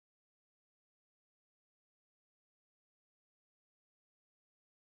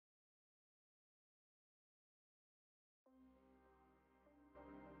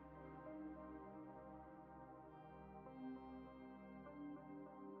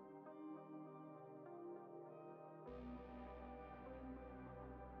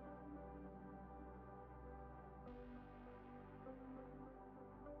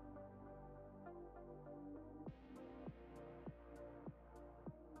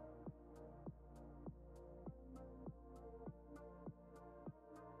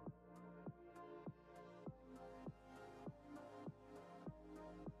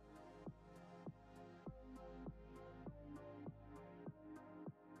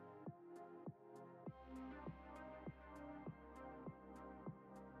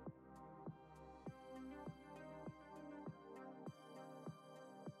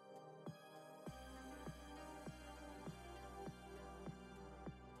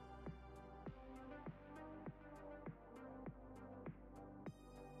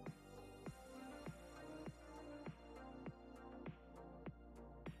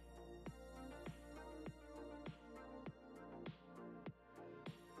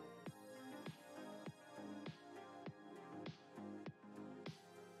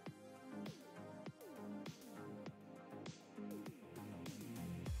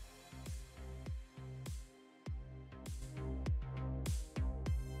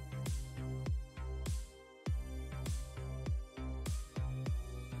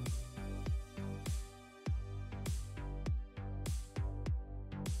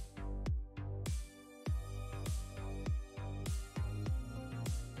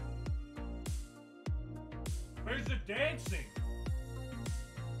Where's the dancing?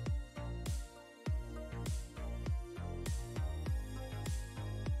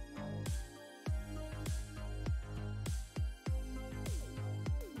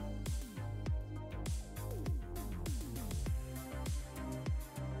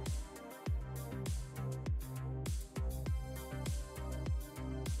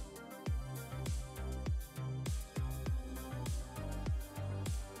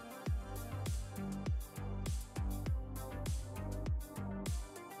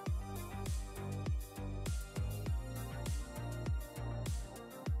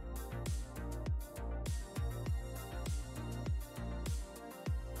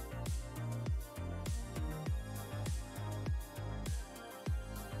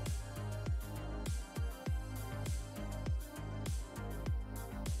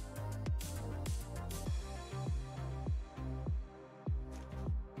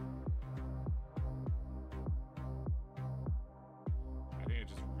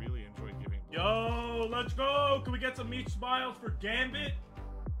 Yo, let's go! Can we get some Meech smiles for Gambit?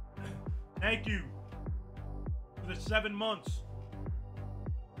 Thank you for the 7 months.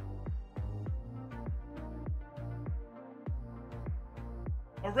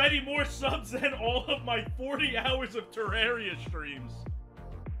 Already more subs than all of my 40 hours of Terraria streams.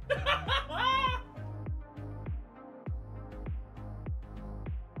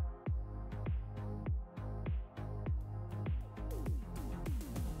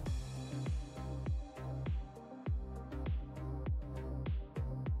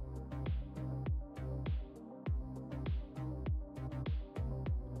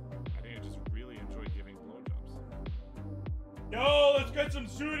 Yo, let's get some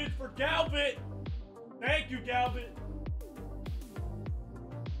suited for Galbit. Thank you, Galbit.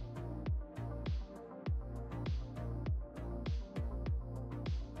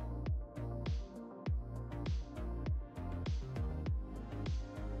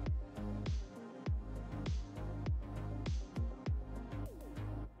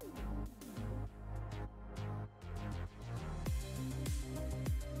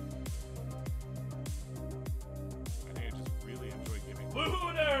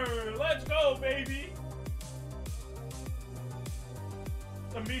 Lunar! Let's go, baby!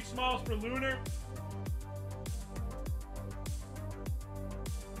 Some Meech smiles for Lunar.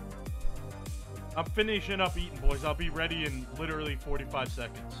 I'm finishing up eating, boys. I'll be ready in literally 45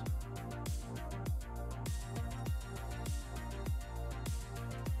 seconds.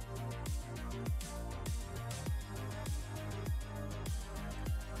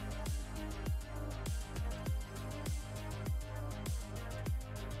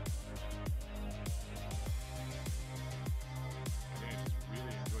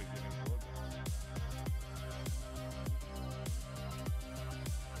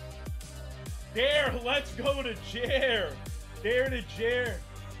 Dare, let's go to Jer. Dare to Jer.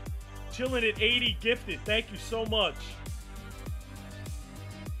 Chilling at 80 gifted. Thank you so much.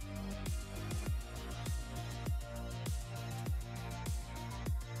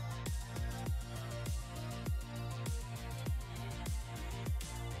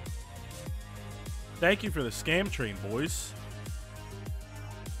 Thank you for the scam train, boys.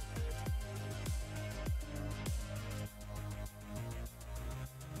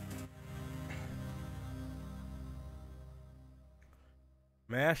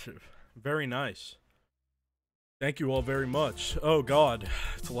 Massive. Very nice. Thank you all very much. Oh god,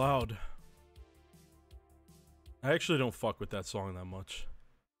 it's loud. I actually don't fuck with that song that much.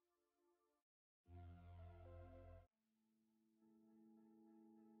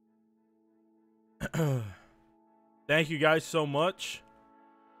 Thank you guys so much.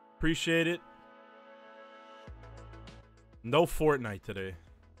 Appreciate it. No Fortnite today.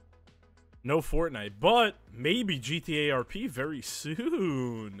 No Fortnite, but maybe GTA RP very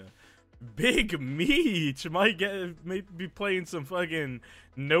soon. Big Meech might be playing some fucking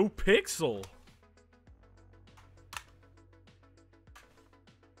No Pixel.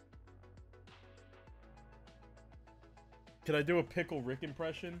 Could I do a Pickle Rick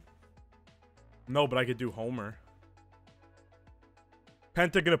impression? No, but I could do Homer.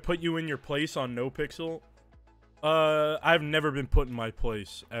 Penta gonna put you in your place on No Pixel? I've never been put in my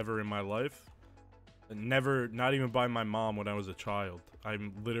place ever in my life. Never, not even by my mom when I was a child.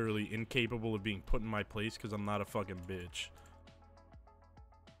 I'm literally incapable of being put in my place because I'm not a fucking bitch.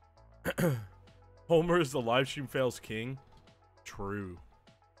 Homer is the livestream fails king. True.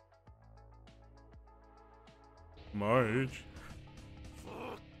 Marge.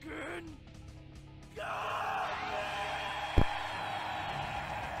 Fucking God.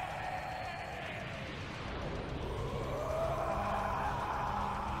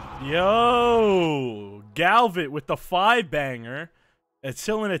 Yo, Galvit with the 5-banger. It's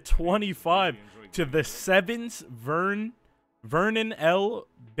chilling at 25 to the Sevens, Vernon L,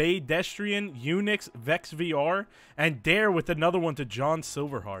 Baydestrian, Unix, Vex VR, and Dare with another one to John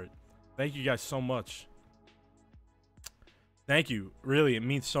Silverheart. Thank you guys so much. Thank you. Really, it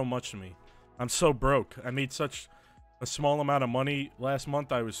means so much to me. I'm so broke. I made such a small amount of money last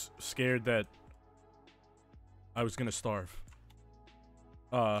month. I was scared that I was gonna starve.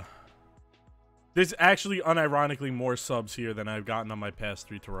 There's actually unironically more subs here than I've gotten on my past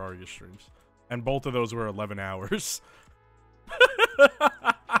 3 Terraria streams. And both of those were 11 hours.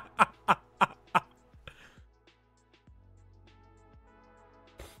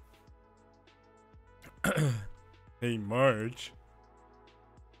 Hey, Marge.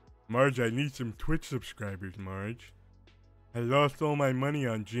 Marge, I need some Twitch subscribers, Marge. I lost all my money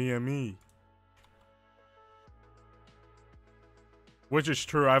on GME. Which is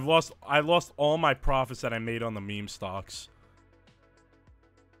true. I lost all my profits that I made on the meme stocks.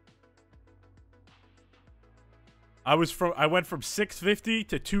 I went from 650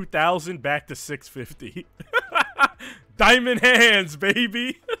 to 2,000 back to 650. Diamond hands,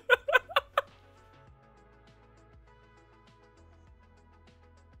 baby.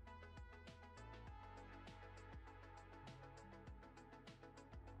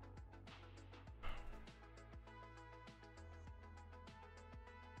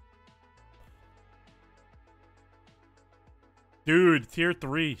 Dude, tier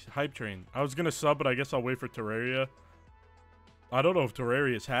 3 hype train. I was gonna sub, but I guess I'll wait for Terraria. I don't know if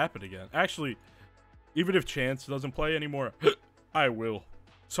Terraria's happened again. Actually, even if Chance doesn't play anymore, I will.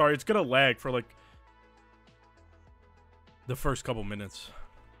 Sorry, it's gonna lag for like the first couple minutes.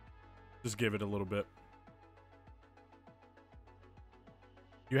 Just give it a little bit.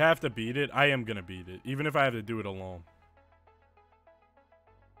 You have to beat it. I am gonna beat it, even if I have to do it alone.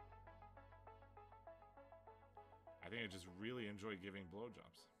 I think I just really enjoy giving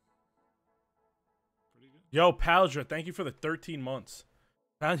blowjobs. Pretty good. Yo, Paldra, thank you for the 13 months.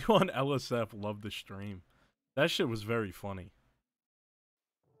 Found you on LSF. Love the stream. That shit was very funny.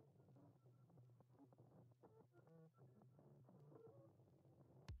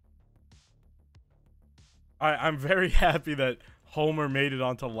 I'm very happy that Homer made it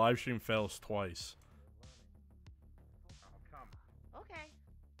onto livestream fails twice. Okay.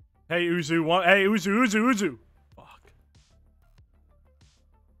 Hey, Uzu. Hey, Uzu. Fuck.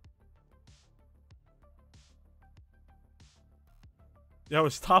 Yeah, it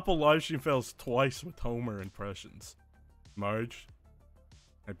was top of livestream fails twice with Homer impressions. Marge,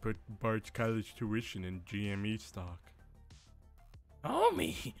 I put Bart's college tuition in GME stock.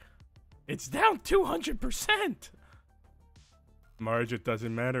 Homie, it's down 200%. Marge, it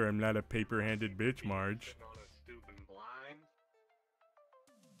doesn't matter. I'm not a paper-handed bitch, Marge.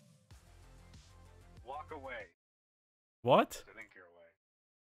 Walk away. What? I think you're away.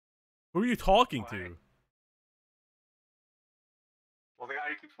 Who are you talking to? Well, the guy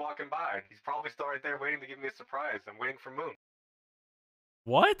who keeps walking by. He's probably still right there waiting to give me a surprise. I'm waiting for Moon.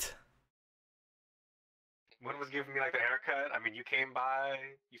 What? Moon was giving me like the haircut. I mean, you came by.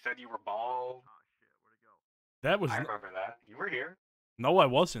 You said you were bald. Oh shit, where'd it go? That was. I remember that. You were here. No, I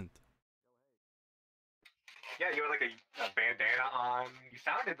wasn't. Yeah, you had like a bandana on. You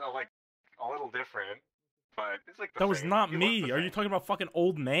sounded like a little different, but it's like the That was same. not You me. look the Are you same. talking about fucking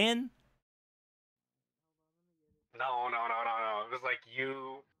old man? No. It was like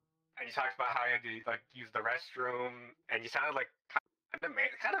you, and you talked about how you had to like use the restroom, and you sounded like kind of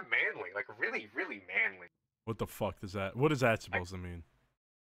manly, like really, really manly. What the fuck does that? What is that supposed to mean?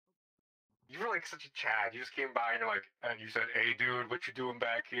 You were like such a Chad. You just came by and you're like, and you said, "Hey, dude, what you doing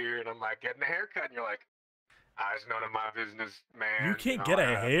back here?" And I'm like, "Getting a haircut." And you're like, "It's none of my business, man." You can't get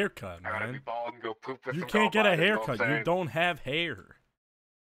a haircut, I gotta be man. bald and go poop with You some can't get a gallbladder, you know what I'm haircut. You saying? don't have hair.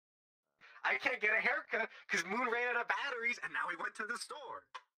 I can't get a haircut because Moon ran out of batteries, and now we went to the store.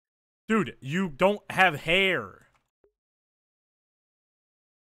 Dude, you don't have hair.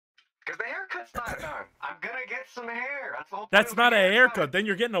 Because the haircut's not done. I'm gonna get some hair. That's the whole point That's of not the a haircut. Then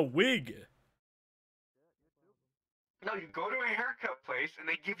you're getting a wig. No, you go to a haircut place and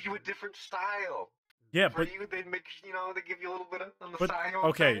they give you a different style. Yeah, For but you, they make they give you a little bit of on the side. You know what I'm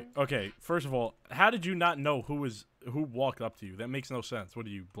okay, saying? okay. First of all, how did you not know who walked up to you? That makes no sense. What are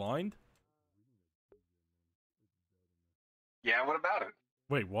you, blind? Yeah. What about it?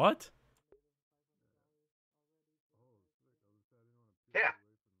 Wait, what? Yeah.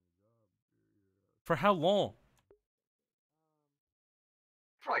 For how long?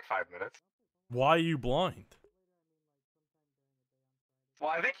 For like 5 minutes. Why are you blind? Well,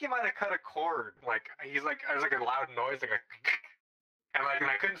 I think he might have cut a cord. Like he's like, I was like a loud noise, like a, and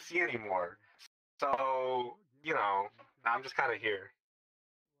I couldn't see anymore. So, you know, I'm just kind of here.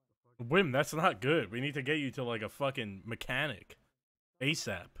 Wim, that's not good. We need to get you to like a fucking mechanic.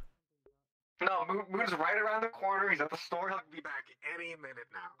 ASAP. No, Moon's right around the corner. He's at the store. He'll be back any minute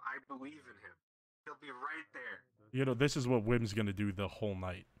now. I believe in him. He'll be right there. You know, this is what Wim's gonna do the whole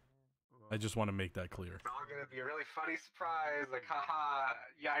night. I just want to make that clear. It's all gonna be a really funny surprise. Like, haha,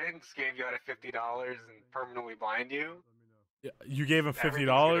 yeah, I didn't scam you out of $50 and permanently blind you. Yeah, you gave him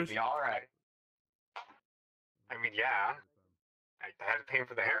 $50? Be all right. I mean, yeah. I had to pay him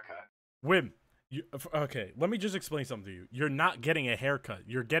for the haircut. Wim, okay, let me just explain something to you. You're not getting a haircut.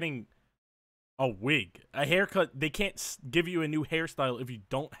 You're getting a wig. A haircut, they can't give you a new hairstyle if you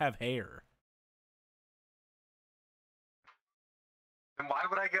don't have hair. And why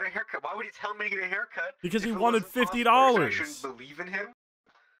would I get a haircut? Why would he tell me to get a haircut? Because he it wanted wasn't $50. possible? I shouldn't believe in him.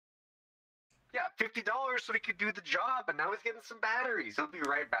 Yeah, $50 so he could do the job, and now he's getting some batteries. He'll be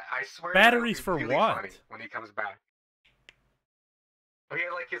right back. I swear. Batteries that'll for be really what? funny when he comes back. Oh, he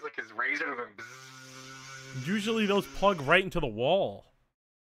had like his razor to them. Usually those plug right into the wall.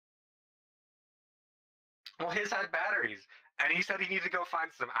 Well, his had batteries, and he said he needed to go find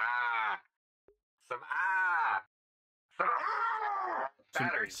some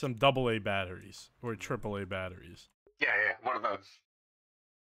batteries. Some AA batteries or AAA batteries. Yeah, one of those.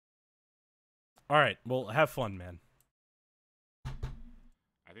 All right, well, have fun, man.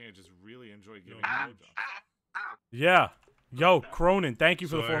 I think I just really enjoy giving blowjobs. Yeah. Yo, Cronin, thank you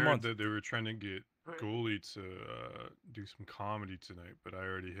for the 4 months. That they were trying to get Goalie to do some comedy tonight, but I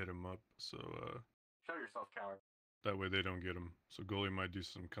already hit him up, so Show yourself, coward. that way they don't get him. So Goalie might do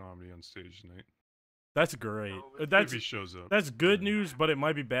some comedy on stage tonight. That's great. If he shows up. That's good news, but it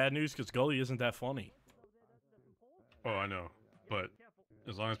might be bad news because Gully isn't that funny. Oh, I know, but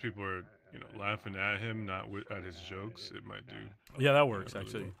as long as people are, laughing at him, not at his jokes, it might do. Yeah, that works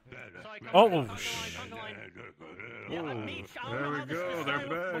actually. Oh, there we go. They're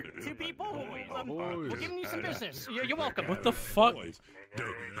back. Two people. We're giving you some business. You're welcome. what the fuck?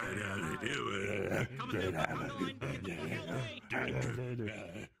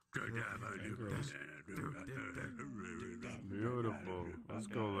 Beautiful. Let's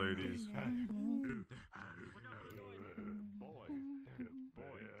go, ladies.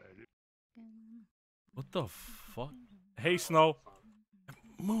 What the fuck? Hey, Snow.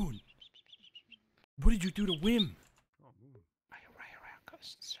 Moon. What did you do to Wim?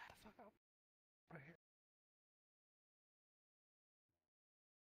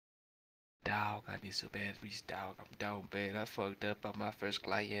 Dog, I need some batteries, dog. I'm down bad. I fucked up on my first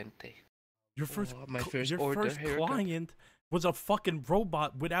client. Your first, first your order first haircut. client was a fucking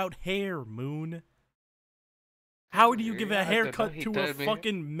robot without hair, Moon. How do you give a haircut to a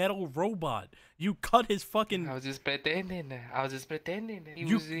fucking metal robot? You cut his fucking... I was just pretending.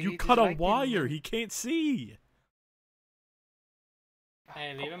 You cut a wire. He can't see.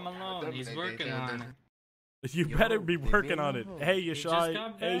 Hey, leave him alone. He's working on it. You better be working on it. Hey,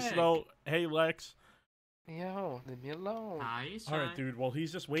 Yashai. Hey, Snow. Hey, Lex. Yo, leave me alone. All right, dude. Well,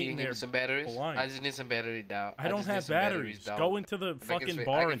 he's just waiting there. Some batteries? blind. I just need some battery, dog. I don't have batteries. Go into the fucking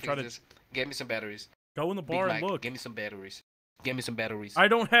bar and try to... Get me some batteries. Go in the bar and look. Give me some batteries. Give me some batteries. I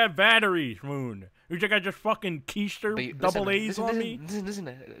don't have batteries, Moon. You think I just fucking keister double A's on me?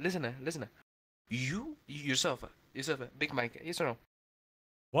 Listen. You yourself, Big Mike, yes or no?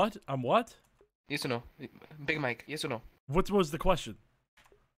 What? I'm what? Yes or no? Big Mike, yes or no? What was the question?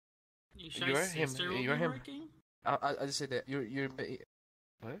 You're him. You're him. I just said that. You're.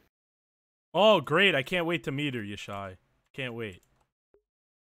 What? Oh, great. I can't wait to meet her, Yashai. Can't wait.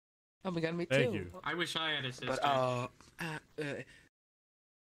 Oh my god, me too. Thank you. I wish I had a sister. But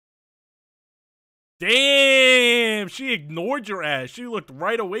Damn! She ignored your ass. She looked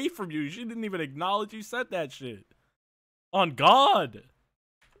right away from you. She didn't even acknowledge you said that shit. On God.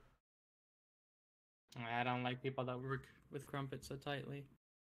 I don't like people that work with Crumpet so tightly.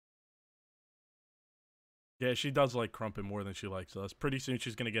 Yeah, she does like Crumpet more than she likes us. Pretty soon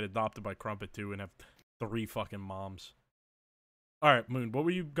she's gonna get adopted by Crumpet too and have 3 fucking moms. All right, Moon. What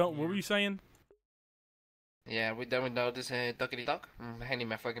were you saying? Yeah, we done with all this talkity talk. I need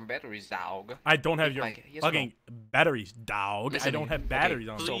my fucking batteries, dog. I don't have your yes fucking batteries, dog. Listen, I don't have batteries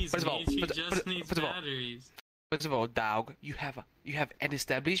on. Please, first of all, he just needs batteries. First of all, dog, you have an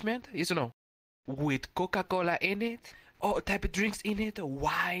establishment, yes or no? With Coca-Cola in it, all type of drinks in it,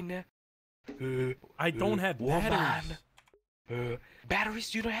 wine. I don't have batteries.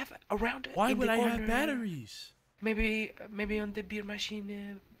 Batteries you don't have around? Why in would the I corner? have batteries? Maybe on the beer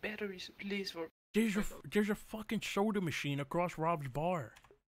machine, batteries, please. For There's a fucking soda machine across Rob's bar.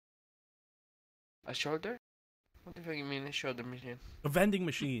 a shoulder? What the fuck you mean a shoulder machine? A vending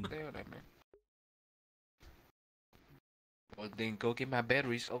machine. Say what I mean. Well, then go get my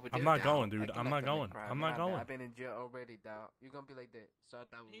batteries over there. I'm not dawg. going, dude. Acting I'm like not a going. crime. I'm Man, not going. I've been in jail already, dog. You're gonna be like that. So I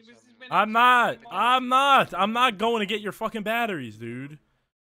thought we was having- I'm not going to get your fucking batteries, dude.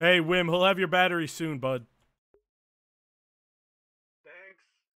 Hey, Wim, he'll have your batteries soon, bud. Thanks.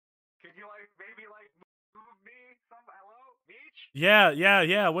 Could you like maybe like move me some? Hello, Meech?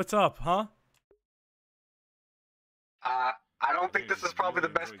 Yeah. What's up, huh? I don't think this is probably the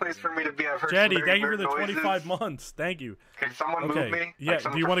best place for me to be. I've heard some Jetty, very thank you for weird the noises. 25 months. Thank you. Can someone Okay, move me? yeah, Like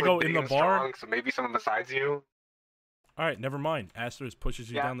someone do you want to go in the bar? Strong, so maybe someone besides you. All right, never mind. Asterisk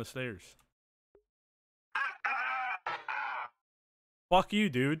pushes you Yeah. down the stairs. Ah! Fuck you,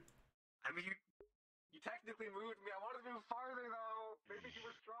 dude. I mean, you technically moved me. I wanted to move farther though. Maybe you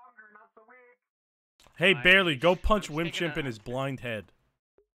were stronger, not so weak. Hey, Fine, Barely, go I'm punch taking Wimchimp a- in his blind head.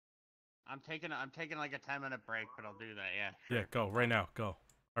 I'm taking like a 10-minute break, but I'll do that. Yeah. Yeah, go right now. Go.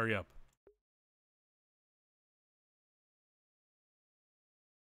 Hurry up.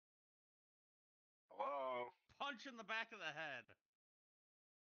 Hello. Punch in the back of the head.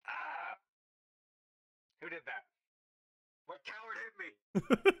 Ah! Who did that? What coward hit me?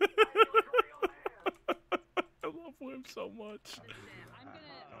 I love Wim so much.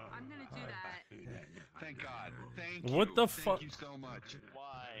 I'm gonna do that. Thank God. Thank you. What the fuck? Thank you so much.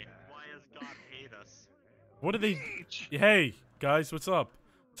 Why? Why does God hate us? What are they? Hey, guys, what's up?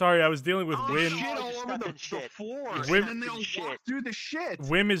 Sorry, I was dealing with Wim. Shit all over the floor, Wim- and then they'll walk through the shit.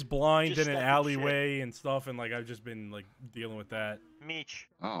 Wim is blind Just in an step in alleyway and stuff, and like I've just been like dealing with that. Meech,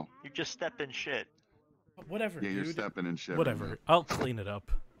 Oh, you just stepped in shit. Whatever, yeah, you're dude. stepping in shit. Whatever. I'll clean it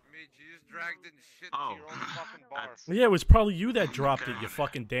up. Meech, you just dragged in shit Oh, to your own fucking bar. that's- Yeah, it was probably you that dropped it, you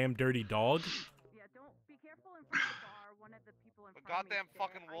fucking damn dirty dog. Yeah, don't be careful in front of the bar. One of the people in A front of me goddamn is there.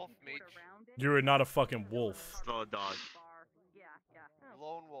 fucking I wolf, can sort Meech. around it. You are not a fucking wolf. Still a dog. Bar. Yeah.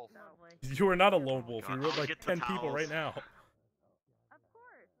 Lone wolf. You are not a lone wolf. You God, wrote I'll like get the 10 people towels. right now. Of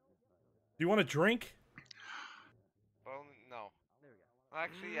course. Do you want a drink? Well, no.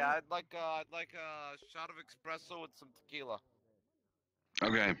 Actually, yeah, I'd like a shot of espresso with some tequila.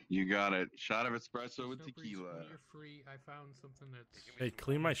 Okay, you got it. Shot of espresso with tequila. When you're free, I found something that's Hey,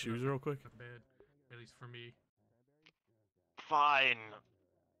 clean my shoes real quick. not bad, at least for me. Fine.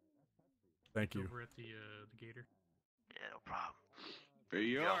 Thank you. Over at the Gator. Yeah, no problem. There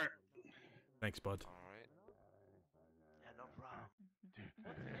you Yeah. are. Thanks, bud. All right. Yeah, no problem.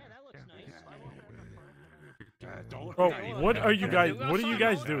 Yeah, that looks nice. Oh, what are you guys? What are you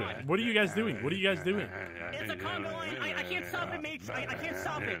guys doing? What are you guys doing? What are you guys doing? It's a Congo line. I can't stop it, mates. I can't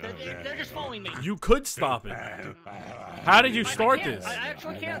stop it. They're just following me. You could stop it. How did you start I can't. this? I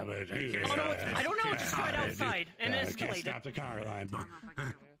actually can't. Oh, no, I don't know. It's just right outside and it escalated. Stop the car line.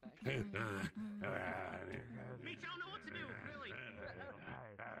 Mates, I don't know what to do. Really.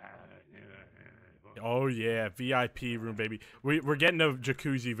 Oh yeah, VIP room, baby. We're getting a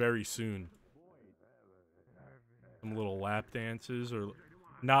jacuzzi very soon. Some little lap dances, or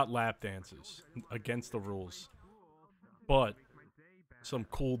not lap dances, against the rules, but some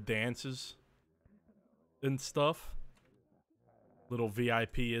cool dances and stuff. Little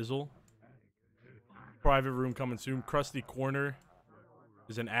VIP izzle. Private room coming soon. Krusty Corner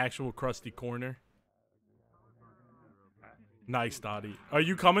is an actual Krusty Corner. Nice, Dottie. Are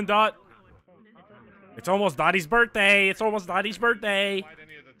you coming, Dot? It's almost Dottie's birthday. It's almost Dottie's birthday. Applied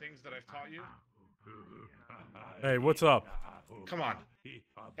any of the things that I've taught you? Hey, what's up? Come on.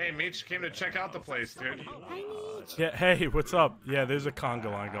 Hey, Meech came to check out the place, dude. Yeah, hey, what's up? Yeah, there's a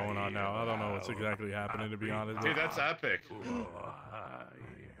conga line going on now. I don't know what's exactly happening, to be honest. Dude, that's epic.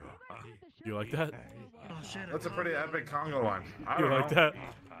 You like that? That's a pretty epic Congo line. I You don't like know. that?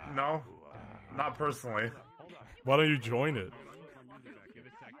 No, not personally. Why don't you join it?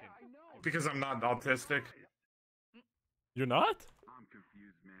 Because I'm not autistic. You're not?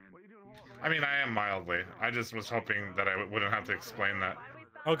 I mean, I am mildly. I just was hoping that I wouldn't have to explain that.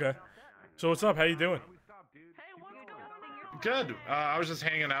 Okay. So what's up? How you doing? Good. I was just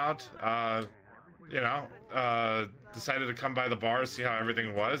hanging out. Decided to come by the bar, see how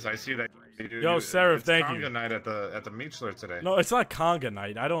everything was. I see that you do. Yo, Seraph, it's thank conga you. night at the Meechler today. No, it's not conga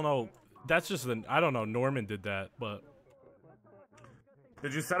night. I don't know. That's just I don't know. Norman did that, but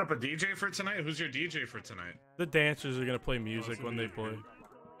Did you set up a DJ for tonight? Who's your DJ for tonight? the dancers are gonna play music when they play,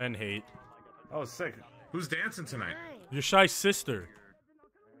 and hate. Oh, sick. Who's dancing tonight? Your shy sister.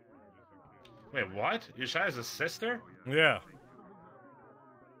 Wait, what? Yeshai is a sister? Yeah.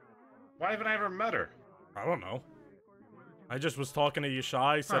 Why haven't I ever met her? I don't know. I just was talking to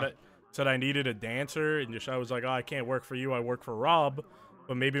Yeshai, said I needed a dancer, and Yeshai was like, "Oh, I can't work for you. I work for Rob,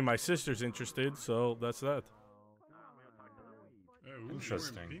 but maybe my sister's interested." So that's that. Hey, who's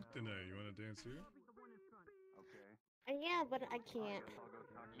Interesting. wearing pink tonight? You want to dance here? Yeah, but I can't.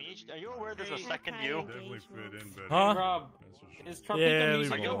 Meech, are you aware there's a second you? Definitely fit in better. Huh? Rob, is Yeah, Tropico leave Are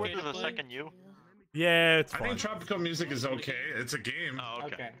music it you alone. aware okay to there's a play? second you? Yeah, it's I fine. think tropical music is okay. It's a game. Oh,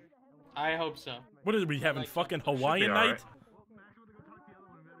 okay. Okay. I hope so. What are we having? Fucking Hawaiian alright. night?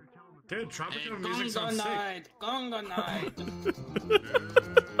 Dude, tropical music Conga sounds sick. night! Conga night!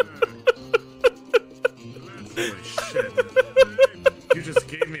 Holy shit. You just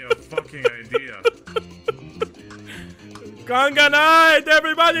gave me a fucking idea. Conga night!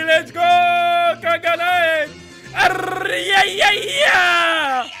 Everybody, let's go! Conga night! Yeah, yeah,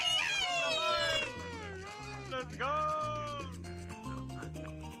 yeah! Let's go!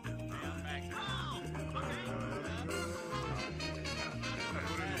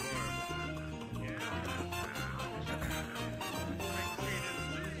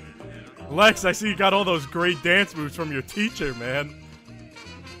 Lex, I see you got all those great dance moves from your teacher, man.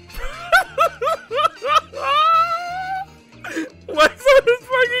 Lex, I was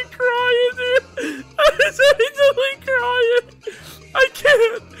fucking crying, dude. I was actually crying. I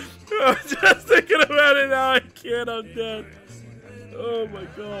can't. I'm just thinking about it now. I can't. I'm dead. Oh my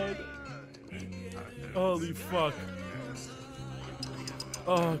god. Holy fuck.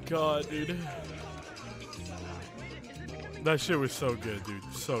 Oh god, dude. That shit was so good, dude.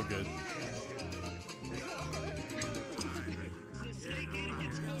 So good.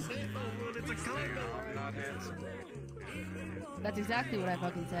 That's exactly what I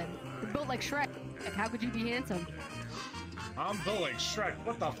fucking said. You're built like Shrek. Like, how could you be handsome? I'm built like Shrek.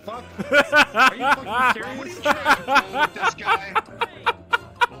 What the fuck? Are you fucking serious? This guy.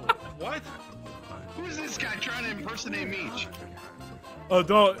 What? Who's this guy trying to impersonate Meech? Oh,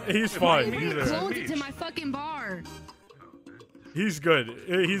 don't. He's fine. Bring He's your a, clothes into my fucking bar. he's good.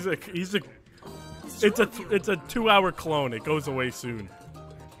 It's a 2-hour clone. It goes away soon.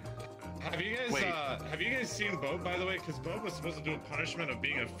 Have you guys seen Bob, by the way? Because Bob was supposed to do a punishment of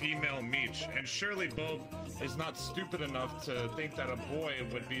being a female Meech, and surely Bob is not stupid enough to think that a boy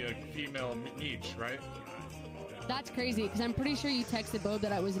would be a female Meech, right? That's crazy, because I'm pretty sure you texted Bob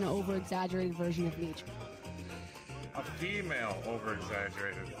that I was an over-exaggerated version of Meech. A female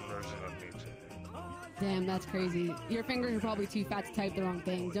over-exaggerated version of Meech. Damn, that's crazy. Your fingers are probably too fat to type the wrong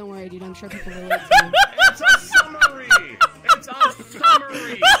thing. Don't worry, dude. I'm sure people relate to you. It's a summary! It's a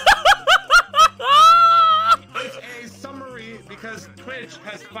summary! It's a summary because Twitch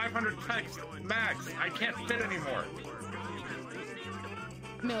has 500 text max. I can't fit anymore.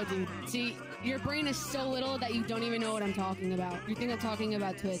 No, dude. See, your brain is so little that you don't even know what I'm talking about. You think I'm talking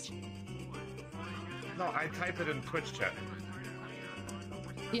about Twitch. No, I type it in Twitch chat.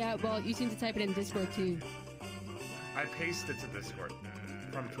 Yeah, well, you seem to type it in Discord, too. I paste it to Discord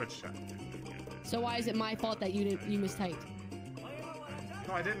from Twitch chat. So why is it my fault that you mistyped?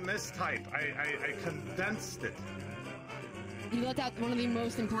 No, I didn't mistype. I condensed it. You left out one of the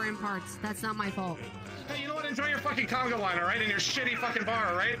most important parts. That's not my fault. Hey, you know what? Enjoy your fucking conga line, alright? In your shitty fucking bar,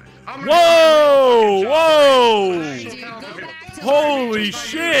 alright? Whoa! Whoa! Holy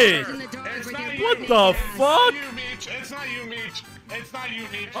shit! What the fuck? It's not you, Meech. It's not you,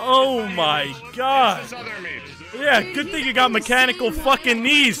 Meech. Oh my god. It's this other Meech. Yeah, good thing you got mechanical fucking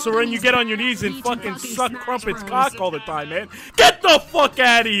knees, so when you get on your knees and fucking suck Crumpet's cock all the time, man. Get the fuck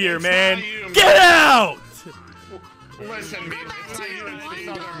out of here, man! Get out! Listen, Meech. It's not you, it's this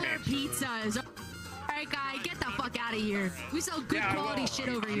other Meech. Pizzas. Alright, guy, get the fuck out of here. We sell good quality shit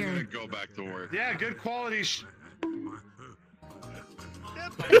over I'm here. gonna go back to work. Yeah, good quality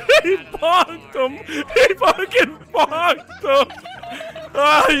He bonked him! He fucking bonked him!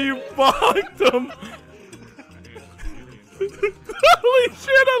 Ah, you bonked him! Holy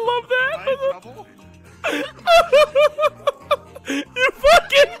shit, I love that! You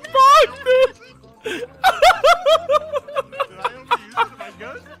fucking bonked him!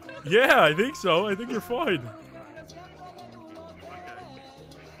 Yeah, I think so. I think you're fine.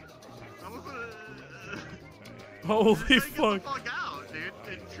 Holy fuck.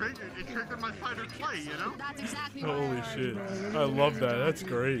 It triggered my fight or play, you know? That's exactly Holy shit. I love that. That's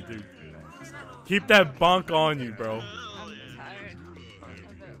great, dude. Keep that bonk on you, bro.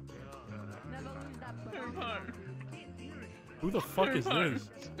 Who the fuck is this?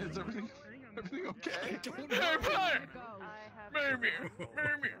 Is everything okay?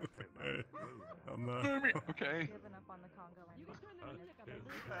 I'm not. Okay.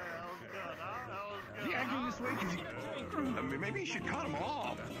 He acting this way because maybe you should cut him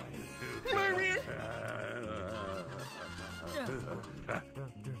off.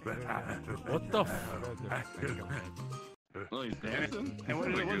 What the f... Well, he's dancing. And what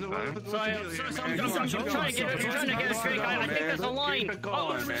I'm trying to get it straight. I think there's a line. Keep it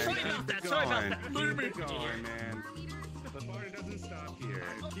going, man. Sorry about that. Sorry about that. Keep it going, man. Here,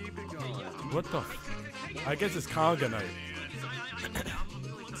 keep it going. What the? I guess it's conga night.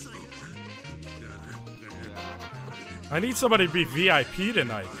 I need somebody to be VIP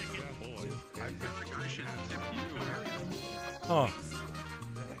tonight. Huh.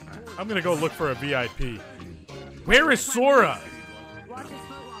 I'm gonna go look for a VIP. Where is Sora?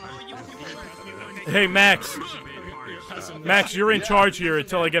 Hey, Max. Max, you're in charge here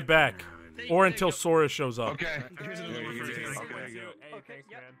until I get back. Or until Sora shows up. Okay.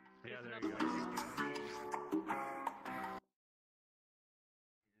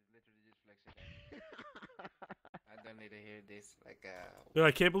 I don't need to hear this. Like, Dude,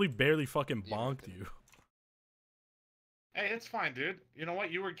 I can't believe Barely fucking bonked you. Hey, it's fine, dude. You know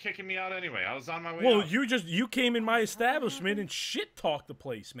what? You were kicking me out anyway. I was on my way Well, out. you came in my establishment and shit talked the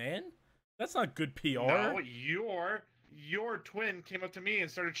place, man. That's not good PR. No, your twin came up to me and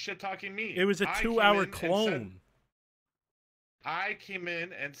started shit talking me. It was a 2-hour clone. I came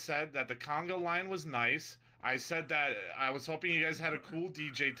in and said that the conga line was nice. I said that I was hoping you guys had a cool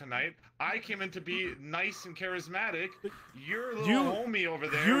DJ tonight. I came in to be nice and charismatic. Your little homie over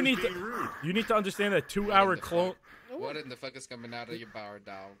there You was need being to rude. You need to understand that 2-hour clone. what in the fuck is coming out of your bar,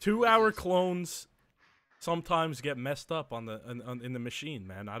 dog? 2-hour clones sometimes get messed up on the in the machine,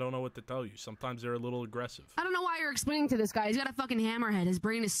 man. I don't know what to tell you. Sometimes they're a little aggressive. I don't know why you're explaining to this guy. He's got a fucking hammerhead. His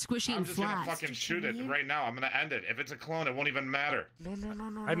brain is squishy I'm and just flat. gonna fucking shoot it right now. I'm gonna end it. If it's a clone, it won't even matter. No.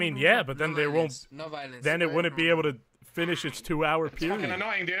 I mean, yeah, but then they won't. No violence. Then it wouldn't be able to finish its 2-hour It's fucking period.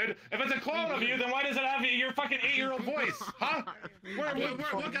 annoying, dude. If it's a clone of you, then why does it have your fucking 8-year-old voice? Huh?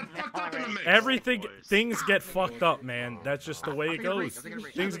 What got fucked up in the mix? Things get fucked up, man. That's just the way it goes.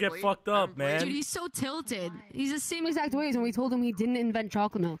 Things get fucked up, man. Dude, he's so tilted. He's the same exact way as when we told him he didn't invent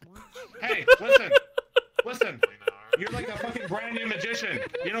chocolate milk. Hey, listen. You're like a fucking brand new magician.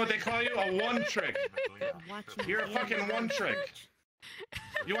 You know what they call you? A one trick. You're a fucking one trick.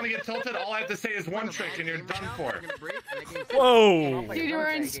 You want to get tilted? All I have to say is one trick and you're done for. Whoa. Dude, you were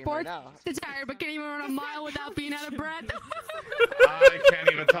in sports attire, but can't even run a mile without being out of breath. I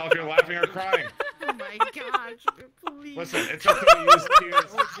can't even tell if you're laughing or crying. Oh my gosh, please. Listen, it's okay to use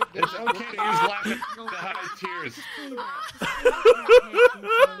tears. It's okay to use laughing to hide tears.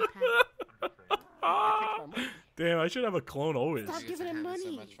 Damn, I should have a clone always. Stop giving him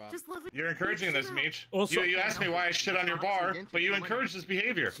money. Just love it. You're encouraging this, Meech. Also- You asked me why I shit on your bar, but you encourage this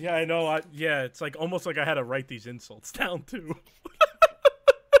behavior. Yeah, I know. Yeah, it's like almost like I had to write these insults down too.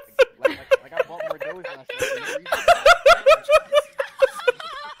 like I bought more doors last night.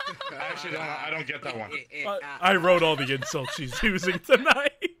 Actually, I don't get that one. I wrote all the insults she's using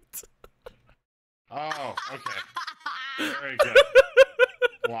tonight. Oh, okay. Very good.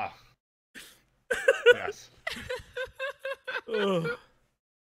 Wow. Yes. Ugh.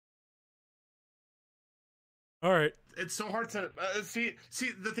 All right. It's so hard to see.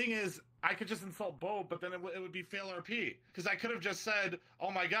 The thing is, I could just insult Bo, but then it would be fail RP. Because I could have just said, "Oh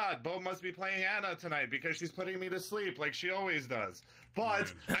my God, Bo must be playing Anna tonight because she's putting me to sleep like she always does."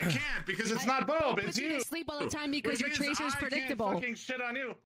 But I can't because it's not Bo, it's you. Sleep all the time because your Which means tracer's I can't predictable. fucking shit on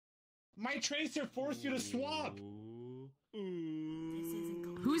you. My tracer forced you to swap.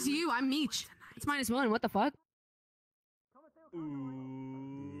 Who's you? I'm Meech. It's -1. What the fuck?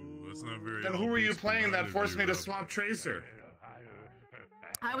 That's not very. Then who were you playing that forced me to swap tracer?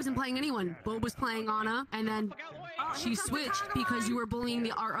 I wasn't playing anyone. Bob was playing Anna, and then she switched because you were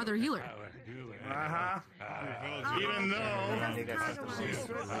bullying our other healer. Uh-huh. Even though...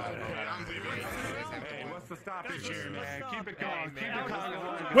 Hey, what's the stoppage here, man? Keep it going. Keep it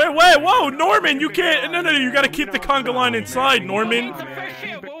going. Wait, whoa, Norman, you can't. No, you gotta keep the conga line inside, Norman.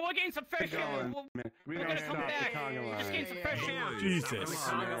 We're getting some fresh air. We're gonna come back. Just getting some fresh air. Jesus.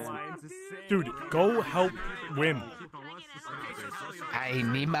 Dude, go help Wim. I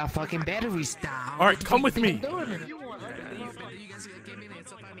need my fucking batteries down. All right, come with me.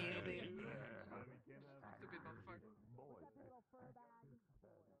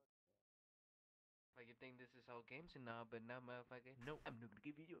 Like you think this is how games and now, but now, motherfucker, no, I'm not gonna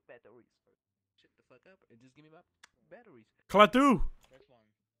give you your batteries. Shut the fuck up and just give me my batteries. Klatu. This one.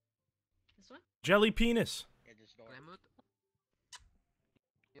 This one? Jelly penis. Yeah, just go.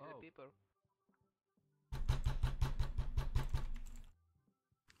 Give the people.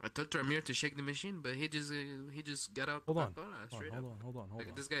 I told Ramir to shake the machine, but he just got out. Hold on. Straight up. Hold on. Look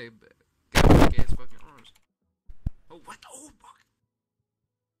at this guy. Got big ass fucking arms. Oh what? Oh fuck!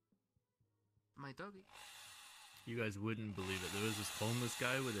 My doggy. You guys wouldn't believe it. There was this homeless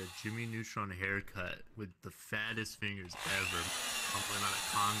guy with a Jimmy Neutron haircut with the fattest fingers ever. I'm playing on a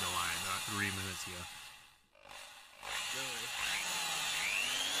conga line about 3 minutes ago.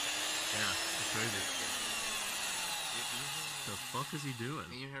 Yeah, it's crazy. The fuck is he doing?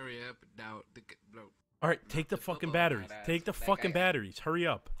 Can you hurry up? Now, bro. All right, take the fucking batteries. Take the fucking batteries. Hurry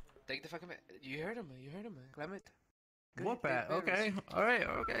up. Take the fucking. You heard him. You heard him, Clement. What bat? Okay. All right.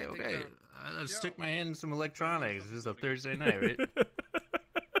 Okay. Let's stick my hand in some electronics. This is a Thursday night, right?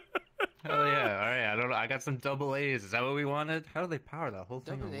 Hell yeah! All right. I don't know. I got some double A's. Is that what we wanted? How do they power that whole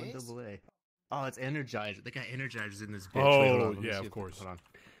thing on one double A? Oh, it's Energizer. They got Energizers in this bitch. Oh, yeah, of course. Hold on.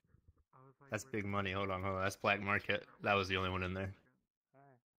 That's big money. Hold on. That's black market. That was the only one in there.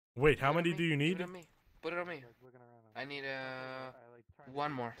 Wait, how many do you need? Put it on me. I need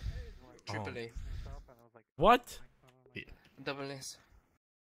one more. Triple A. What? Double A's.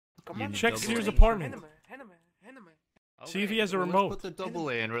 Come on. Check Sears' apartment. See if he has a remote. Let's put the double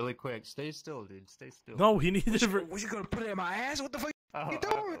A in really quick. Stay still, dude. Stay still. No, he needs it. What you gonna put it in my ass? What the fuck you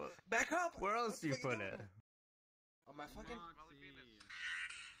doing? Back up. Where else do you put it? On my fucking.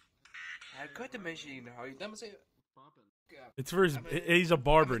 I cut the machine. How you done? It's for his. He's a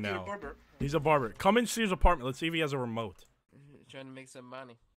barber now. He's a barber. Come in Sears' apartment. Let's see if he has a remote. Trying to make some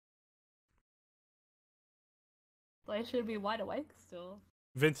money. I should be wide awake still.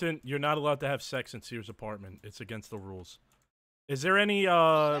 Vincent, you're not allowed to have sex in Sears' apartment. It's against the rules. Is there any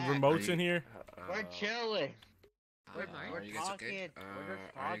remotes in here? We're chilling. Are you guys okay?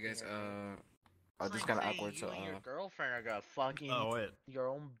 Are you guys oh, this is kind of awkward. So your girlfriend are gonna fucking your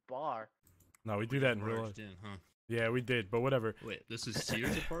own bar. No, we do that in real life. Yeah, we did, but whatever. Wait, this is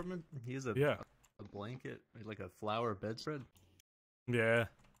Sears' apartment? He has a blanket, like a flower bedspread. Yeah.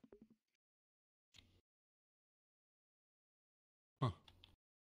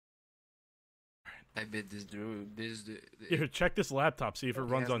 I bet this dude, Here, check this laptop. See if it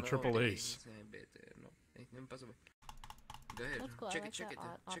runs on triple A's. Go ahead. That's cool. Check I it. Check it.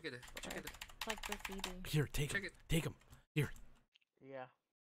 Check it. Check it. Like the CD. Here, take him. Take him. Here. Yeah.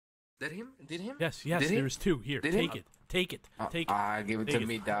 Did him? Did him? Yes. Did he? There's two. Here, Did take him? it. Take it. Take it. Give it Take to it.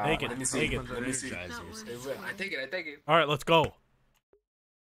 me, dog. Take it. Let me see. Take it. Let me see. I take it. I take it. All right, let's go.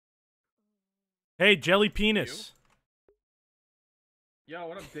 Hey, Jelly Penis. Yo,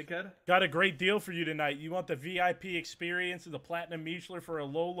 what up, dickhead? Got a great deal for you tonight. You want the VIP experience of the Platinum Meechler for a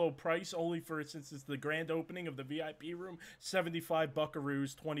low price, only for since it's the grand opening of the VIP room. 75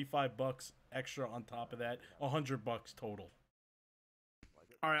 buckaroos, 25 bucks extra on top of that, 100 bucks total.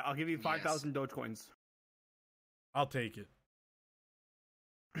 All right, I'll give you 5,000 Dogecoins. I'll take it.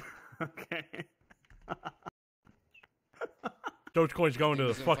 Okay. Dogecoin's going to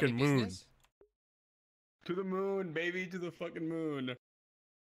the fucking moon. Business? To the moon, baby, to the fucking moon.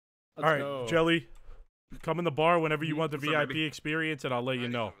 All right, go. Jelly, come in the bar whenever you want the What's up, VIP baby? experience, and I'll let you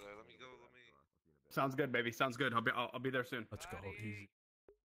know. Sounds good, baby. Sounds good. I'll be there soon. Let's go. Easy.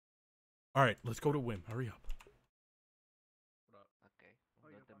 All right, let's go to Wim. Hurry up. Okay.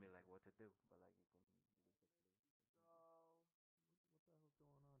 Don't tell me like what to do, but like you can.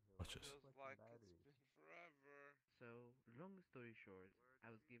 Watch this. So, long story short,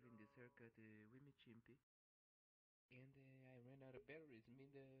 I was giving this haircut to Wimmy Chimpy, And I ran out of batteries mid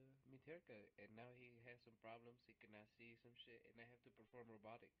haircut, and now he has some problems. He cannot see some shit, and I have to perform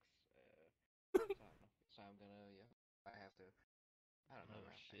robotics. So I'm gonna, I have to. I don't know. Oh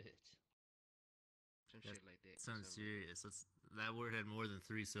shit. Some shit like that. Sounds serious. That word had more than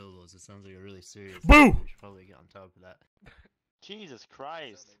 3 syllables. It sounds like a really serious. Boo! We should probably get on top of that. Jesus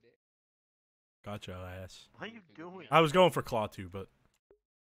Christ. Gotcha, ass. What are you doing? I was going for Claw 2, but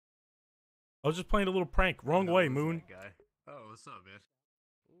I was just playing a little prank. Wrong way, Moon. Guy. Oh, what's up, man?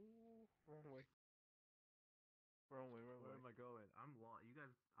 Wrong way. Where am I going? I'm lost. You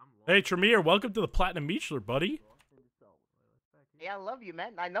guys, I'm lost. Hey, Tremere, welcome to the Platinum Meechler, buddy. Yeah, I love you,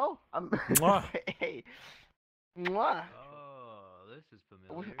 man. I know. Mwah. Hey. Mwah. Oh, this is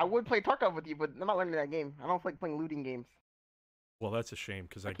familiar. I would play Tarkov with you, but I'm not learning that game. I don't like playing looting games. Well, that's a shame,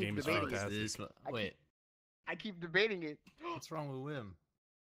 because that keep game is debating it. fantastic. Wait, I keep debating it. what's wrong with Wim?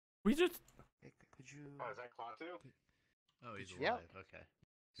 We just... Hey, could you? Oh, is that Claw too? Oh, he's Yep. alive. Okay.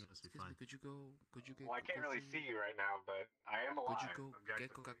 He must be Excuse fine. me, could you go? Could you get? Well, I can't really see you right now, but I am alive. Could you go get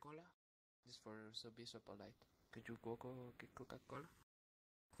objectively. Coca-Cola? Just for so be so polite. Could you go get Coca-Cola?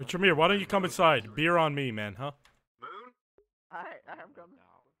 But Tremere, why don't you come inside? Beer on me, man, huh? Moon? Alright, I'm coming.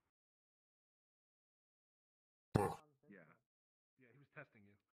 Yeah, he was testing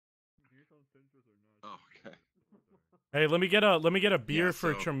you. Oh, okay. Hey, let me get a beer Yeah,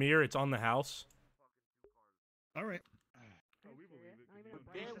 for so- Tremere. It's on the house. All right.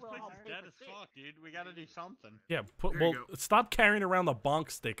 Yeah, well, well, I'll dead pay as for fuck, six. dude. We gotta do something. Yeah, There you go. stop carrying around the bonk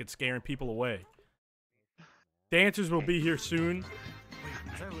stick. It's scaring people away. Dancers will be here soon. Is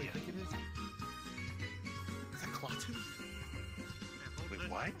that what I think it is? Is that Klaatu? Wait,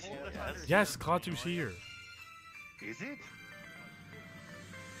 what? Yes, Klaatu's here. Is it?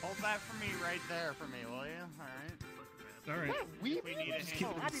 Hold that for me right there for me, will you? All right. We need a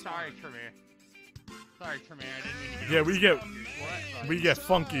hand. Sorry, Tremere. Sorry, Tremere. I didn't mean to Yeah, we get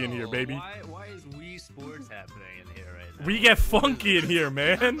funky in here, baby. Why is Wii Sports happening in here right now? We get funky in here,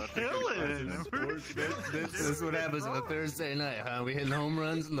 man. This is what happens on a Thursday night, huh? We hitting home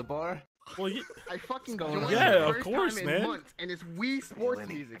runs in the bar? Well, I fucking going joined on? the Yeah, of first course, time man. in months, and it's Wii Sports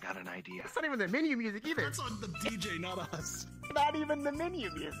Lenny, music. I got an idea. It's not even the menu music either. That's on the DJ, not us. Not even the menu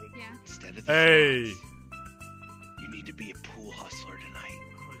music. Yeah. Instead of the Hey. slots, you need to be a pool hustler tonight.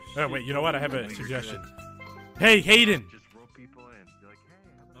 Oh, wait, you know what? I have a suggestion. Hey, Hayden. Just rope people in. Be like,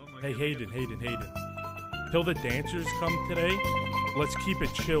 hey, Hey, Hayden. Till the dancers come today, let's keep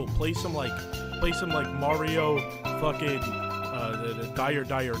it chill. Play some like Mario, fucking the Dire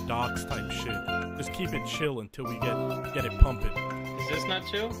Docks type shit. Just keep it chill until we get it pumping. Is this not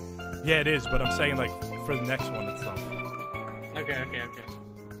chill? Yeah, it is, but I'm saying like for the next one and stuff. Okay.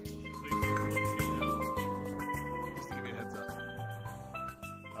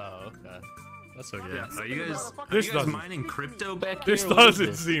 Oh, okay. That's okay. Are you This guys doesn't- mining crypto back This here? What is doesn't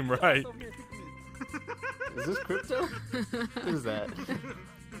this? seem right. Is this crypto? What is that?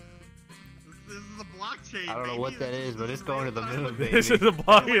 This is a blockchain. I don't know what that is, but it's going to the moon, baby. This is a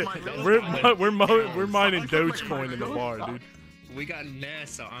block. We're mining Dogecoin in the bar, dude. We got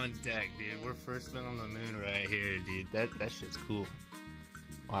NASA on deck, dude. We're first men on the moon right here, dude. That shit's cool.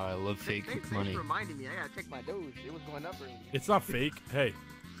 Wow, I love fake Thanks money. for reminding me. I gotta check my Doge. It was going up earlier. It's not fake. Hey.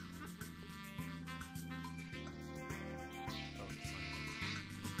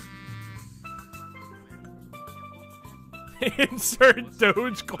 Insert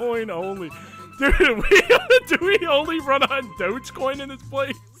Dogecoin only. Dude, do we only run on Dogecoin in this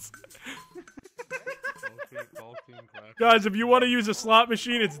place? Guys, if you want to use a slot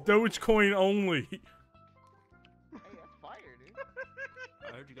machine, it's Dogecoin only. Hey, that's fire, dude.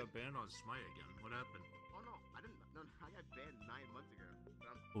 I heard you got banned on Smite again. What happened? Oh no, I didn't. No, I got banned 9 months ago.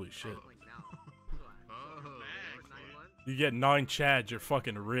 Holy shit. Like now. So 9 months. You get 9 chads, you're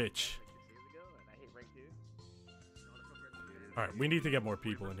fucking rich. 6 years ago, and I hit rank 2. Alright, we need to get more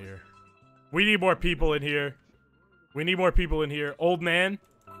people in here. We need more people in here. We need more people in here. Old man,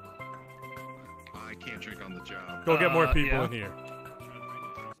 I can't drink on the job. go get more people yeah. in here.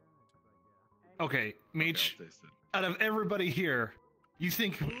 Okay, Meech, out of everybody here, you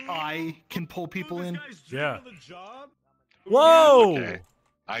think I can pull people in? Yeah. Whoa! Okay.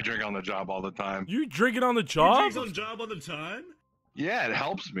 I drink on the job all the time. You drinking on the job? on job all the time? Yeah, it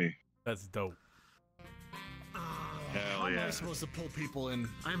helps me. That's dope. Hell How am yeah. I supposed to pull people in?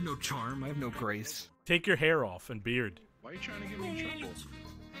 I have no charm. I have no grace. Take your hair off and beard. Why are you trying to get me in trouble?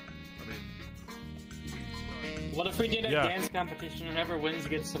 What if we did a Yeah. dance competition and whoever wins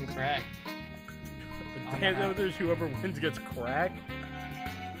gets some crack? And there's whoever wins gets crack.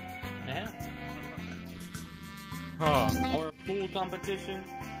 Yeah. Huh. Or a pool competition.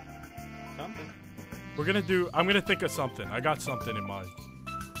 Something. I'm gonna think of something. I got something in mind.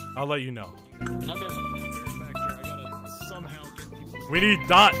 I'll let you know. We need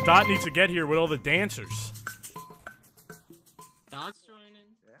Dot. Dot needs to get here with all the dancers. Dot's joining.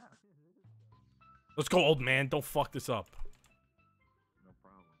 Let's go, old man. Don't fuck this up. No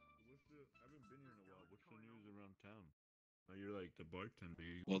problem. I haven't been here in a while. What's the news around town? Now you're like the bartender.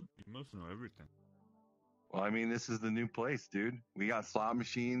 You must know everything. Well, I mean, this is the new place, dude. We got slot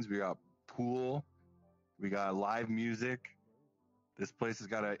machines. We got pool. We got live music. This place has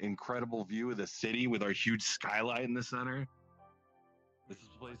got an incredible view of the city with our huge skylight in the center. This is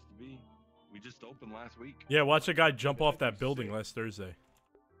the place to be. We just opened last week. Yeah, watch a guy jump off that building last Thursday.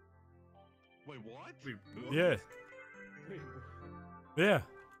 Wait, what? Yeah. Yeah.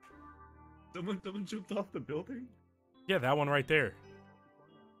 Someone jumped off the building? Yeah, that one right there.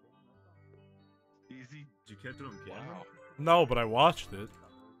 Easy. Did you catch it on camera? Wow. No, but I watched it.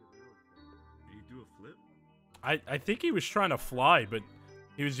 Did you do a flip? I think he was trying to fly, but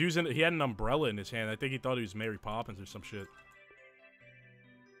he had an umbrella in his hand. I think he thought he was Mary Poppins or some shit.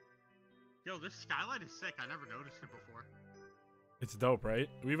 Yo, this skylight is sick. I never noticed it before. It's dope, right?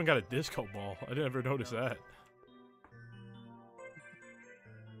 We even got a disco ball. I never noticed that.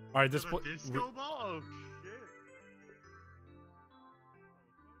 All right, this Disco ball? Oh, shit.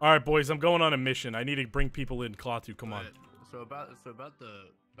 All right, boys, I'm going on a mission. I need to bring people in. Klaatu, come on. So about the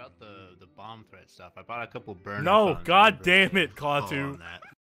bomb threat stuff. I bought a couple burner. No, phones. god damn it, Oh, Klaatu. on that.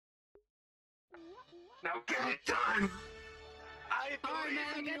 Now get it done! Alright, man,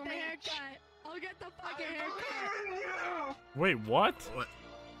 I'll get the haircut. I'll get the fucking haircut. Wait, what? What?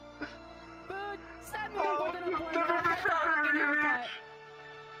 But send me over to the point where I get the fucking haircut.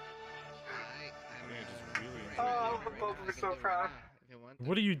 Oh, I'm so proud.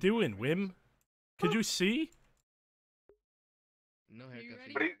 What are you doing, Wim? Could you see? No haircut.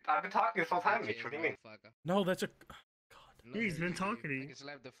 But I've been talking this whole time, Mitch. What do you mean? No, that's a. No He's been haircut, talking to you. I can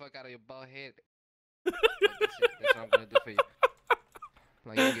slap the fuck out of your bald head. Like, that's it. That's what I'm gonna do for you.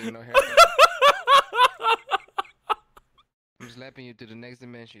 Like you getting no haircut. I'm slapping you to the next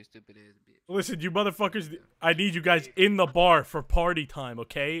dimension, you stupid ass bitch. Listen, you motherfuckers. I need you guys in the bar for party time,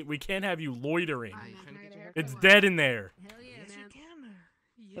 okay? We can't have you loitering. It's dead in there.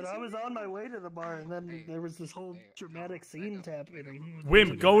 But I was on my way to the bar, and then there was this whole dramatic scene happening.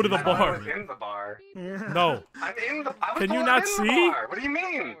 Wim, go to the I bar. was in the bar. Yeah. No. I'm in the. I was Can you told not I'm in see? The bar. What do you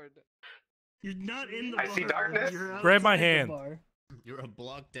mean? You're not in the I bar. see darkness. You're Grab my outside the hand. bar. You're a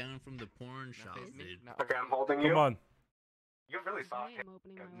block down from the porn shop, dude. Okay, I'm holding you. Come on. You have really soft hands,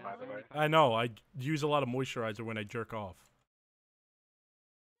 by the way. I know. I use a lot of moisturizer when I jerk off.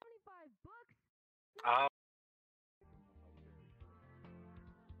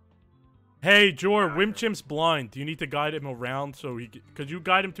 Hey, Jor, Wim Chimp's blind. Do you need to guide him around so he... Could you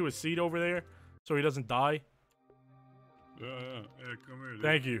guide him to a seat over there so he doesn't die? Yeah. Hey, come here. Dude.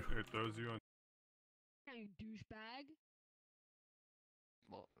 Thank you. It throws you on. You douchebag.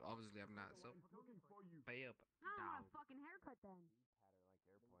 Well, obviously I'm not, so pay up. I want a fucking haircut then.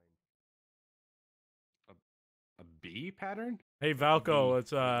 A bee pattern? Hey, Valco,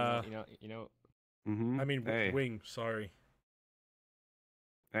 it's, You know. I mean, hey. Wing, sorry.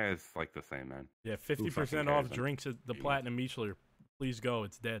 It's like the same, man. Yeah, Who 50% fucking off cares, drinks at the Platinum Meechler. Please go,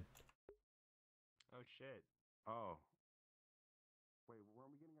 it's dead. Oh shit. Oh. Wait, weren't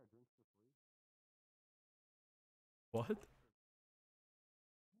we getting our drinks for free? What?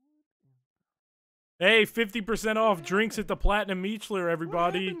 Hey, 50% off drinks at the Platinum Meechler,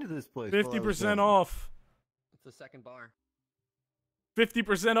 everybody. happened to this place while I was 50% gone? off. It's the second bar.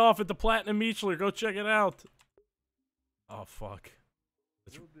 50% off at the Platinum Meechler. Go check it out. Oh, fuck.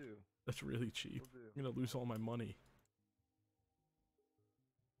 That's really cheap. I'm going to lose all my money.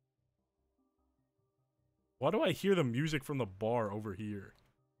 Why do I hear the music from the bar over here?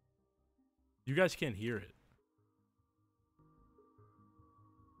 You guys can't hear it.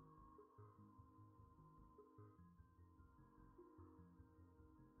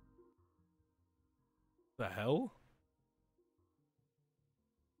 The hell?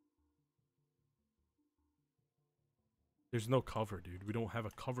 There's no cover, dude. We don't have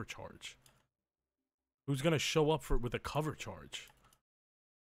a cover charge. Who's gonna show up with a cover charge?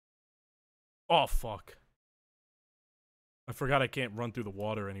 Oh, fuck. I forgot I can't run through the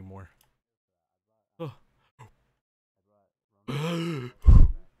water anymore. Oh.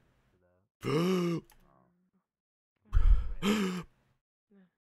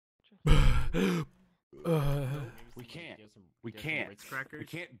 We can't. We can't. We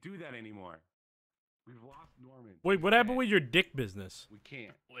can't do that anymore. We've lost Norman. Wait, what happened with your dick business? We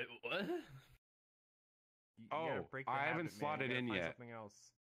can't. Wait, what? Oh, I haven't slotted in yet.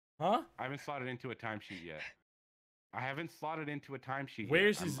 Huh? I haven't slotted into a timesheet yet. I haven't slotted into a timesheet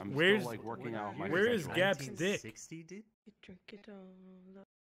Where's yet. his? I'm Where's still, like, working out my Where is schedule. Gap's dick? You drink it all up.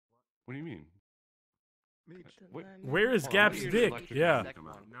 What do you mean? Where is Hold on, Gap's let me dick? electric Yeah. come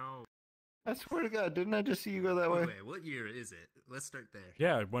out. No. I swear to God, didn't I just see you go that way? Wait, what year is it? Let's start there.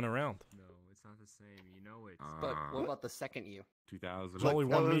 Yeah, it went around. No, it's not the same. You know it. But what about the second you? 2000. There's only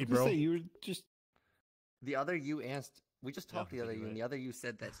one me, bro. You were just... The other you asked. We just talked to the other you're you, and right. the other you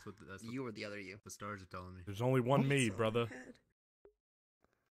said that That's what you were the other you. the stars are telling me. There's only one me, brother.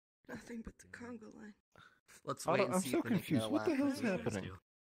 Nothing but the Congo line. Let's I wait don't- and I'm see. so if Nick confused. What the laughs. hell's happening?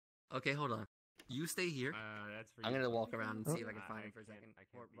 Okay, hold on. You stay here. That's for I'm you. gonna walk around and Oh. see if I can find him for a second.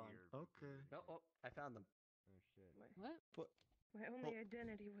 Or run. Okay. Oh, I found them. What? My only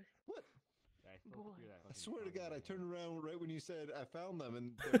identity was What? boy. I swear to God, I turned around right when you said I found them,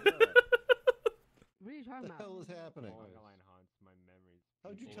 and What are you talking the about? hell is happening?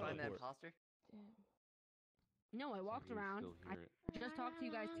 How'd you Did you find that teleport? imposter? No, I walked around. I just talked to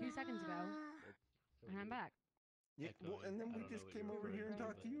you guys 2 seconds ago, and I'm back. Yeah, well, and then we just came over here and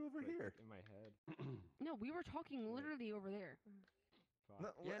talked to you over here. No, we were talking literally over there. No,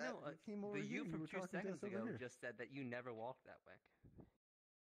 Yeah, no. we came over The here. you from were 2 talking to seconds us over ago here. just said that you never walked that way.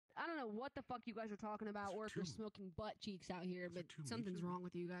 I don't know what the fuck you guys are talking about, or if you're smoking butt cheeks out here, but something's wrong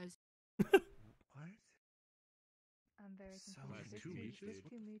with you guys. What? I'm very So confused. there's two There's Meeches?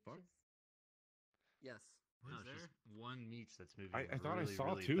 two Meeches. Yes. No, it's just one Meech that's moving. I thought I really, saw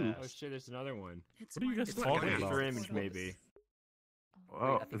really two. fast. Oh, shit, there's another one. What are you guys It's talking like an about? extra image, maybe.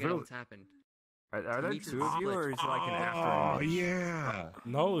 Oh, I think I know what's happened. Are there Meech two is of you, or is it like an after Oh image? yeah.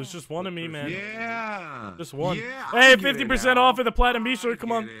 No, it's just one of me, man. Yeah. Just one. Yeah, Hey, I get it 50% now. off at the Platinum Meechler.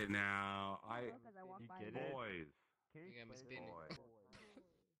 Come I on. get it now. You get it? You got me spinning.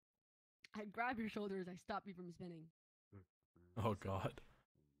 I grab your shoulders, I stop you from spinning. Oh God.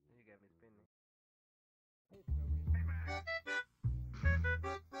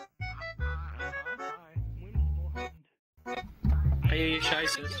 Are you your shy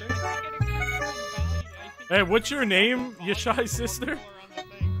sister? Hey, what's your name, you shy sister?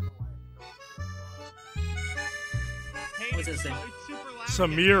 What's his name?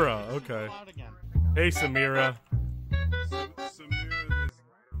 Samira. Okay. Hey, Samira.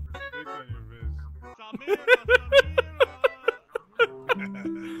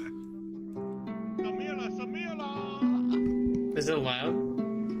 Is it loud?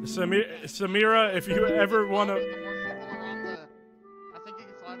 Samira, if you ever want to...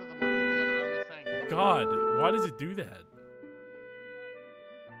 God, why does it do that?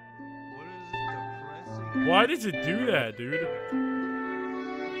 Why does it do that, dude?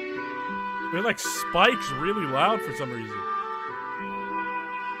 It like spikes really loud for some reason.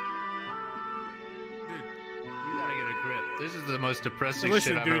 You gotta get a grip. This is the most depressing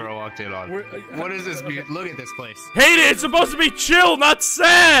Listen, shit I've dude, ever walked in on. What is this? Look at this place. Hayden, it's supposed to be chill, not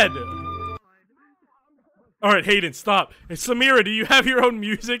sad! Alright, Hayden, stop. Hey, Samira, do you have your own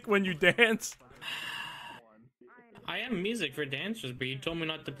music when you dance? I am music for dancers, but you told me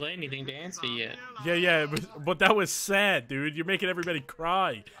not to play anything dancey yet. Yeah, but that was sad, dude. You're making everybody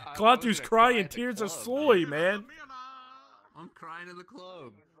cry. Klaatu's crying tears of soy, man. I'm crying in the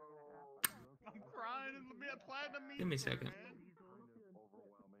club. Give me a second.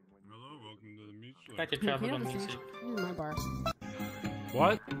 Hello, welcome to the Meechler. Back to travel on music. My bar.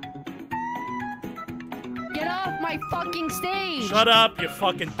 What? Get off my fucking stage! Shut up, you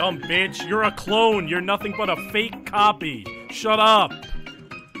fucking dumb bitch. You're a clone. You're nothing but a fake copy. Shut up.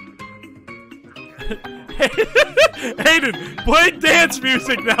 Hayden, play dance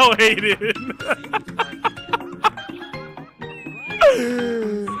music now, Hayden.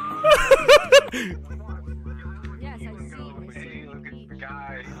 Yes, I see. Hey, look at the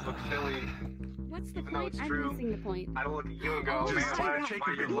guy. He looks silly. What's the Even though point? it's I'm true. missing the point. I don't look at you and go, man, why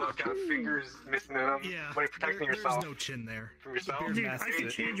you look got fingers missing in them? Yeah, When you're protecting yourself There's no chin there. from yourself. Dude, I could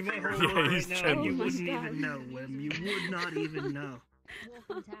change my whole Yeah, look he's right now. chin. And you Oh my wouldn't God. even know, Wim. You would not even know.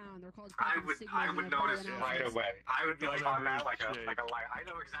 I would notice right away. I would be like on that like a light. I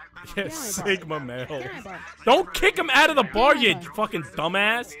know exactly. Yeah, Sigma male. Don't kick him out of the bar, you fucking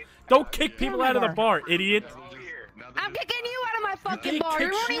dumbass. Don't kick people out of the bar, idiot. I'm kicking you out of my fucking can't bar.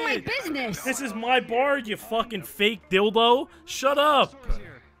 You're kick ruining my shit. business. This is my bar, you fucking fake dildo. Shut up.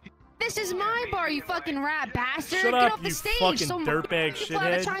 This is my bar, you fucking rat bastard. Shut Get up, off the you stage. fucking So dirtbag people out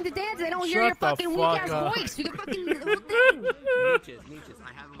shithead. trying to dance, they don't Shut hear your the fucking weak fuck ass up. voice. You can fucking.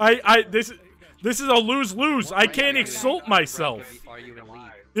 This is a lose-lose. I can't insult myself.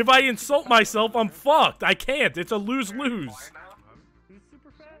 If I insult myself, I'm fucked. I can't. It's a lose-lose.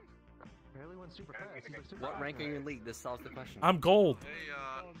 What rank are you in league? This solves the question. I'm gold.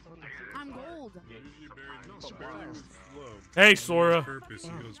 I'm gold. Hey, Sora.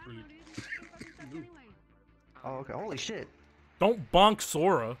 Oh, okay. Holy shit. Don't bonk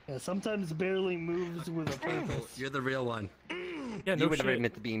Sora. Yeah, sometimes barely moves with a purpose. You're the real one. Yeah, no you would never shit.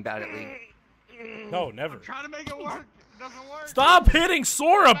 admit to being bad at league. No, never. Trying to make it work. It doesn't work. Stop hitting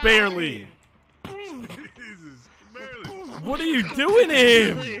Sora, barely. What are you doing to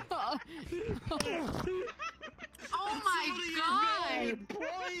him? Oh my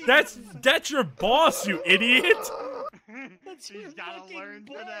god! That's your boss, you idiot. He's gotta learn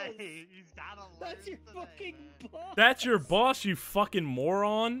today. He's gotta learn That's your fucking boss. That's your boss, you fucking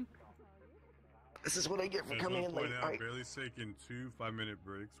moron. This is what I get for coming in late. Barely's taking 2 5-minute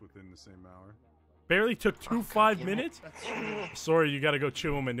breaks within the same hour. Barely took 2 5 minutes? Sorry, you gotta go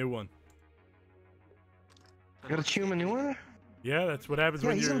chew him a new one. I gotta chew him a new one? Yeah, that's what happens Yeah,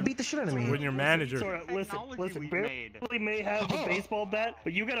 when he's you're gonna beat the shit out of me. when you're manager. Sora, listen. Barely may have the baseball bat,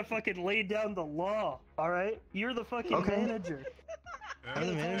 but you gotta fucking lay down the law, alright? You're the fucking manager. I'm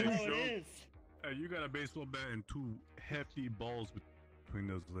the manager? That's how it is. Hey, you got a baseball bat and 2 hefty balls between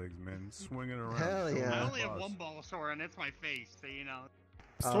those legs, man. Swinging around. Hell yeah. I only have one ball, Sora, and it's my face, so you know.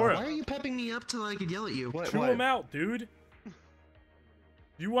 Sora, Why are you pepping me up till I could yell at you? chew him out, dude.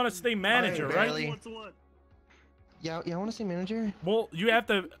 You want to stay manager, Alright, right? Barely. What's what? Yeah, I want to say manager. Well, you have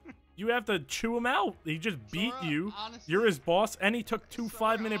to chew him out. He just beat Sora, you. honestly- You're his boss, and he took 2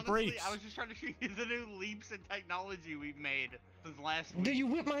 Sora, 5-minute honestly, breaks. I was just trying to show you the new leaps in technology we've made since last week. Dude, you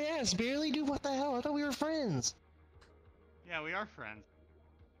whipped my ass, Barely. Dude, what the hell? I thought we were friends. Yeah, we are friends.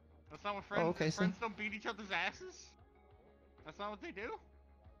 That's not what friends. okay, so- Friends don't beat each other's asses. That's not what they do.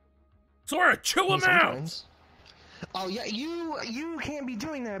 Sora, chew him out. Sometimes. Oh yeah, you can't be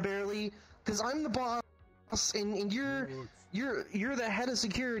doing that, Barely, because I'm the boss. and you're the head of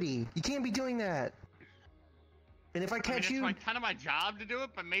security. You can't be doing that. And if I catch you, it's kind of my job to do it,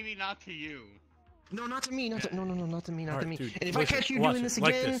 but maybe not to you. No, not to me. Not to me. All right, And dude, if listen, I catch you watch doing it. this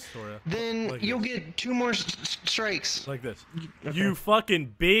Like again, this, Sora. then Like you'll this. get 2 more strikes. Like this. Okay. You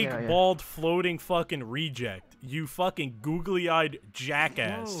fucking big, Yeah, yeah. bald, floating fucking reject. You fucking googly-eyed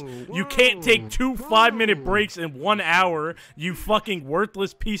jackass. Whoa, You can't take 2 5-minute breaks in 1 hour, you fucking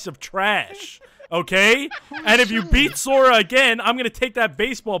worthless piece of trash. Okay? And if you beat Sora again, I'm gonna take that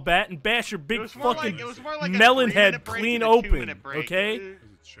baseball bat and bash your big fucking melon head clean open. Okay? It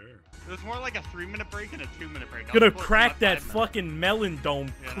was more like a 3-minute break and a 2-minute break. Gonna crack that fucking melon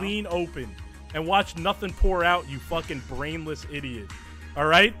dome clean open and watch nothing pour out, you fucking brainless idiot.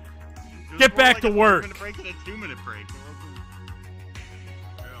 Alright? Get back to work. 3-minute break and a 2-minute break.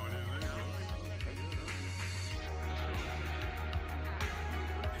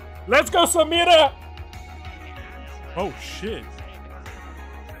 Let's go, Samira! Oh, shit.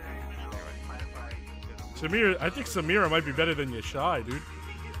 Samira, I think Samira might be better than Yashai, dude.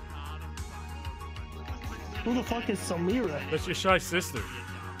 Who the fuck is Samira? That's Yashai's sister.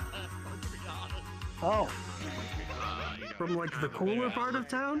 Oh. From like the cooler part of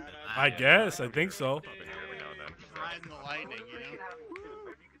town? I guess, I think so. Riding the lightning, you know?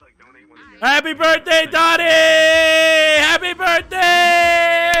 Happy birthday, Dottie! Happy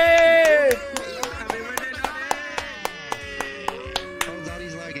birthday!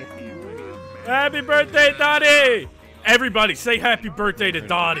 Happy birthday, Dottie! Everybody, say happy birthday to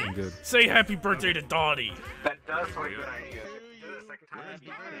Dottie. Say happy birthday to Dottie. That does sound like a good idea.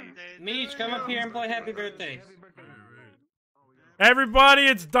 Meech, come up here and play Happy Birthday. Everybody,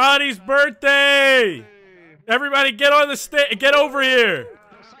 it's Dottie's birthday! Everybody, get on the stage. Get over here.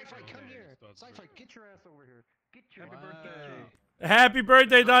 Happy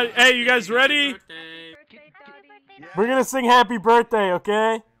birthday, Dottie. Hey, you guys ready? We're gonna sing happy birthday,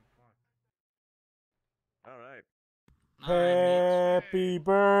 okay? Happy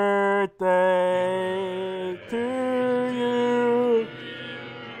birthday to you.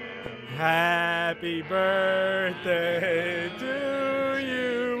 Happy birthday to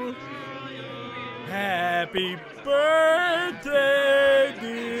you. Happy birthday,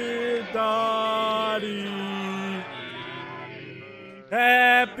 dear Dottie.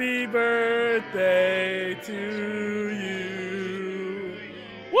 Happy birthday to you.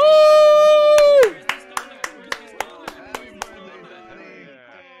 Woo!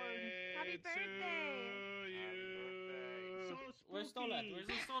 Where's Stolat? Where's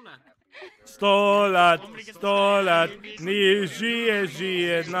the Stolat, nie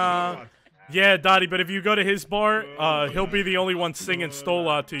żyje na. Yeah, Dottie, but if you go to his bar, he'll be the only one singing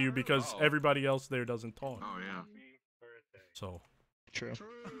Stolat to you because everybody else there doesn't talk. Oh, yeah. So. True.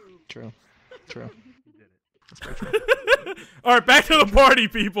 All right, back to the party,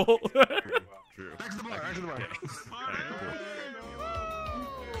 people. Back to the bar.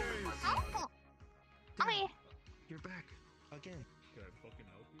 You're back again.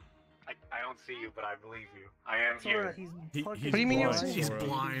 I don't see you, but I believe you. I am here. He's What do you mean blind, he's Sora.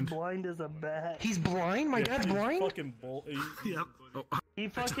 blind? Blind as a bat. He's blind? My dad's he's blind? Fucking Yep. He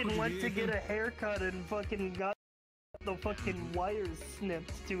fucking went to get a haircut and fucking got the fucking wires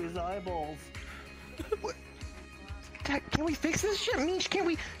snipped to his eyeballs. Dad, can we fix this shit, Meech? Can't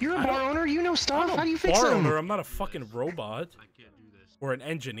we? You're a I bar don't- owner. You know stuff. I'm How a do you fix bar them? owner, I'm not a fucking robot. Or an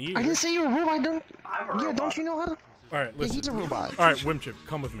engineer. I didn't say you're a robot. Don't you know how to? Alright, listen. he's a robot. Alright, Wimchip,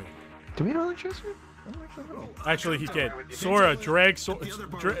 come with me. Do we know electricity? Actually, he can't. Sora, drag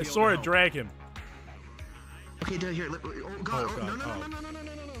Sora, drag him. Okay, Dad, here. Oh, God. Oh, God. No.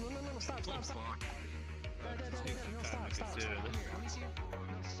 Stop.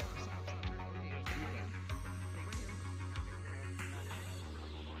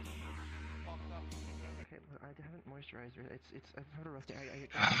 I haven't moisturized it. I've had a rough day.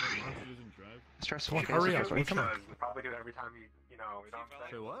 Stressful. Okay, Hurry so up. come on. You probably do it every time you know what I'm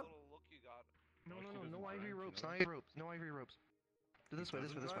saying? Say what? No ivory ropes. No ivory ropes. This way. I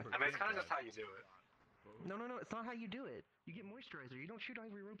mean, it's kind of just how you do it. No, it's not how you do it. You get moisturizer. You don't shoot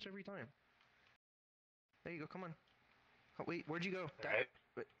ivory ropes every time. There you go, come on. Oh, wait, where'd you go? Right.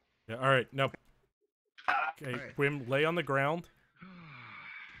 Yeah, alright, no. Okay, Alright. Wim, lay on the ground.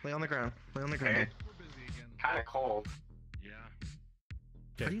 Lay on the ground. Kind of cold. Okay,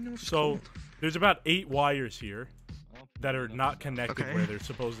 How do you know it's so cold? there's about 8 wires here that are not connected where they're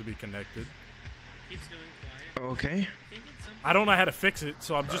supposed to be connected. Okay. I don't know how to fix it,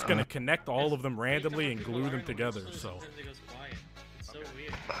 so I'm just gonna connect all of them randomly and glue them together, so.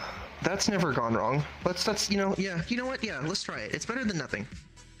 That's never gone wrong. That's you know, yeah. You know what? Yeah, let's try it. It's better than nothing.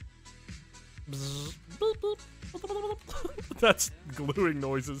 That's gluing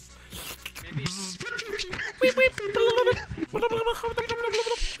noises.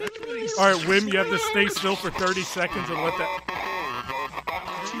 Alright, Wim, you have to stay still for 30 seconds and let that...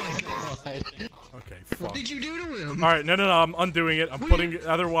 Okay, fuck. What did you do to him? Alright, no, I'm undoing it. I'm putting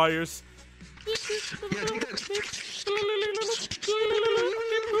other wires. Yeah, take that.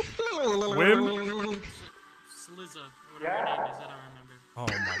 Wim? Slizza, whatever your name is, I don't remember. Oh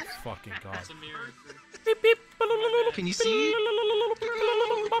my fucking god. It's a mirror. Can you see?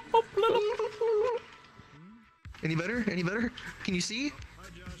 Any better? Any better? Can you see?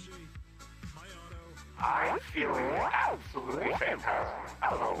 I'm feeling absolutely fantastic. I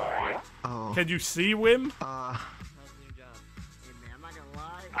don't know why. Oh. Can you see, Wim?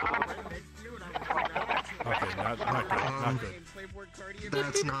 Okay, not good, not good.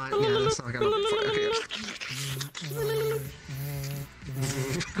 That's not, yeah, that's not gonna, okay.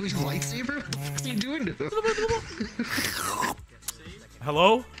 Who's lightsaber? What are you doing to him?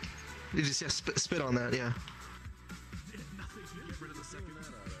 Hello? You just, yeah, spit on that, yeah.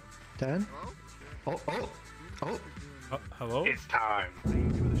 Dad? Oh. Hello? It's time.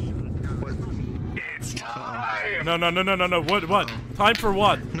 What? It's time. No. What? Time for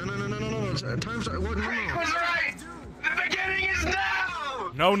what? No. Time for what? Frank was right. The beginning is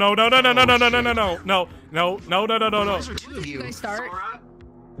now. No. You guys start?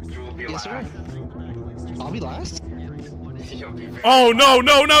 You will be Yes, sir. I'll be last. Oh no!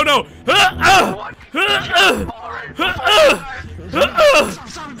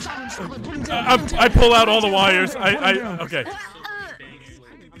 I pull out all the wires. Okay.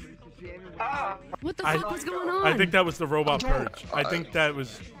 What the fuck was going on? I think that was the robot purge. I think that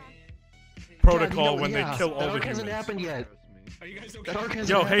was protocol when they kill all the That hasn't humans. happened yet.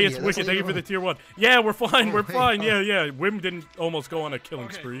 Yo, hey, it's Wicked. Thank you for the tier 1. Yeah, we're fine. We're fine. Yeah. Wim didn't almost go on a killing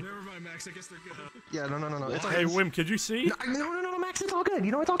spree. Never mind, Max. I guess they're good. Yeah, no. It's Hey, Wim, could you see? No, Max. It's all good.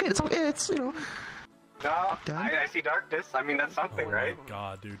 You know, it's all good. It's you know. No, I see darkness. I mean, that's something, right? Oh my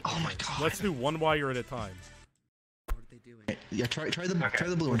god, dude. Oh my god. Let's do one wire at a time. Yeah, try the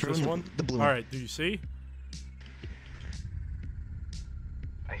blue one. Try This one? The blue one. Alright, do you see?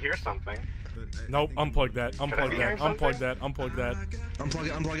 I hear something. Nope, unplug that. Unplug that. Unplug that. Unplug that.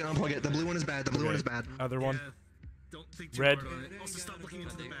 Unplug it. The blue one is bad. The blue one is bad. Other one. Don't think too Red. hard on it. Also, stop looking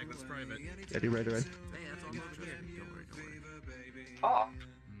into the bag. That's private. Yeah, do red. Oh.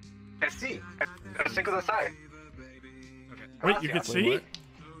 I see. I sync on the side. Wait, you can see?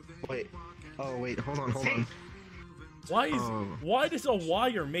 Wait. Oh, wait. Hold on. Why does a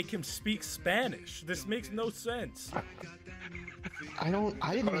wire make him speak Spanish? This makes no sense. I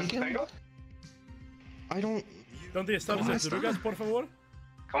didn't make him. I don't. ¿Dónde estás? ¿Drugas, por favor?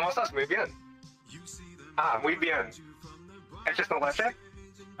 ¿Cómo estás? Muy bien. Muy bien. ¿Echas no leche?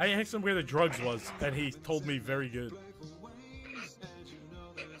 I asked him where the drugs was, and he told me very good.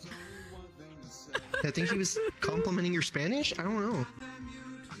 I think he was complimenting your Spanish? I don't know.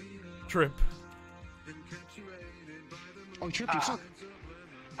 Trip. Oh, Trip, you suck.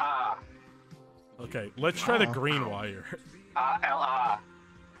 Okay, let's try the green wire.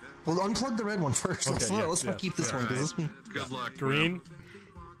 Well, unplug the red one first. Okay, Let's not keep this one, because this one... Good luck. Green?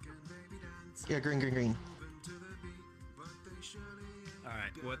 Yeah, green.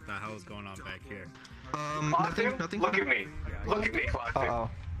 Alright, what the hell is going on back here? Nothing. Look at me. Look at me, Clockton.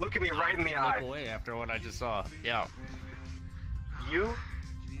 Look at me right in the eye. Look away after what I just saw. Yeah. You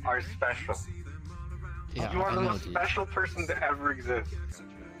are special. Yeah, you are I the know, most dude. special person to ever exist.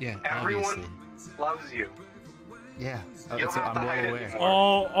 Yeah, Everyone obviously. loves you. Yeah. You don't have to I'm hide well it aware.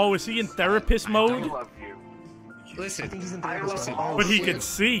 anymore. Oh, is he in therapist I mode? love you. Listen, listen. But he can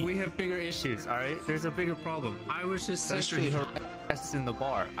see. We have bigger issues, alright? There's a bigger problem. I was just sexually harassed in the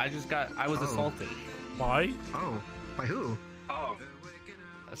bar. I was assaulted. Why? Oh. By who? Oh.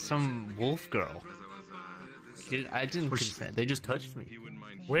 Some wolf girl. I didn't consent. They just touched me.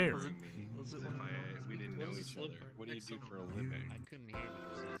 Where? What do you do for a living? I couldn't hear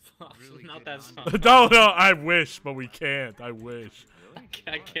you. Not that song. No, I wish, but we can't. I wish.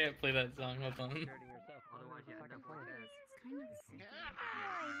 I can't play that song. Hold on.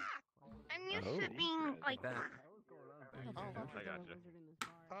 I'm used to being like that. I gotcha.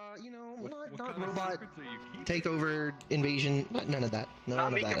 You know, not robot takeover invasion. None of that.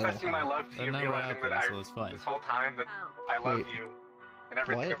 Not me at all. confessing my love to you, That never realizing that happened, so it's fine. this whole time that I love Wait. you and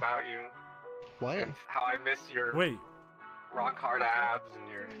everything What? about you. What? And how I miss your Wait. rock hard abs and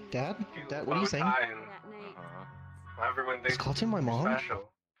your Dad? cute Dad, what are you bow saying? tie and how everyone thinks Cotton my you're mom? special.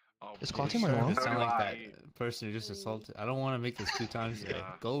 Is Cotton my mom? It sound like that person who just assaulted. I don't want to make this 2 times today.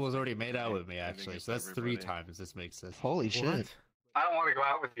 Gold was already made out with me, actually, so that's 3 times this makes this. Holy shit. I don't want to go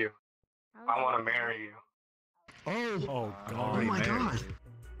out with you. I want to marry you. Oh God. Oh my God.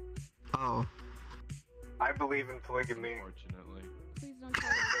 Oh. I believe in polygamy. Unfortunately. Please don't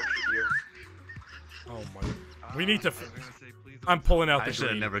tell Oh my. We need to. I'm pulling out I the should have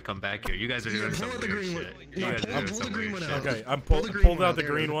green. never come back here. You guys are doing some weird shit. You guys are doing some weird shit. Okay, I'm Pull the green pulled one out out, the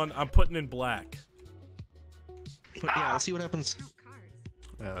there. green one. I'm putting in black. Yeah, let's see what happens.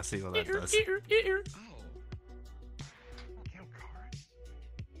 Yeah, let's see what that does.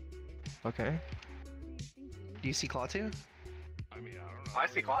 Okay. Do you see Klaatu? I mean, I don't know. I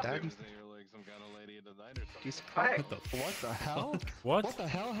see Klaatu. Dad? You're like some kind of lady in the night or something. Do you see Hey. Klaatu? What the hell? What? What the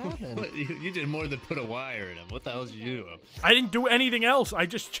hell happened? What, you did more than put a wire in him. What the hell did you do to him? I didn't do anything else. I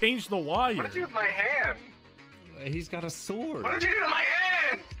just changed the wire. What did you do with my hand? He's got a sword. What did you do to my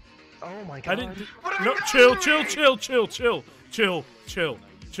hand? Oh my God. I didn't. No, chill, chill, chill, chill, chill, chill, chill,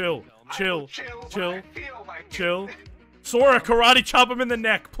 chill, chill, chill, chill. Sora, karate chop him in the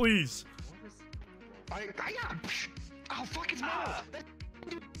neck, please. I got. Oh fuck! It's metal. That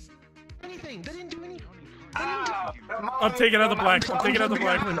didn't do anything. That didn't do anything. I'm taking out the black. I'm taking out the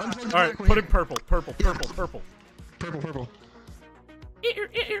black. All right, put in purple, purple, purple, purple. Purple.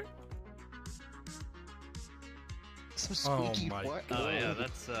 Some Oh squeaky my what? Oh yeah,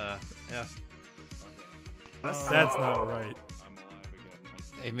 that's yeah. That's not right.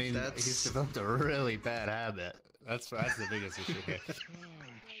 I mean, he's developed a really bad habit. That's the biggest issue here.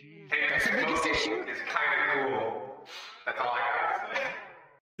 That's the biggest issue. It's kind of cool. That's all I gotta say.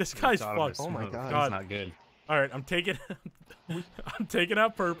 This guy's Donovan fucked. Smoke. Oh my God. That's not good. All right, I'm taking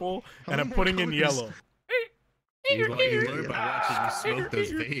out purple and I'm putting in yellow. You learned by watching you smoke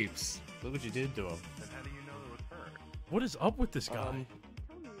those vapes. Look what you did to him. How do you know it was her? What is up with this guy?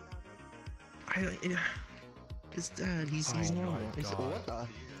 His dad, he's Oh my normal. He's, God. what the?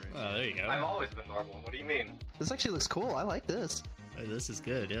 Oh, there you go. I've always been normal. What do you mean? This actually looks cool. I like this. Hey, this is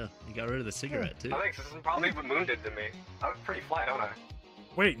good, yeah. You got rid of the cigarette, too. I think this is probably what Moon did to me. I was pretty fly, don't I?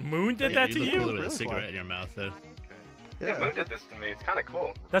 Wait, Moon did that to You look cooler you? with a cigarette in your mouth, though. Yeah, Moon did this to me. It's kind of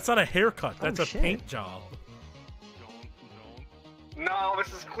cool. That's not a haircut. That's Oh, a shit. paint job. No,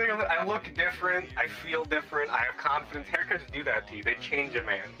 this is clearly. I look different. I feel different. I have confidence. Haircuts do that to you. They change a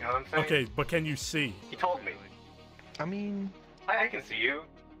man. You know what I'm saying? Okay, but can you see? He told me. I mean, I can see you.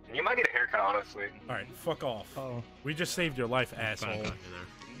 And you might need a haircut, honestly. All right, fuck off. oh, We just saved your life, asshole. it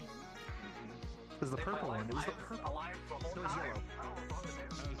was the purple one. It was the purple. It was yellow.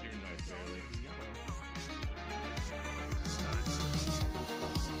 That was your night, barely.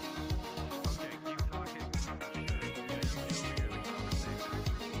 Okay, keep talking.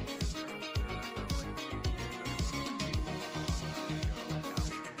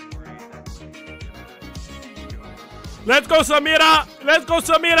 Let's go, Samira! Let's go,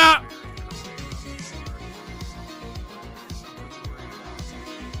 Samira!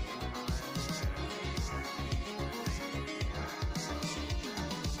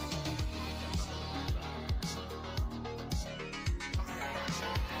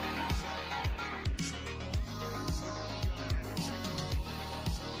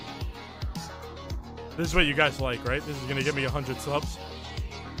 This is what you guys like, right? This is gonna give me 100 subs.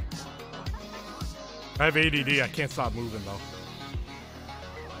 I have ADD. I can't stop moving though.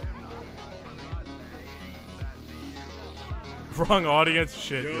 Wrong audience.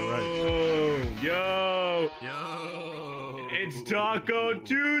 Shit, you're right. Yo! It's Taco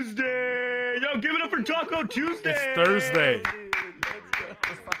Tuesday! Yo, give it up for Taco Tuesday! It's Thursday.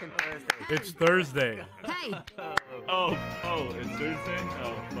 It's fucking Thursday. It's Thursday. Hey, Oh, it's Thursday?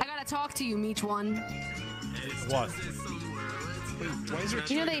 Oh. I gotta talk to you, Meech One. What?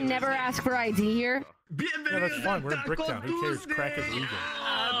 You know they never ask for ID here? Yeah, that's fine. We're in Bricktown. Who cares? Crack is legal.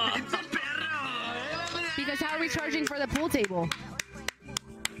 Because how are we charging for the pool table?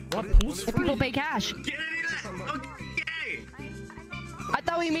 What? Pool's If people free. pay cash. I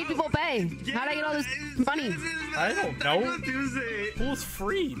thought we made people pay. How'd I get all this money? I don't know. Pool's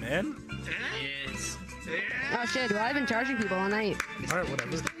free, man. Oh shit, well I've been charging people all night. All right,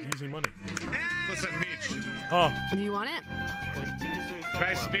 whatever. Easy money. Listen, Meech. Oh, Do you want it? Can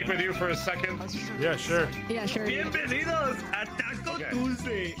I speak with you for a second? yeah, sure. Yeah, sure. Bienvenidos a Taco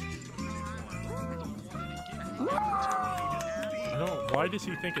Tuesday! I don't. Why does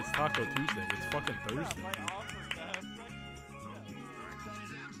he think it's Taco Tuesday? It's fucking Thursday.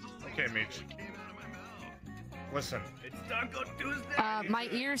 Okay, Meech. Listen. It's Taco Tuesday! My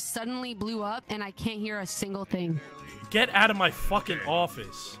ears suddenly blew up and I can't hear a single thing. Get out of my fucking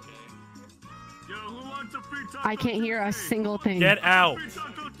office. Yo, who wants a free Taco I can't hear a single thing. Get out.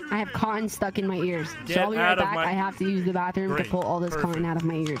 I have cotton stuck in my ears. Get So I'll be right out of back. my- I have to use the bathroom Great. to pull all this Perfect. cotton out of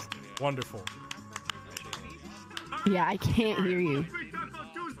my ears. Wonderful. Yeah, I can't hear you.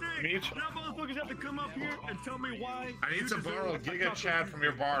 Meech? Now motherfuckers have to come up here and tell me why. I need to borrow Giga Chad from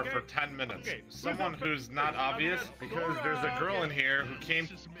your bar for 10 minutes. Someone who's not obvious, because there's a girl in here who came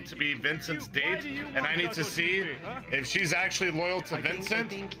to be Vincent's date, and I need to see if she's actually loyal to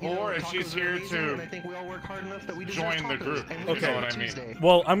Vincent or if she's here to join the group. You know what I mean?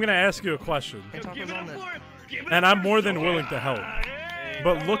 Well, I'm gonna ask you a question, and I'm more than willing to help.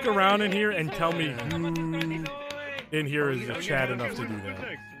 But look around in here and tell me who in here is a Chad enough to do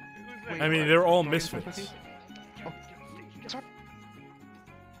that. I mean, they're all misfits.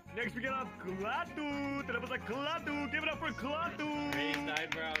 Next we got Klatu. Tenemos a Klatu. Give it up for Klatu. Raised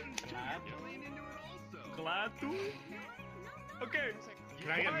eyebrows. Klatu. Okay.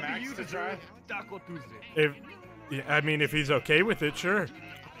 Can I get Max to try? Taco Tuesday. If, yeah, I mean, if he's okay with it, sure.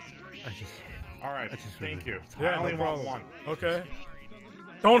 All right. Thank you. Yeah, I only no want problem. one. Okay.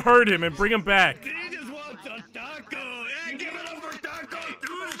 Don't hurt him and bring him back. He just wants a taco. Hey, give it up for Taco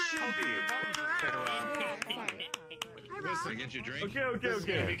Tuesday. Listen, get your drink.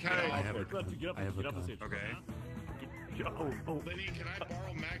 Okay. I have a gun. Okay. Oh. Lenny, can I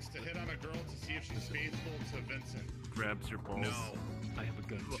borrow Max to hit on a girl to see if she's faithful to Vincent? Grabs your balls. No. I have a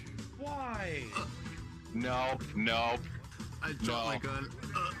gun. Why? Nope. I dropped my gun.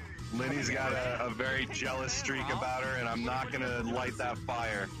 Lenny's got a very jealous streak about her, and I'm not gonna light that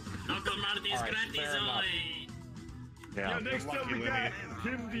fire. Yeah. Next up we got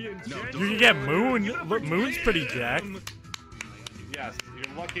Kim the Enchantress. You can get Moon. Look, Moon's pretty jacked. Yes,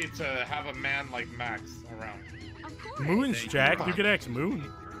 you're lucky to have a man like Max around. Moon's jacked. You could ask Moon.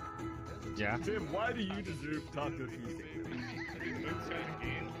 Yeah. Tim, why do you deserve Taco Tuesday?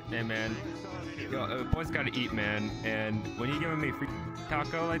 Hey man, yo, boys gotta eat, man. And when you giving me free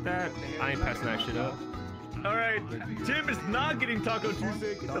taco like that, I ain't passing that shit up. All right, Tim is not getting Taco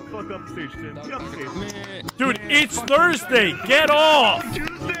Tuesday. Get the fuck off the stage, Tim. Get off the stage. Dude, it's Thursday. Get off.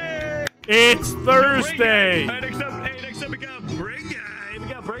 Tuesday. It's Thursday. Hey, next up we got Break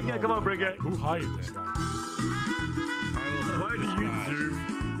Guy. Come on, Break Guy. Who hired this guy? Why do you deserve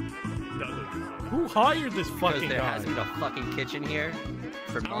Taco Tuesday? Who hired this Because fucking there guy? has been a fucking kitchen here.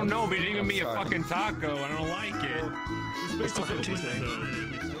 For I don't know, but he didn't give me a fucking taco. I don't like it. It's Taco Tuesday.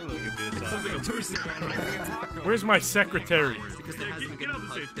 Where's my secretary? Because there hasn't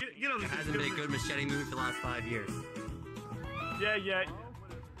been a good machete movie for the last 5 years. Yeah.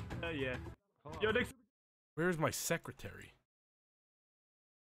 Yo, next. Where's my secretary?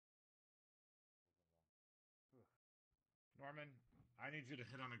 Norman, I need you to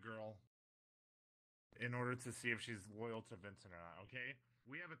hit on a girl in order to see if she's loyal to Vincent or not, okay?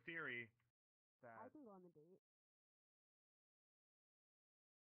 We have a theory that... I can go on the date.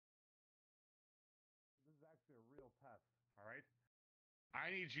 This is actually a real test, alright? I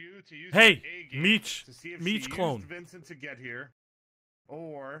need you to use Hey, your A game Meech. to see if Meech she clone. used Vincent to get here,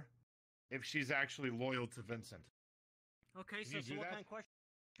 or if she's actually loyal to Vincent. Okay, Can you do what that? kind of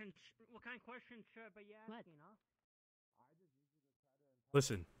question should I be asking, huh?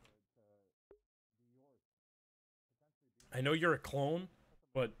 Listen. I know you're a clone,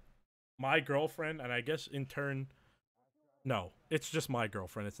 but my girlfriend, and I guess in turn, no, it's just my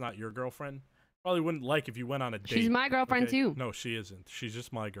girlfriend. It's not your girlfriend. Probably wouldn't like if you went on a date. She's my girlfriend, too. No, she isn't. She's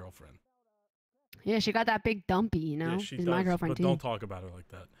just my girlfriend. Yeah, she got that big dumpy, you know? Yeah, she She's does, my girlfriend, but too. don't talk about her like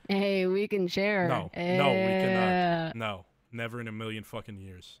that. Hey, we can share. No, we cannot. No, never in a million fucking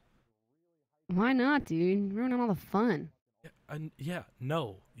years. Why not, dude? Ruining all the fun. Yeah,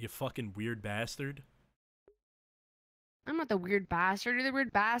 no, you fucking weird bastard. I'm not the weird bastard. You're the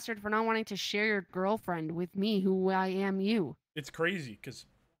weird bastard for not wanting to share your girlfriend with me, who I am you. It's crazy, because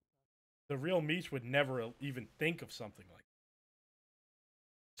the real Meech would never even think of something like that.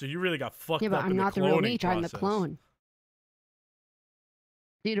 So you really got fucked Yeah, but up I'm in not the the real cloning Meech. I'm the process. clone.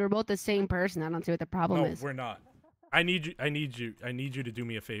 Dude, we're both the same person. I don't see what the problem No, is. we're not. I need you to do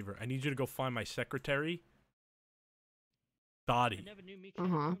me a favor. I need you to go find my secretary, Dottie,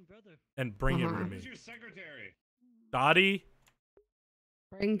 and bring him to me. Who's your secretary? Dottie?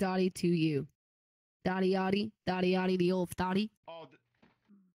 Bring Dottie to you. Dottie, the old Dottie. Oh,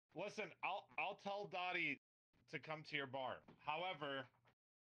 listen, I'll tell Dottie to come to your bar. However,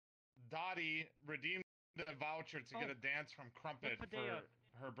 Dottie redeemed a voucher to get a dance from Crumpet for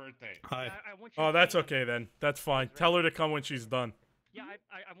her birthday. Hi. Oh, that's okay then. That's fine. Tell her to come when she's done. Yeah,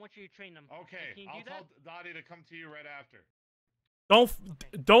 I want you to train them. Okay, Can you I'll do tell Dottie to come to you right after.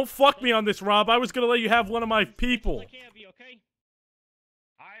 Don't fuck me on this, Rob. I was gonna let you have one of my people.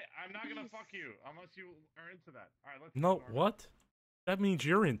 I'm not gonna fuck you unless you are into that. All right, let's. No, what? That means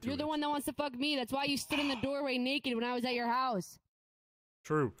you're into You're it. the one that wants to fuck me. That's why you stood in the doorway naked when I was at your house.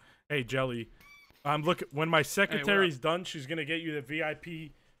 True. Hey, Jelly. Look, when my secretary's done, she's gonna get you the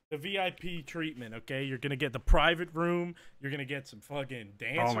VIP The VIP treatment, okay? You're gonna get the private room. You're gonna get some fucking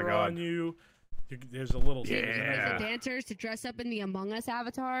dancer on you. There's a little The dancers to dress up in the Among Us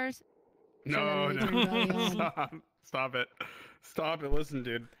avatars. No, Stop it. Stop it. Listen,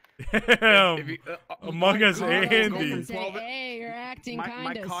 dude. Damn. Among Us Andy. Say, hey, you're acting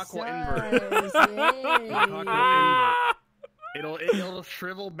kind of cock will sus. It'll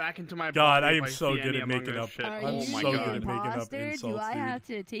shrivel back into my God, body I if am so see good any at making Among up. Us shit. Are I'm you so the good at making up imposter? insults, Do I dude. have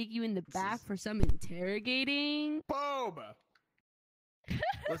to take you in the back for some interrogating? Boba.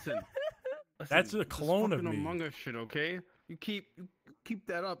 Listen. That's a clone of fucking me. Among Us shit, okay? You keep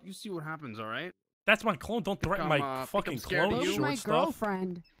that up. You see what happens, all right? That's my clone. Don't threaten my fucking clone, Boob's short my stuff.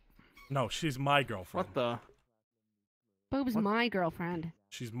 girlfriend. No, she's my girlfriend. What the? Boob's my girlfriend.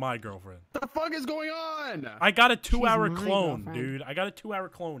 She's my girlfriend. What the fuck is going on? I got a 2-hour my clone, girlfriend. dude. I got a 2-hour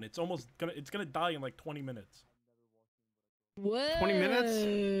clone. It's gonna die in like 20 minutes. Whoa. 20 minutes?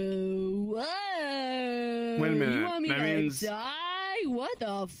 Whoa. Wait a minute. You want me That to means- die? What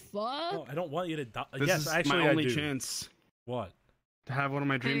the fuck? No, I don't want you to die. This yes, is actually, my only I do. chance What? to have one of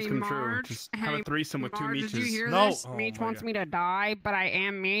my dreams Hey, come true. Marge. Just have a threesome with two Marge, Meeches. did you hear No. this? Oh Meech my wants God. me to die, but I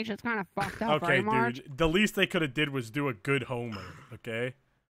am Meech. It's kind of fucked up, Okay, right, Marge? dude. The least they could have did was do a good Homer. Okay.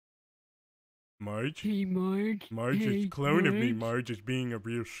 Marge. Hey, Marge. Marge Hey, is clone of me. Marge. Marge is being a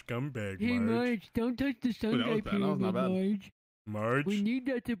real scumbag. Hey, Marge, don't touch the sun that was guy bad. That was not bad. Marge. Marge. We need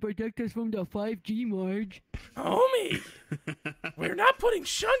that to protect us from the 5G, Marge. Homie, we're not putting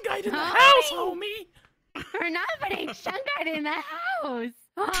Shungite in the Homie. house, homie. We're not putting Shungite in the house.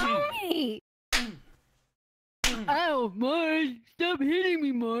 Homie. Oh, Marge, stop hitting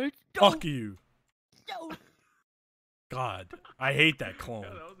me, Marge. Fuck you. God, I hate that clone. Yeah,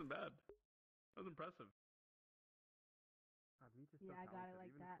 that wasn't bad. That was impressive. Yeah, I got it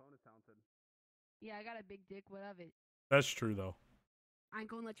like that. Yeah, I got a big dick. What of it? That's true, though. I ain't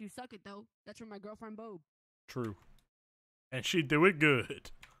gonna let you suck it, though. That's from my girlfriend, Bob. True. And she do it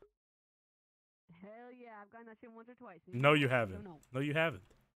good. Hell yeah, I've gotten that shit once or twice. No, you I don't haven't. know. No, you haven't.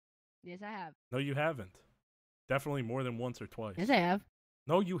 Yes, I have. No, you haven't. Definitely more than once or twice. Yes, I have.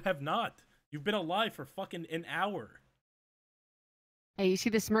 No, you have not. You've been alive for fucking an hour. Hey, you see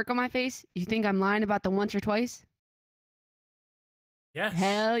the smirk on my face? You think I'm lying about the once or twice? Yes.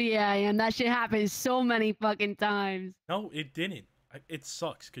 Hell yeah, I am. That shit happens so many fucking times. No, it didn't. It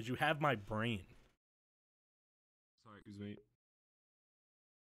sucks because you have my brain. Sorry, excuse me.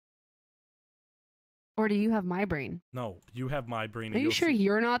 Or do you have my brain? No, you have my brain. Are and you you'll sure see.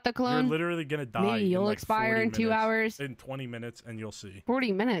 you're not the clone? You're literally gonna die. Maybe you'll in like expire 40 in 2 minutes. hours. In 20 minutes, and you'll see.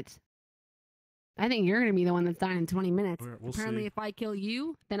 40 minutes. I think you're gonna be the one that's dying in 20 minutes. We'll Apparently, see. if I kill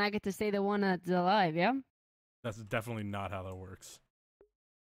you, then I get to stay the one that's alive, yeah? That's definitely not how that works.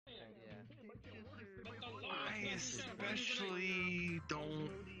 I especially don't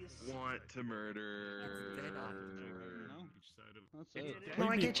want to murder. No,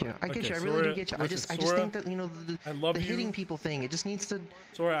 I get you. I get Okay, you. I really Sora, do get you. I just Sora, think that I love the you. hitting people thing. It just needs to.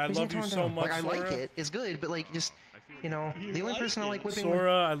 Sora, I just love need to you tone so down. much, Like, I like Sora. it. It's good, but like just the only person I like whipping.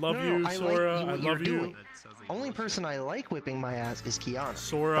 Sora, I love you. I Sora, like I what you're love you. doing. Only person I like whipping my ass is Kiana.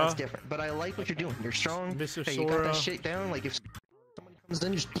 Sora. That's different. But I like what you're doing. You're strong. Mr. Hey, you got Sora. that shit down. Like if someone comes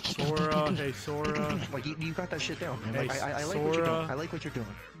in, just Sora, hey Sora. like you got that shit down. Man. Hey, Like I like what you're doing. Sora. I like what you're doing.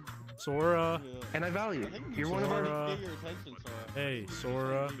 Sora. And I value it. You're one of our. Sora. Hey,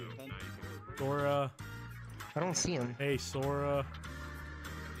 Sora. Sora. I don't see him. Hey, Sora.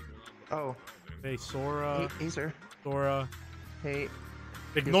 Oh. Hey, Sora. Hey, sir. Sora. Hey.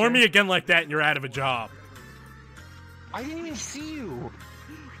 Ignore Yes, me sir? again like that and you're out of a job. I didn't even see you.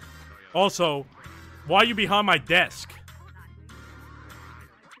 Also, why are you behind my desk?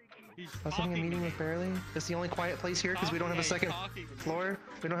 I was having a meeting with Barely. It's the only quiet place here because we don't have a second floor.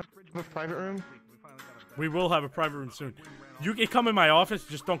 We don't have a private room. We will have a private room soon. You can come in my office,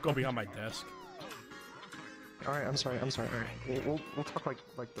 just don't go behind my desk. All right, I'm sorry. I'm sorry. All right, we'll talk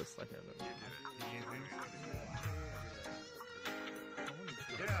like this. Like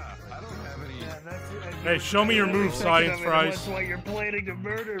Yeah, I don't have any. Hey, show me your move, Science Fries. That's why you're planning to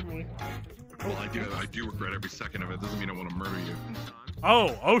murder me. Well, I do regret every second of it. Doesn't mean I want to murder you.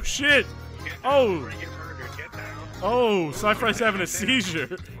 Oh shit! Oh! Oh, Sci-Fi's having a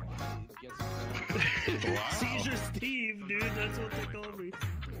seizure. Seizure Steve, dude. That's what they call me.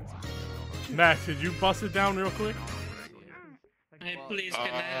 Max, could you bust it down real quick? Hey, please, can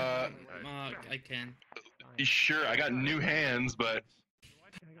I? I can. Sure, I got new hands, but.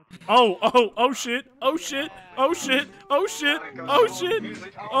 Oh shit! Oh shit! Oh shit! Oh shit! Oh shit!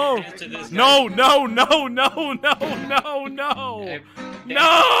 Oh! No! No! No! No! No! No! No!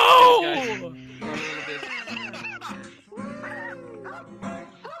 No!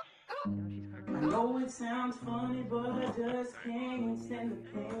 know it sounds funny, but I just can't stand the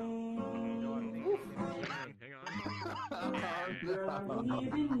pain. Girl, I'm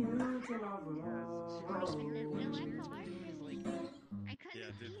leaving you tomorrow. Yeah,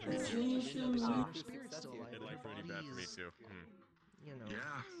 it did It seems too long. It looked pretty bad for me too. You know. Yeah.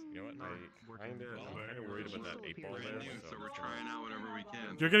 You know what? I'm kinda worried about that 8 ball there. So we're trying out whatever we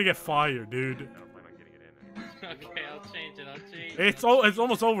can. You're gonna get fired, dude. I don't plan on getting it in. Okay, I'll change it. It's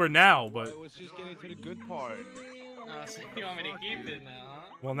almost over now, but. Let's just get into the good part. So you want me to keep it now,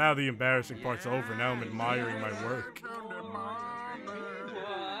 huh? Well, now the embarrassing part's over. Now I'm admiring my work.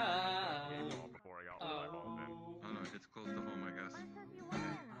 Oh no, it's close to home, I guess.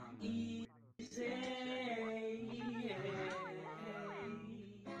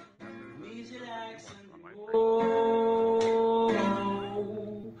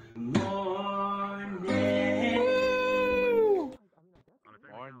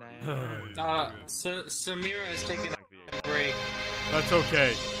 Samira is taking a break. That's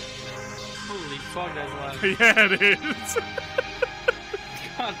okay. Holy fuck, that's loud. Yeah, it is.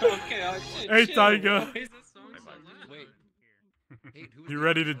 God, okay, Hey, Tiger. Wait. You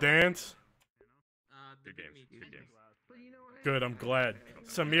ready to dance? Good games. Good games. Good, I'm glad.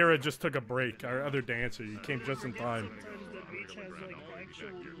 Samira just took a break. Our other dancer, you came just in time.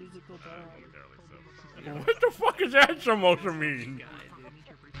 What the fuck is that motion mean?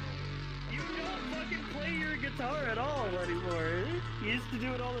 You don't fucking play your guitar at all anymore. You used to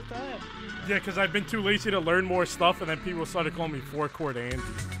do it all the time. Yeah, because I've been too lazy to learn more stuff, and then people started calling me 4-chord Andy.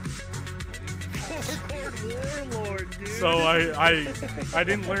 4-chord warlord, dude. So I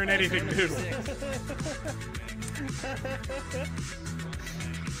didn't learn anything new.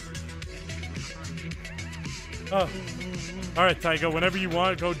 Oh. Alright, Tycho, whenever you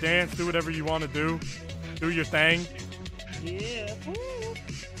want, go dance, do whatever you want to do. Do your thing. Yeah. Woo.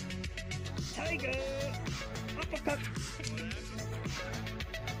 Tiger. Uppercut.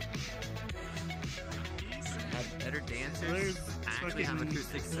 Have better dancers actually have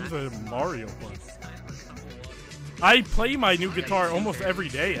acoustic This sets. is a Mario one. I play my new guitar almost every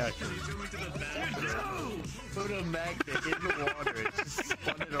day, actually. Put a magnet in the water and just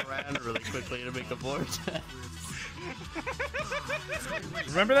spun it around really quickly to make a vortex.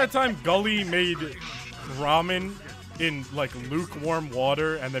 Remember that time Gully made ramen in like lukewarm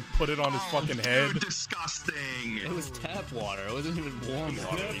water and then put it on his fucking head? Disgusting. It was tap water. It wasn't even warm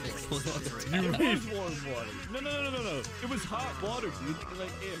water. You made warm water. No. It was hot water, dude.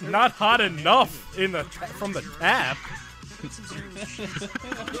 Like, not hot enough in the from the tap. Bro,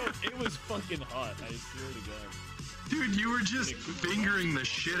 it was fucking hot. I swear to God. Dude, you were just fingering the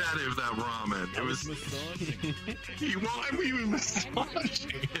shit out of that ramen. It was. Why were you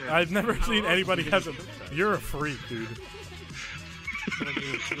massaging it? I've never seen anybody have a. You're a freak, dude. Put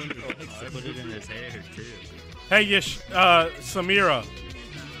it in his hair too. Hey, Samira.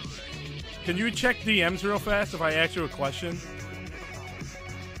 Can you check DMs real fast if I ask you a question?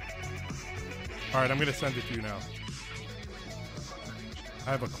 Alright, I'm gonna send it to you now. I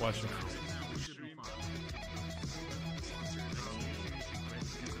have a question.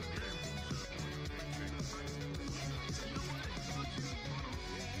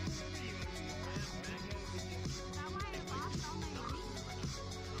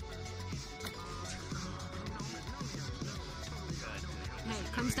 Hey,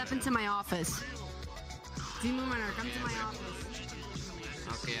 come step into my office. Demon Runner, come to my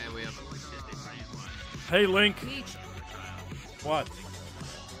office. Okay, I will. Hey, Link. Meech. What?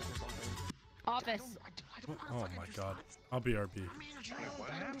 Office. Oh my god. I'll be RB.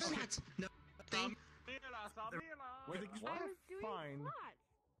 Fine.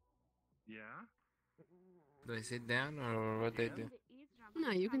 Yeah? Do they sit down or what they do? No,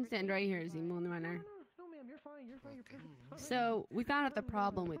 you can stand right here, Z-Moon Runner. No, ma'am, you're fine. You're fine. You're perfect. So, we found out the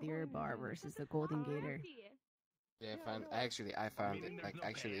problem with your bar versus the Golden Gator. Yeah, I found it. Like,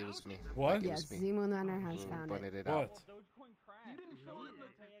 actually, it was me. What? Like, it Yes, was me Z-Moon Runner has who found pointed it. it out. What?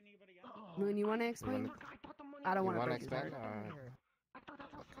 Moon, you want to explain? I don't You want to wanna break his explain? heart. Okay,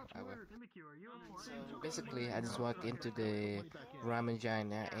 I will. So basically, I just walked into the Ramen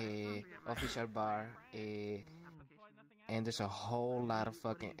Giant, a official bar, and there's a whole lot of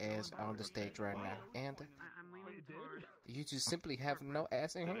fucking ass on the stage right now, and you just simply have no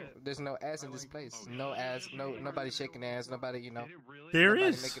ass in here. There's no ass in this place. No ass. Nobody shaking ass. Nobody, you know. There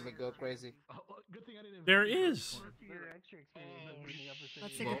nobody is. making me go crazy. There is.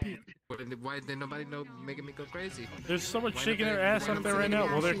 Let's take a peek. Why did nobody know making me go crazy? There's someone Why shaking nobody- their ass why up there nobody- right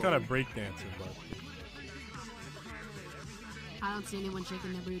now. Well, they're kind of breakdancing, but. I don't see anyone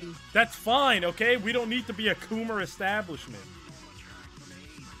shaking their booty. That's fine, okay? We don't need to be a Coomer establishment.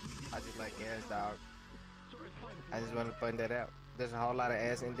 I just like ass, dog. I just want to point that out. There's a whole lot of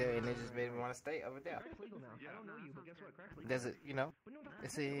ass in there, and it just made me want to stay over there. Does it, you know?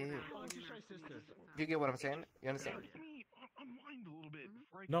 It's a. You get what I'm saying? You understand?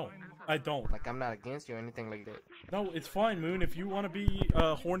 No, I don't. Like, I'm not against you or anything like that. No, it's fine, Moon. If you want to be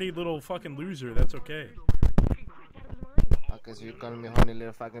a horny little fucking loser, that's okay. Because you're calling me horny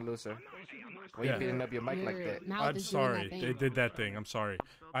little fucking loser. Why you beating up your mic like that? I'm sorry. They did that thing. I'm sorry.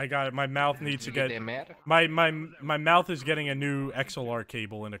 I got it. My mouth needs to You get get. that mad? My mouth is getting a new XLR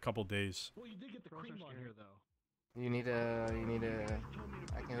cable in a couple days. You need a.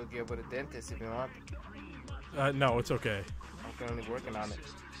 I can hook you up with a dentist if you want. No, it's okay. I'm currently working on it.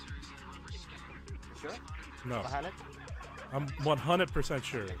 You sure? No. 100? I'm 100%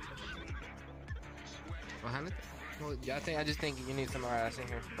 sure. 100? Well, yeah, I just think you need some ass in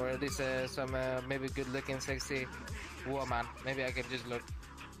here, or at least some maybe good-looking, sexy woman. Maybe I could just look.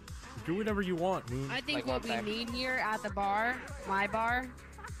 Do whatever you want, Moon. I think Like what one we time. need here at the bar, my bar,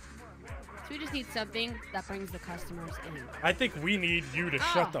 so we just need something that brings the customers in. I think we need you to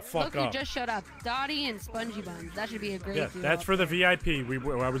shut the fuck look, up. you just shut up. Dottie and Spongy Buns. That should be a great Yeah, duo. that's for the VIP.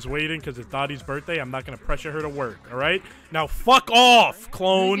 I was waiting because it's Dottie's birthday. I'm not gonna pressure her to work. All right? Now fuck off,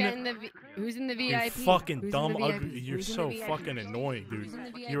 clone. Who's in the You VIP? fucking Who's in dumb, the VIP? ugly. You're Who's in so the VIP? fucking annoying, dude. Who's in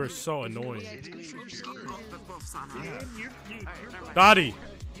the VIP? You are so Who's in the annoying. VIP? Dottie.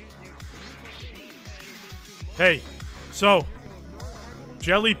 Hey, so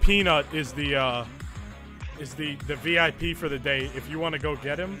Jelly Peanut is the VIP for the day. If you want to go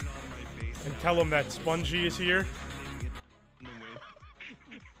get him and tell him that Spongy is here.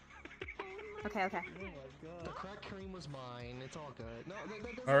 Okay. The crack cream was mine. It's all good. No,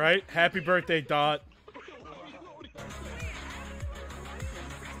 All right, happy birthday, Dot.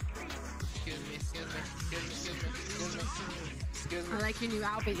 I like your new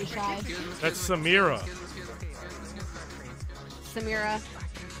outfit, you shy. That's Samira, Samira.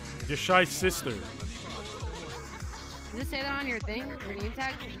 your shy sister. Does it say that on your thing? Your name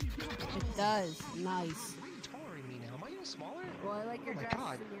tag? It does. Nice. Am I even smaller? Well, I like your dress,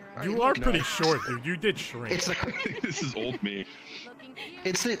 Samira. You are pretty short, dude. You did shrink. It's the This is old me.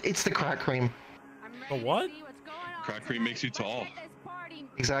 it's the crack cream. The what? Crack cream makes you tall.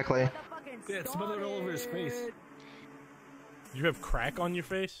 Exactly. Yeah, it's smothered all over his face. You have crack on your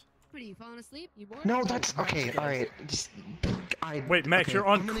face? What are you falling asleep? You bored? No, that's okay. All right. Wait, Max, okay, you're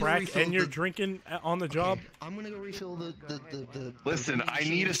on I'm gonna go crack refill and you're the- drinking on the job? I'm gonna go refill the. Listen, I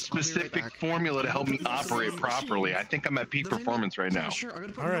need a specific formula to help me operate properly. I think I'm at peak performance right now. Sure, I'm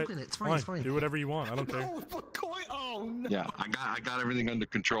gonna put All right, milk in it. It's fine. It's fine. do whatever you want. I don't care. Oh no. Yeah, I got everything under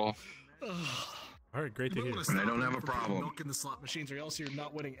control. All right, great to hear. And I don't have a problem. Milk in the slot machines, or else you're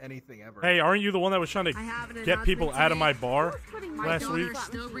not winning anything ever. Hey, aren't you the one that was trying to I have an get people announcement out of my today. bar last week?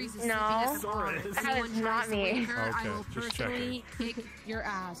 No, that was not me. I will Okay, just personally kick your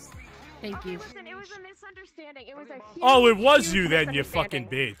ass. Thank you. Listen, it was a misunderstanding. It was a huge, Oh, it was huge you then, you fucking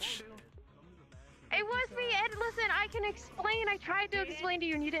misunderstanding. bitch. It was me, and listen, I can explain. I tried to explain to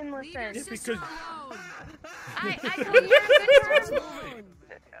you, and you didn't listen. It's because I come here in good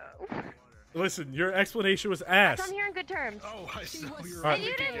terms. listen, your explanation was I ass. come here in good terms. Oh, I saw you were All And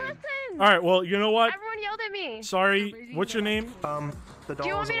you didn't listen. All right, well, you know what? Everyone yelled at me. Sorry, what's your name? The Do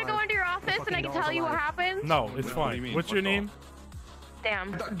you want me to go into your office and I can tell you what happened? No, it's fine. What's your name?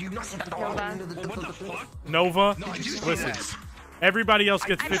 Damn. Nova. Nova? No, I just Listen, said everybody else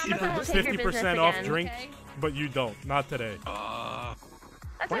gets I'm not gonna go take your 50% business off again, drink, okay? but you don't. Not today.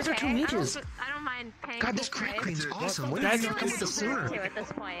 That's Why is there okay. two Meeches? I don't mind paying. God, this full crack price. cream's awesome. When That's- did you come with the To syrup? at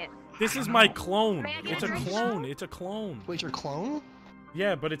this point. This is my clone. May I get It's a a drink? clone. It's a clone. Wait, your clone?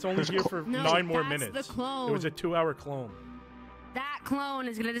 Yeah, but it's only There's a here cl- for No, 9 more that's minutes. the clone. It was a 2-hour clone. That clone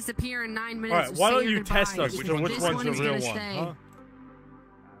is gonna disappear in 9 minutes. All right, so why say don't your you test goodbyes, us? because So which this one's one the is real gonna one? stay. Huh?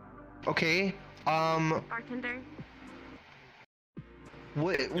 Okay. Bartender.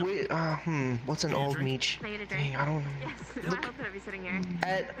 What's an old Meech? Can I get a drink? Dang, I don't know. Yes. Why else would I be sitting here?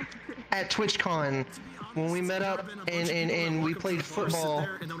 At TwitchCon, when we met up and we played football,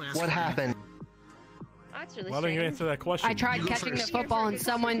 what happened? Oh, that's really Why don't you strange. answer that question? I tried catching the football and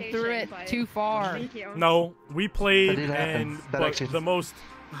someone threw it too far. Thank you. No, we played, That did happen. and That but actually- the most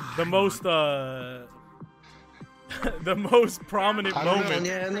the most prominent I don't moment. know.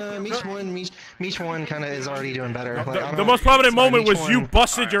 Yeah, no, Meech one kind of is already doing better. Like, I don't The know. most prominent moment Meech was you one-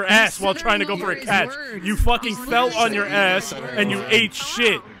 busted your ass while trying to go for a catch. You fucking fell on your ass and you ate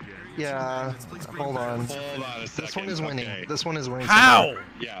shit. Yeah. Hold on. Hold on a second. This one is winning. Okay. This one is winning. How? somehow.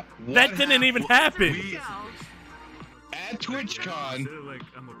 Yeah. That didn't even happen. At TwitchCon, Here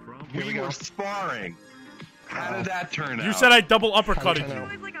we we go. were sparring. How did that turn out? You said I double uppercutted How did I you.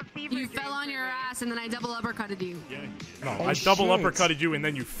 It was like a fever You fell on your ass and then I double uppercutted you. No, Oh, I double shit. uppercutted you and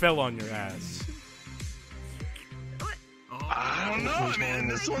then you fell on your ass. I don't know, man.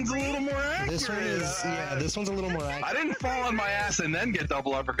 This one's a little more accurate. This one is, yeah, this one's a little more accurate. I didn't fall on my ass and then get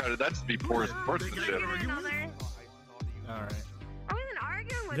double uppercutted. That'd just be poor sportsmanship. Alright. I wasn't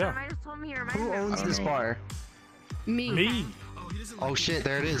arguing with Yeah. him. I just told him he reminded Who me. owns this bar? Me. Me. Oh shit,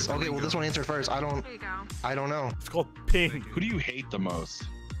 there it is. Okay, well this one answered first. I don't know. It's called Ping. Who do you hate the most?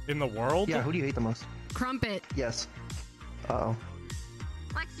 In the world? Yeah, who do you hate the most? Crumpet. Yes. Uh-oh.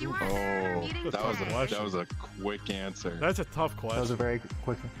 Lex, you weren't there at our meeting today. That was a quick answer. That's a tough That was question. a very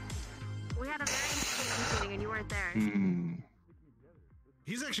quick one. We had a very interesting meeting and you weren't there. Hmm.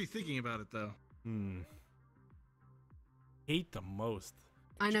 He's actually thinking about it though. Hate the most.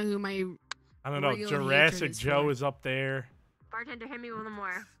 I know who my. I don't know. real Jurassic hatred is Joe for. is up there. Bartender, hit me with one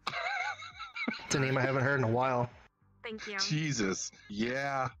more. It's a name I haven't heard in a while. Thank you. Jesus.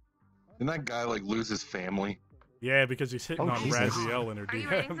 Yeah. Didn't that guy like lose his family? Yeah, because he's hitting Oh, on Jesus. Raziel in her Are you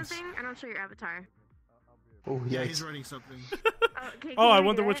writing DMs. something? I don't show your avatar. Oh, Yeah, yikes. he's writing something. Okay, Oh, I can you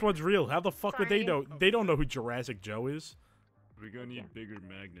wonder read which it? one's real. How the fuck would they Sorry. know? They don't know who Jurassic Joe is. We're gonna need bigger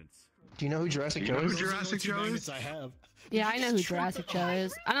magnets. Do you know who Jurassic You Joe know who is? Jurassic Joe is? I have. Yeah, I know who Jurassic Joe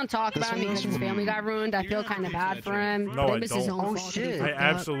is. I don't talk This about him one because is- his family got ruined. I feel kind of bad for him. No, Maybe I it's his don't. own Oh, fault that he shit. I fucked up.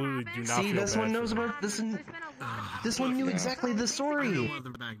 absolutely do not See, feel this bad one for knows him. about this. This one knew Yeah. exactly the story. One of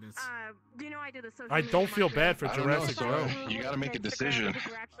the magnets. Do you know I do the social I media don't feel marketing? bad for I don't know, Jurassic Sarah. Joe. You gotta make a decision.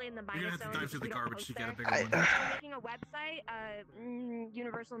 We're actually in the You're gonna have to Biosone, dive through the we don't garbage to post get a there. bigger one. We're making a website,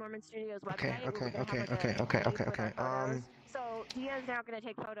 Universal Norman Studios website. Okay, We're gonna have, okay, like, a okay, okay, page okay, with our okay. photos. So Dia is now gonna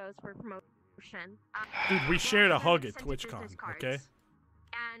take photos for promotion. Dude, we shared a hug at sent you TwitchCon, business cards. okay?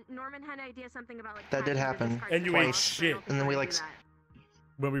 And Norman had an idea something about like That did tagging business happen. cards And you to ate dogs, but I shit. don't think And then we're we, gonna like, do that.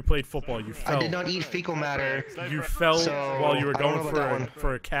 When we played football, you fell. I did not eat fecal matter. You fell So, while you were I don't going know for about that a, one.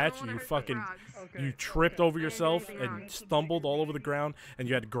 for a catch. You fucking you tripped over yourself and stumbled all over the ground, and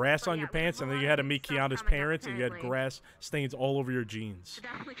you had grass on your pants, and then you had to meet Kiana's parents, and you had grass stains all over your jeans. So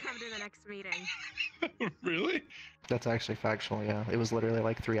definitely come to the next meeting. Really? That's actually factual, yeah. It was literally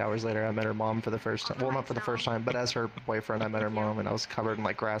like 3 hours later I met her mom for the first time. Well, not for the first time, but as her boyfriend I met her mom, and I was covered in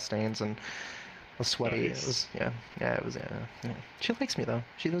like grass stains and I was sweaty. Nice. It was, yeah, it was, yeah. She likes me though.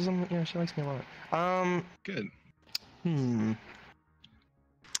 She doesn't, she likes me a lot. Good.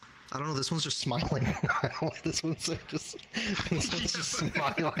 I don't know, this one's just smiling. This one's just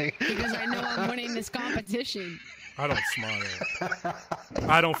smiling. Because I know I'm winning this competition. I don't smile.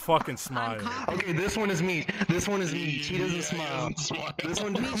 I don't fucking smile. Okay, this one is me. This one is me. He doesn't smile. This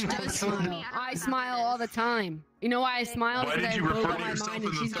one Meech does smile. I smile all the time. You know why I smile? Why Because did I you have refer Boba to on my yourself mind in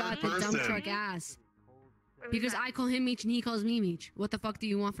and the she's third got the dump person? truck ass. Because I call him Meech and he calls me Meech. What the fuck do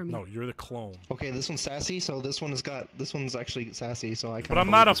you want from me? No, you're the clone. Okay, this one's sassy, so this one's actually sassy, so I But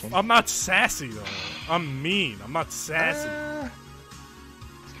I'm not sassy though. I'm mean. I'm not sassy.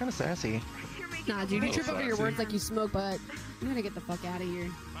 It's kind of sassy. Nah, dude, you trip over your words like you smoke, but I'm gonna get the fuck out of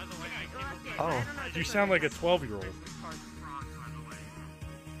here. Oh. You sound like a 12-year-old.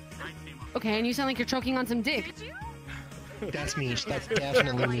 Okay, and you sound like you're choking on some dick. That's Meech. That's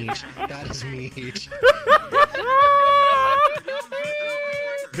definitely Meech. That is Meech.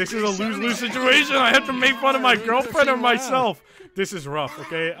 This is a lose-lose situation. I have to make fun of my girlfriend or myself. This is rough,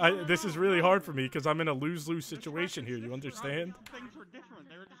 okay? This is really hard for me because I'm in a lose-lose situation here. You understand?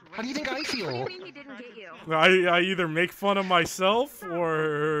 How do you think I feel? I either make fun of myself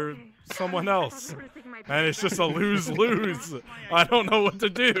or someone else. And it's just a lose-lose. I don't know what to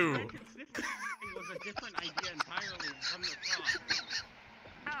do.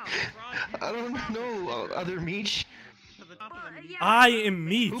 I don't know, other Meech. I am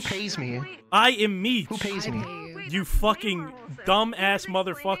Meech. Who pays me? I am Meech. Who pays me? You fucking dumb-ass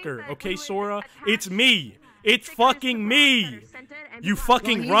motherfucker. Okay, Sora? It's me. It's fucking me. You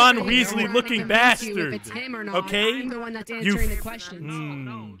fucking Ron Weasley-looking bastard. If it's him or not, Okay? I'm the one that's You answering the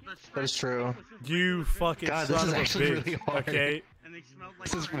questions. That is true. You fucking God, this son is of a actually bitch. really hard. Okay?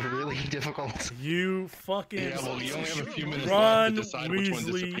 This is really difficult. You fucking Yeah, well, you only have a few minutes Ron left to decide which one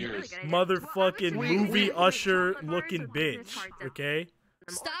Weasley, disappears. motherfucking movie usher looking bitch. Okay?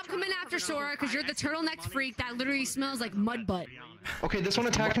 Stop coming after Sora, because you're the turtleneck freak that literally smells like mud butt. Okay, this one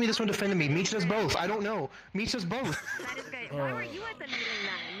attacked me, this one defended me. Meech does both. I don't know. Meech does both. That is great. Why were you at the meeting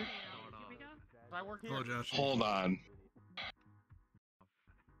then? Hello, Josh. Hold on.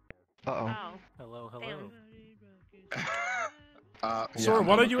 Uh-oh. Hello. Sora,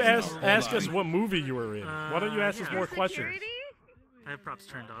 why don't you ask Hold us on. what movie you were in? Why don't you ask us more questions? I have props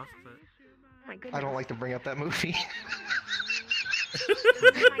turned off, but My goodness. I don't like to bring up that movie.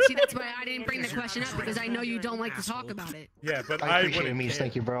 See, that's why I didn't bring the question up because I know you don't like to talk about it. Yeah, but I appreciate it, wouldn't Meech. care.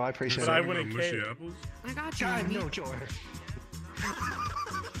 Thank you, bro. I appreciate But it. I wouldn't care. I got you. God, Meech. no, George.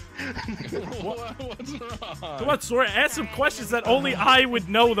 What's wrong? Come on, Sora, ask some questions that only I would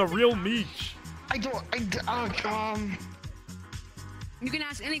know the real Meech. You can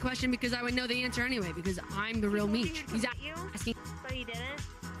ask any question because I would know the answer anyway because I'm the real Meech. He's asking So you didn't?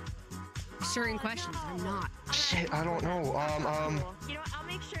 certain questions. I'm not. Shit, I don't know. You know what? I'll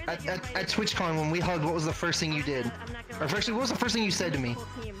make sure that At TwitchCon when we hugged, what was the first thing you did? Or firstly, what was the first thing you said to me?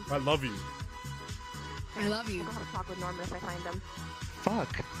 I love you. I love you. I'll have to talk with Norman if I find them.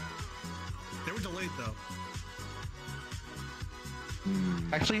 Fuck. They were delayed though.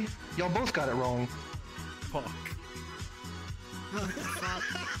 Actually, y'all both got it wrong. Fuck.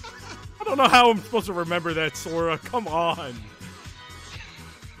 I don't know how I'm supposed to remember that, Sora. Come on.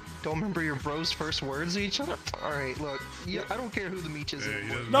 Don't remember your bros' first words to each other? Alright, look. Yeah, I don't care who the Meech is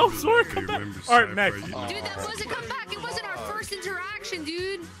anymore. No, Sora, come back. Alright, Max. Dude, that wasn't come back. It wasn't our first interaction,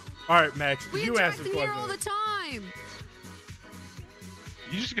 dude. Alright, Max. We You ask interact the in here question. all the time.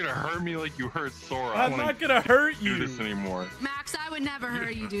 You're just gonna hurt me like you hurt Sora. I'm not gonna hurt do you. this anymore. Max, I would never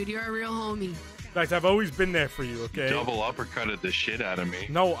hurt you, dude. You're a real homie. Max, I've always been there for you, okay? Double uppercutted the shit out of me.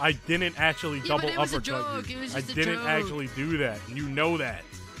 No, I didn't actually Yeah, double but it was a uppercut joke. you. It was I just a didn't joke. actually do that. You know that.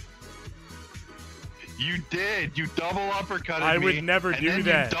 You did. You double uppercutted me. I would never and do then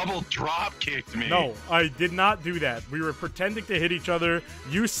that. You double drop kicked me. No, I did not do that. We were pretending to hit each other.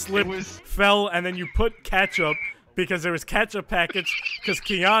 You slipped, fell, and then you put ketchup because there was ketchup packets because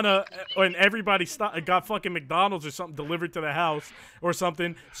Kiana and everybody got fucking McDonald's or something delivered to the house or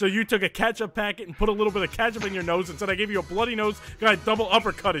something. So you took a ketchup packet and put a little bit of ketchup in your nose and said I gave you a bloody nose. I double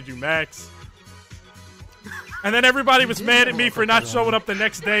uppercutted you, Max. And then everybody was mad at me for not showing up the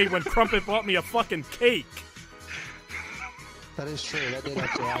next day when Crumpet bought me a fucking cake. That is true. That did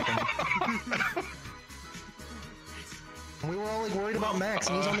actually happen. We were all like worried about Max,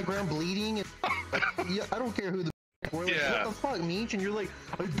 and he's on the ground bleeding. And, yeah, I don't care who the. We're like, what the fuck, Meech? And you're like,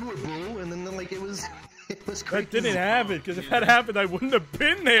 I do it, bro. And then like it was crazy. That didn't happen because if that happened, I wouldn't have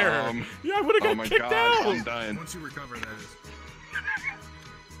been there. Yeah, I would have got kicked out. I'm dying. Once you recover, that is.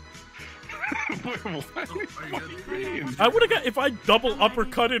 I would have got if I double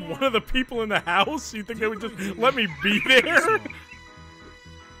uppercutted one of the people in the house. You think they would just let me be there?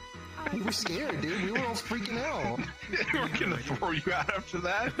 We were scared, dude. We were all freaking out. We're gonna throw you out after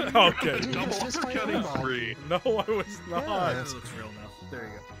that. Okay. Double uppercutting free. No, I was not. Yeah. That looks real now. There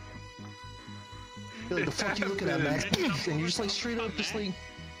you You're like, the fuck you looking at, Max? And you're just like straight up, just like,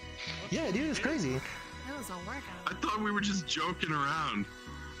 yeah, dude, it's crazy. That was a workout. I thought we were just joking around.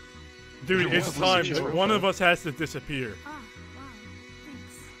 Dude, it's time. One of us has to disappear. Oh, wow.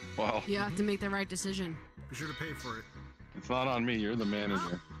 Thanks. Well, You have to make the right decision. Be sure to pay for it. it's not on me. You're the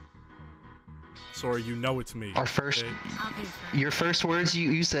manager. Sorry, you know it's me. Our first, okay? I'll pay for it. your first words,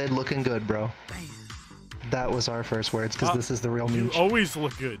 you said looking good, bro. That was our first words, because this is the real You Meech. always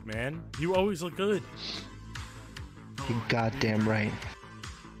look good, man. You always look good. You goddamn right.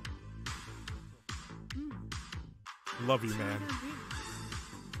 Love you, man.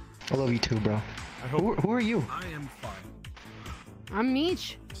 I love you too, bro. I hope Who are you? I am fine. I'm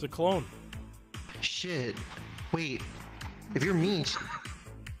Meech. it's a clone. Shit. Wait. If you're Meech.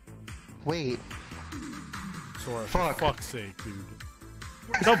 Wait. Sorry, Fuck. for fuck's sake, dude.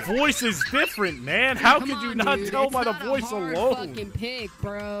 The voice is different, man. How Come could you on, not dude. tell It's by the not a voice hard alone? fucking pick,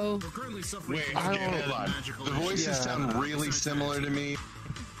 bro. We're currently suffering Wait, from hold on. magical The voices issues. sound really similar to me.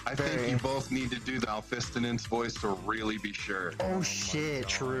 I think you both need to do the Alphistinance voice to really be sure. Oh shit,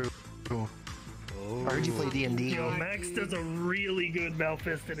 true. I heard you play D&D. Yo, Max does a really good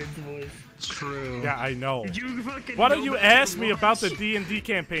Malfistinance voice. True. Yeah, I know. Did you fucking Why don't know you that ask so me much? about the D&D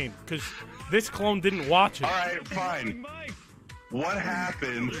campaign? Because this clone didn't watch it. All right, fine. What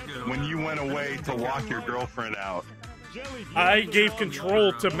happened when you went away to lock your girlfriend out? I gave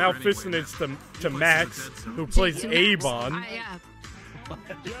control to Malfistinance to Max, who plays Avon. Yeah.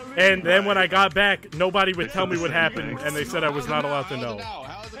 And then when I got back, nobody would tell me what happened, and they said I was not allowed to know.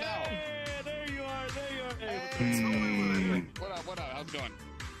 How's it now? What up? How's it going?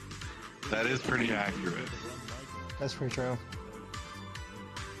 That is pretty accurate. That's pretty true.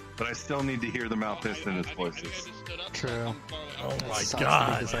 But I still need to hear the Malfistinance voices. True. Oh my Sucks to be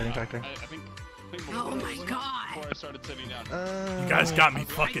god. the deciding factor. Oh my god. Before I started sitting down. You guys got me I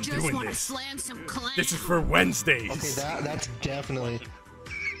fucking just doing want to this. slam some clams. This is for Wednesdays. Okay, that's definitely.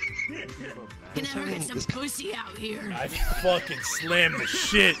 Can never get some pussy out here. I fucking slammed the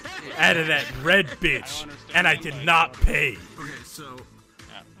shit out of that red bitch, and I did not pay. Okay, so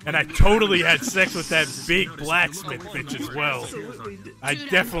And I totally had sex with that big blacksmith bitch as well. I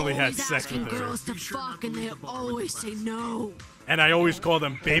definitely had sex with her. Girls to fuck and they always say no. And I always call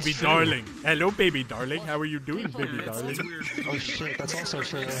them baby darling. Hello, baby darling. How are you doing, baby darling? Oh shit, that's also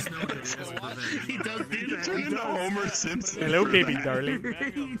true. He does do that. Turn into Homer Simpson. Hello, baby darling.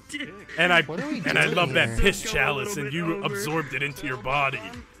 And I love that piss chalice, and you absorbed it into your body.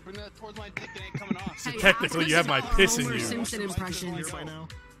 So technically, you have my piss in Homer you. Simpson impressions.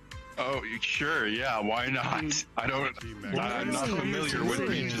 Oh, sure, yeah, why not? I'm not familiar with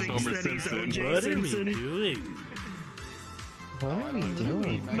Meech's Homer Simpson. What are we doing? What are we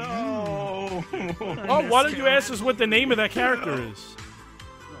doing? No! Oh, why don't you ask us what the name of that character is?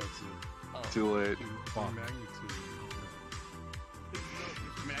 Too late. I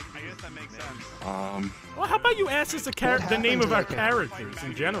guess that makes sense. Well, how about you ask us the name of our characters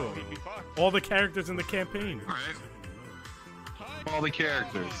in general? All the characters in the campaign. All the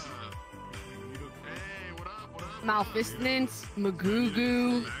characters. Malfistance,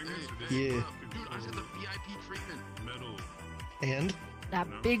 Magoo. Yeah. And? That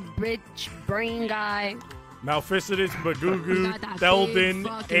big rich brain guy. Malficidus, Got Magugu, that Theldin,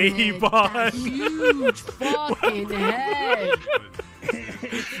 big fucking head, Avon. that huge fucking head.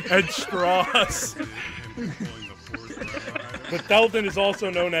 And Strauss. But Theldin is also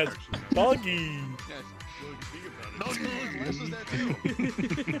known as Buggy.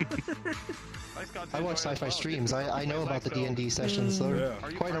 I watch sci-fi streams. I know about the D&D sessions. They're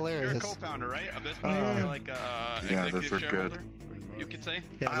quite hilarious. You're a co-founder, right? Of this Yeah, those are good. You could say.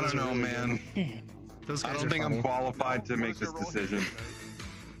 Yeah, I don't know, man. Those I guys don't are think funny. I'm qualified to make this decision.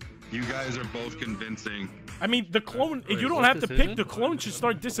 You guys are both convincing. I mean, the clone, you don't have to pick. The clone should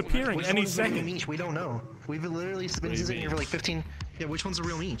start disappearing Which any one's the real second. Meech? We don't know. We've literally been sitting here for like 15... Yeah, which one's the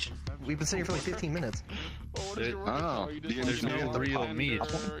real Meech? We've been sitting here for like 15 minutes. Oh, There's no real Meech.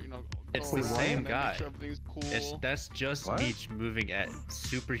 It's the same guy. That's just What? Meech moving at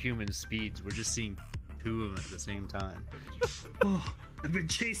superhuman speeds. We're just seeing two of them at the same time. I've been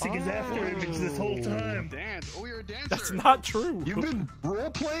chasing his after image this whole time. Dance. Oh, you're a dancer. That's not true. You've been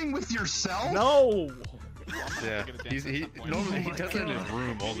role-playing with yourself? No. Yeah, he normally he does that in his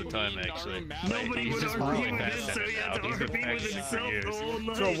room all the time. Actually, Nobody he's would just argue really with bad this, at so it he had now. to He's been argue with practicing for himself years. the whole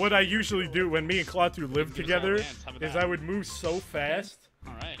night. So what I usually do when me and Klaatu lived together is I would move so fast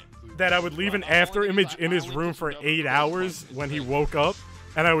that I would leave an after image in his room for 8 hours when he woke up,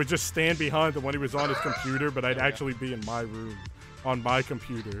 and I would just stand behind him when he was on his computer, but I'd actually be in my room on my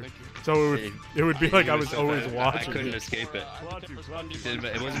computer. So it would be like I was always I watching couldn't it. escape it. It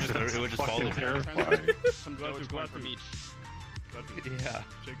wasn't just it would just follow me. Yeah.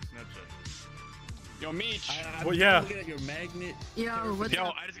 Yo, Meech. Well, yeah. Looking at your magnet. Yo, what's Yo,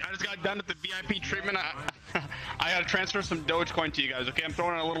 up? I just got done with the VIP treatment. I gotta transfer some Dogecoin to you guys. Okay, I'm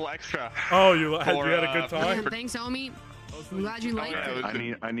throwing in a little extra. Oh, you had a good time? Man, thanks, homie. I'm glad you liked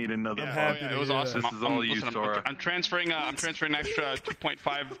it. I need another. It was awesome. This is all you, listen, Sora. I'm transferring an extra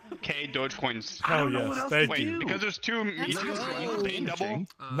 2.5k Dogecoins. Hell yes, thank you. Because there's two Meeches, paying double.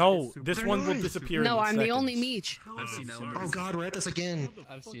 No, this one will disappear. No, in I'm the seconds. only Meech. Oh god, we're at this again.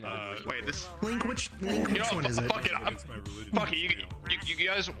 I've seen Wait, this. Link, which one is it? Fuck it. Fuck it. You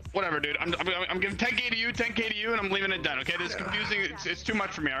guys, whatever, dude. I'm giving 10k to you, 10k to you, and I'm leaving it done. Okay, this is confusing. It's too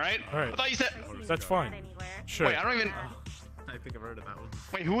much for me. All right. All right. I thought you said. That's fine. Sure. Wait, I don't even. I think I've heard of that one.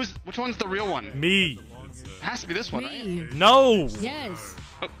 Wait, which one's the real one? Me. It has to be this one, right? Me. No. Yes.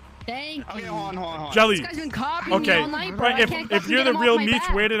 Thank you. Okay, hold on. Jelly. This guy's been copying me Okay. all night, bro. Right, I can't if fucking you're get the him off real my Meech,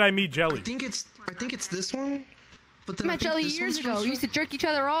 back. where did I meet Jelly? I think it's this one. But then Met Jelly years ago. We used to jerk each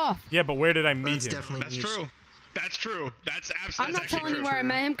other off. Yeah, but where did I meet him? Definitely That's Meech. true. That's true. That's I'm absolutely. not telling you where I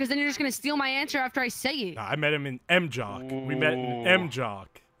met him because then you're just gonna steal my answer after I say it. Nah, I met him in M-Jock. We met in M-Jock.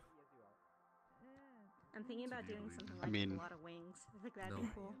 I'm thinking about doing something like I mean- a lot of wings. I think that'd be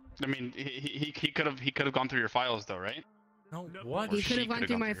cool. I mean, he could have gone through your files though, right? No, what? He Or could she have gone could've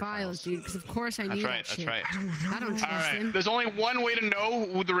through gone my through your files, dude. Because of course I That's knew right. that That's shit. right. I don't All trust right. him. There's only one way to know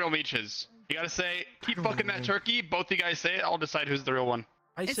who the real Meech is. You gotta say, keep fucking that turkey. Both you guys say it. I'll decide who's the real one.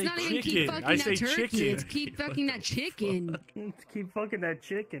 I It's say not even keep chicken. fucking I that say turkey. chicken. It's keep fucking that chicken. Keep fucking that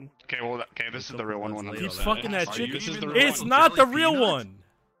chicken. Okay, well, okay, this is the real one. Keep fucking that chicken. This is the real It's one. not the real one.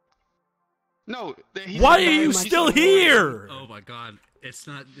 No. Why are you still here? Oh my god. It's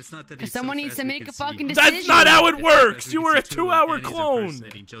not that Because someone needs to make a fucking That's decision. not how it works. You were a 2-hour clone.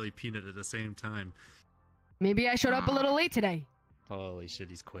 Eating jelly peanut at the same time. Maybe I showed up a little late today. Holy shit,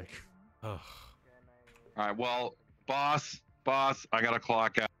 he's quick. Ugh. All right, well, boss, I gotta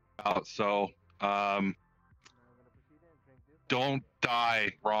clock out. So, don't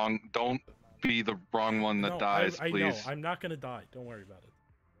die wrong. Don't be the wrong one that No, dies, I please. know. I'm not gonna die. Don't worry about it.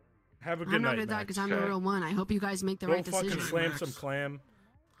 Have a good I'm not night, gonna die Max. because I'm the real one. I hope you guys make the Go right fucking decision. slam some clam.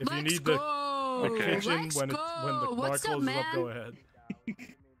 If you Let's need go. the kitchen Let's when the go. bar What's up, closes up, man? go ahead.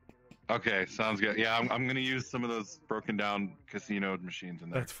 Okay, sounds good. Yeah, I'm gonna use some of those broken down casino machines in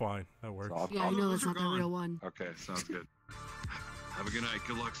there. That's fine. That works. Yeah, I know that's not the real one. Okay, sounds good. Have a good night.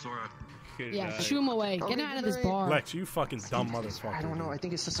 Good luck, Sora. Yeah, shoo him away. Get him out of this bar. Lex, you fucking dumb motherfucker. I don't know. I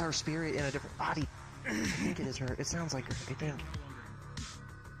think it's just our spirit in a different body. I think it is her. It sounds like her. I think.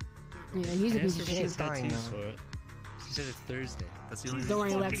 Yeah, he's a piece of She shit. is dying now. She said it's Thursday. That's the only Don't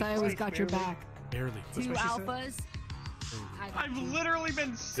worry, Lex. I always got your back. Barely. Two alphas. I've literally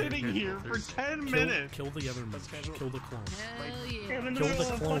been sitting here for 10 minutes. Kill the other Meech. Kill the clone. Hell yeah. I'm in the Kill middle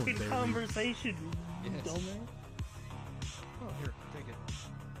the of a clone, fucking baby. conversation, you Yes. dumbass. Oh, here, take it.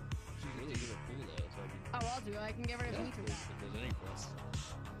 She's really good at pool, though, so Oh, I'll do it. I can get rid of yeah, Meech with that. if there's any plus.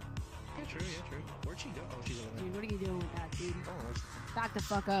 Yeah, true, yeah, true. Where'd she go? Oh, she's over there. Dude, what are you doing with that, dude? Oh, that's... Back the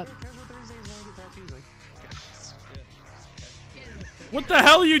fuck up. Casual Thursdays, I get that Tuesday. What the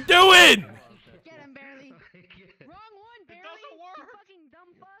hell are you doing? Get him, Barely. Wrong one, Barely. It doesn't work. You fucking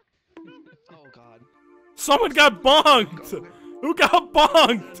dumb fuck. Oh, God. Someone got bonked. Who got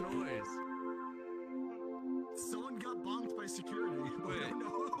bonked? Someone got bonked by security. Wait.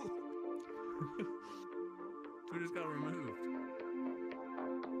 No. Who just got removed?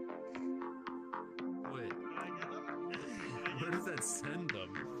 Wait. Where does that send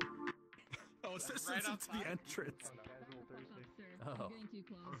them? Oh, it says sends it to the entrance. Oh. Alright,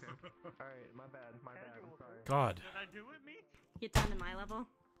 my bad. My bad. I'm sorry. God. Did I do it, me? Get down to my level.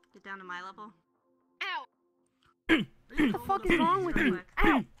 Get down to my level. Ow! What the fuck is wrong with you?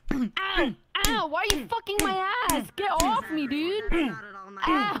 Ow! Ow! Ow! Why are you fucking my ass? Get off me, dude! That's not at all my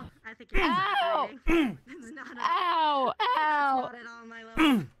Ow! level. I think you're Ow! exaggerating. That's not at Ow! Ow! That's not at all my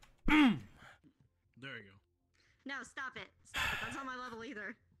level. There you go. No, stop it. Stop it. That's not my level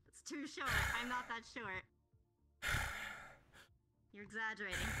either. It's too short. I'm not that short. You're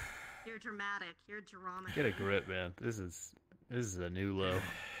exaggerating. You're dramatic. You're drama. Get a grip, man. This is a new low.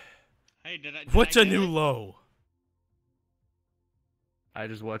 Hey, did I? What's a new low? I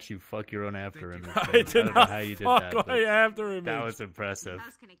just watched you fuck your own after image. I man. did don't know not how you did fuck that, my but after image. That was impressive. I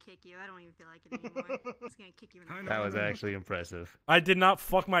was gonna kick you. I don't even feel like it anymore. I was gonna kick you in the That was actually impressive. I did not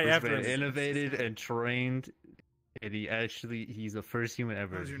fuck my He's after been image. innovated and trained, and he's the first human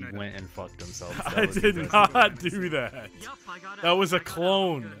ever. He went and fucked himself. That I was did impressive. not do that. Yup, I got it. That was a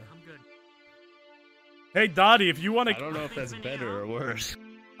clone. I'm good. Hey, Dottie, if you want to... I don't know if that's better or worse.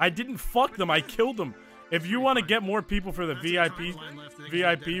 I didn't fuck them. I killed them. If you want to get more people for the VIP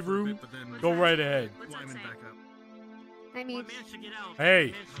room, go right ahead. I mean,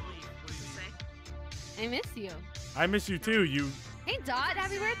 Hey, I miss you. I miss you too. You... Hey, Dot,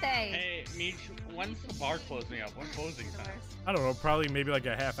 happy birthday. Hey, Meech, when's the bar closing up? When's closing time? I don't know, probably maybe like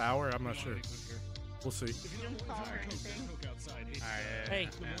a half hour. I'm not sure. We'll see. Hey,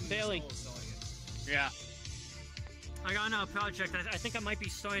 Bailey. Yeah. I got a project. I think I might be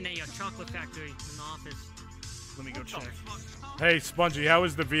starting a chocolate factory in the office. Let me go check. Hey, Spongy, how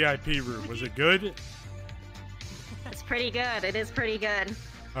was the VIP room? Was it good? It's pretty good. It is pretty good.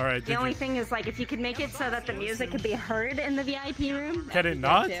 All right. The only thing is, like, if you could make it so that the music could be heard in the VIP room. Can that'd it be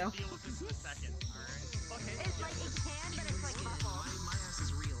not? good, too.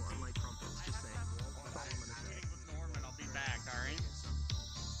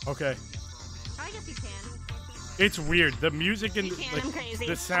 Okay. I guess you can. It's weird. The music and You can, like, I'm crazy.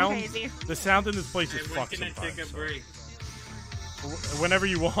 the I'm sound, crazy. the sound in this place is When fucked can I sometimes. take a break? Whenever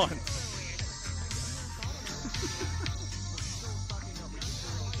you want.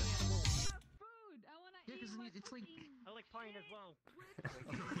 I like playing as well.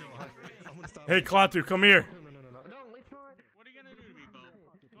 Hey, Klaatu, come here. What are you gonna do to me, Bo?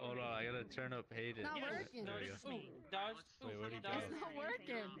 Hold on, I gotta turn up Hayden. Not working. There we go. Dodge. Wait, where'd he go? It's not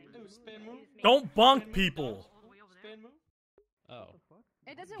working. Spin move. Don't bonk people. Spin move. Oh.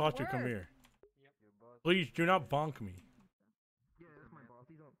 It doesn't Klaatu, work. come here. Please do not bonk me.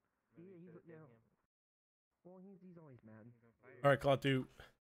 All right, Klaatu.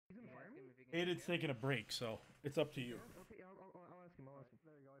 Hayden's taking a break, so it's up to you.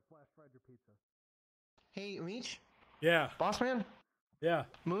 Hey, Meech? Yeah. Boss man? Yeah.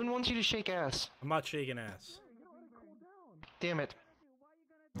 Moon wants you to shake ass. I'm not shaking ass. Damn it.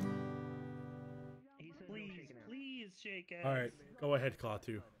 Please shake ass. All right, go ahead,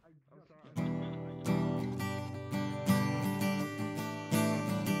 Klaatu.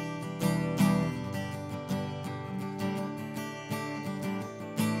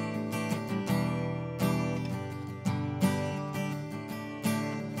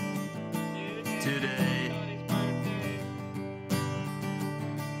 Today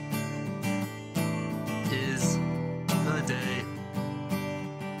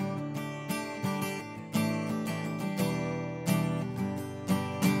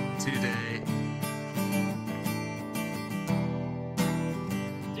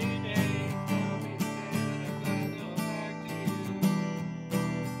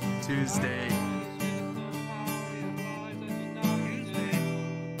Tuesday.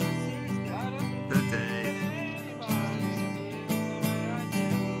 The day.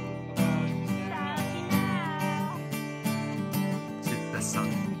 See,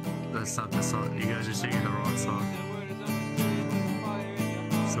 that's not the song. You guys are singing the wrong song.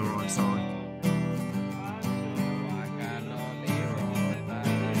 It's the wrong song.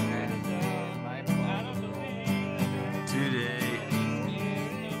 Today.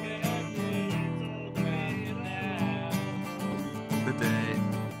 The day.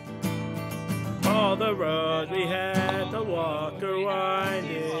 All the roads we had to walk are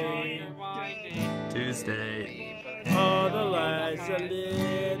winding. Tuesday. All the lights a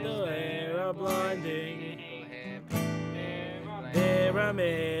little air are blinding. There are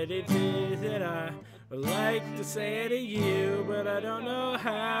many things that I would like to say to you, but I don't know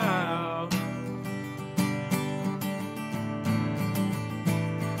how.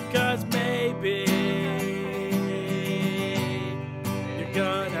 'Cause maybe you're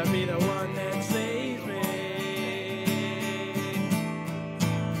gonna be the one that saves me.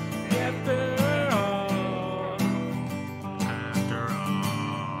 After all,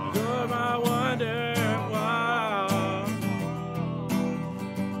 you're my wonder wall.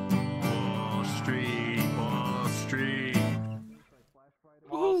 Wall Street, Wall Street.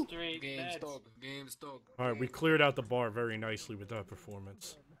 Wall Street. GameStop. Alright, we cleared out the bar very nicely with that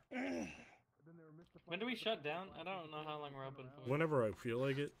performance. When do we shut down? I don't know how long we're open for. Whenever I feel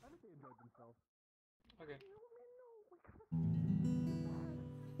like it. Okay.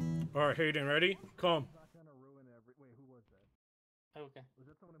 Alright, Hayden, ready? Come. Okay.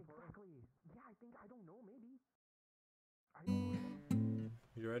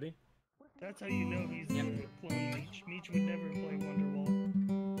 You ready? That's how you know he's the clone Meech. Meech would never play Wonderwall.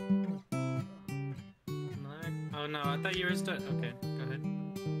 Oh no, I thought you were stuck. Okay, go ahead.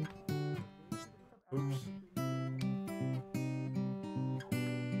 Oops.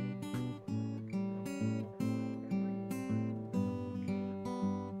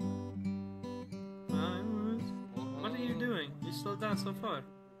 What are you doing? You slowed down so far.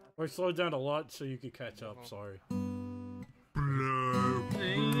 I slowed down a lot so you could catch up, sorry.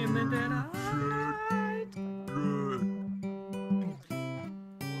 In the dead of night.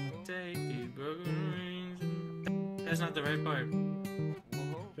 Take these broken rings. That's not the right part.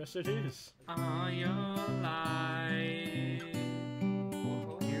 Yes, it is. All your life.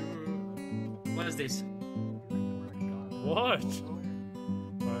 What is this? What?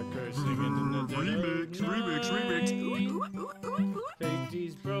 Okay, singing in the remix. Take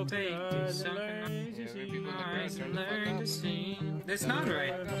these broken Take these eyes and learn to sing. That's not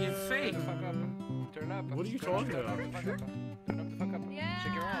right. You fake. Turn up. What are you talking about? Turn up the fuck up.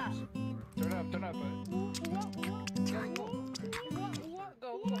 Shake your arms. Turn up.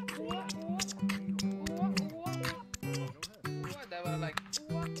 What that was like?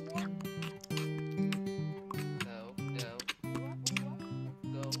 Go.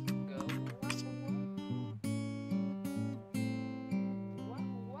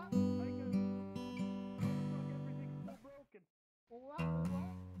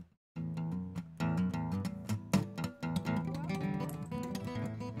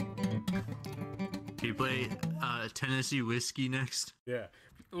 Can you play Tennessee Whiskey next? Yeah.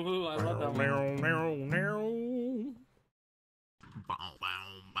 Ooh, I love that one.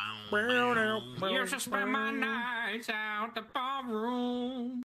 Used to spend my nights out the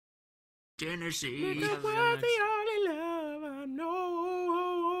ballroom. Tennessee. Because we're the only love I know.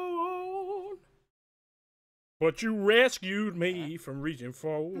 But you rescued me from reaching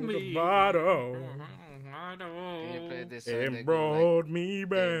for the bottom. And brought me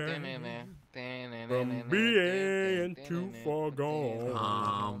back from being too far gone.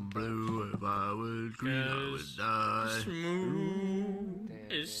 I'm blue, if I was green, I would die. Smooth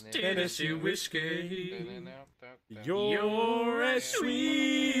is Tennessee whiskey. You're as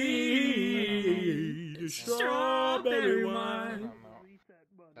sweet as strawberry wine.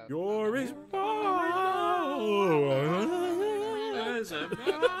 You're as bold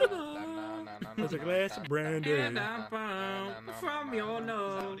as a glass of brandy. From your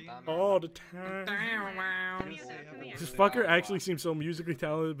love all the time. This fucker actually seems so musically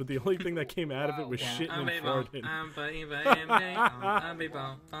talented, but the only thing that came out of it was shitting and farting.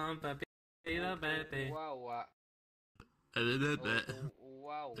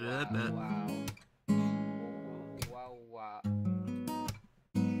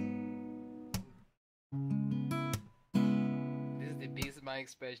 This is the Beast Mike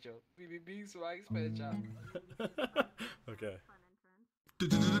special. Beast Mike special. Okay.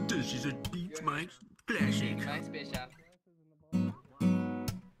 She's a Beats Mike Classic. Mike special.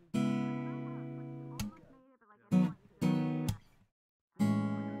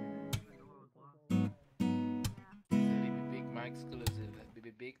 exclusive.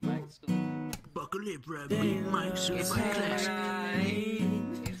 Big Mike exclusive. Buckle it, bro. Big Mike super classic.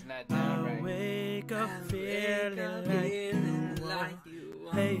 It's not done right. Wake up feeling like you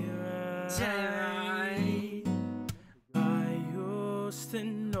play right. I used to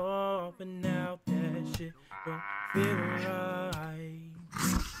know, but now that shit don't feel right.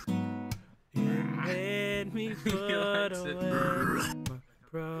 It made me put away my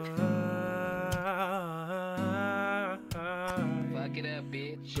pride. Fuck it up,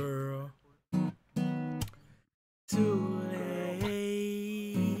 bitch. Girl, too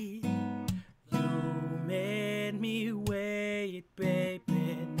late. You made me wait,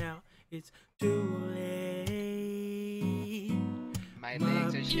 baby. Now it's too late. My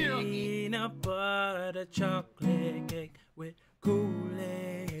legs are shaking. Peanut butter chocolate cake with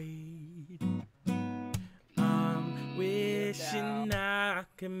Kool-Aid. I'm wishing I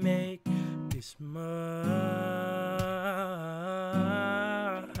could make this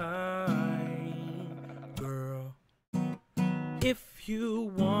mine, girl. If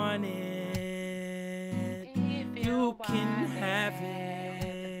you want it, you can have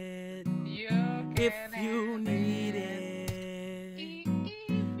it. If you need it,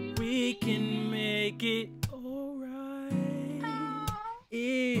 we can make it alright.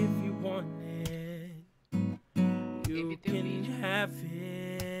 If you want it, you can have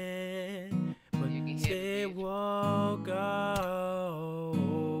it. But say whoa, go.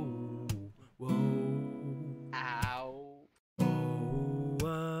 Whoa. Ow. Oh,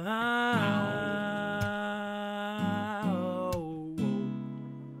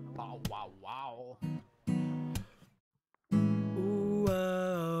 Wow, wow, wow. ooh,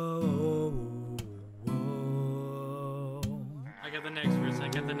 oh, I got the next verse. I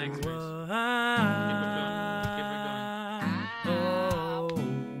got the next verse. Keep it going.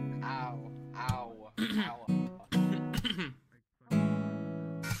 Ow. Ow. Ow.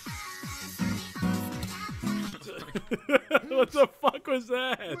 What the fuck was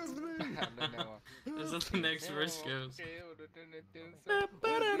that? I don't know. This is the next verse goes.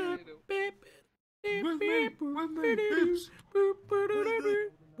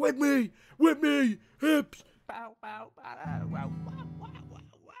 With me, hips. Bow, bow, bow, wow,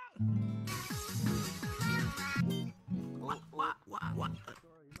 wow, wow.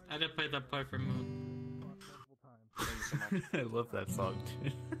 I didn't play that part for Moon. I love that song,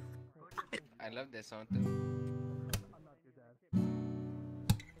 dude. I love that song too.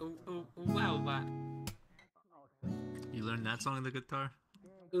 Ooh, ooh, ooh, wow, wow. You learned that song on the guitar?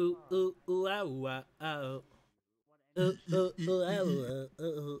 ooh, ooh, ooh, ow, ow, ow. Ooh, ooh, ooh, ow, ow,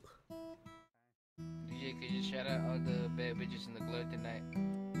 ow. DJ, could you shout out all the bad bitches in the club tonight?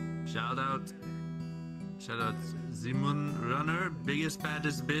 Shout out Zimun Runner, biggest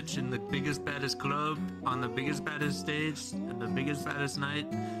baddest bitch in the biggest baddest club, on the biggest baddest stage, at the biggest baddest night.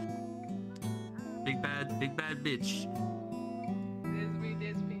 Big bad bitch.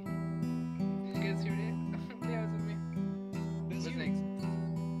 That's me. Did you guys hear that? That was me. What's next?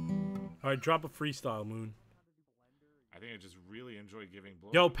 All right, drop a freestyle, Moon. I think I just really enjoy giving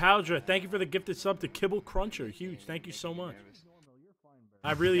blow. Yo, Paldra, thank you for the gifted sub to Kibble Cruncher. Huge. Thank you so much.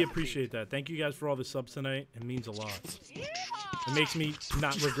 I really appreciate that. Thank you guys for all the subs tonight. It means a lot. It makes me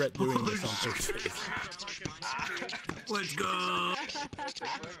not regret doing this on Thursdays. Let's go.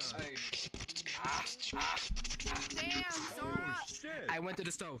 Damn, Sora. I went to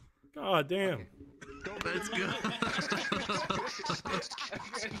the stove. God damn. Let's go.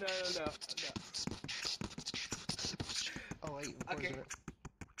 No. Oh wait. Okay.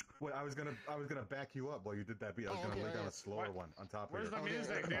 Wait, I was gonna back you up while you did that beat. I was gonna lay down a slower one on top of Where's it. the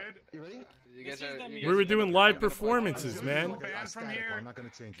music, dude? You ready? You guys are, We were doing live performances, man. Band from here. I'm not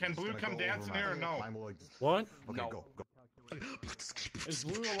gonna change. Can Blue come dance in here or no? What? Okay, No. go. Is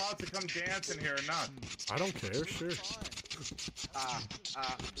Blue allowed to come dance in here or not? I don't care, sure.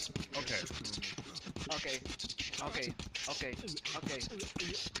 Okay. Okay.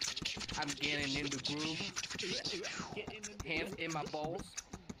 I'm getting in the groove. Hands in my balls.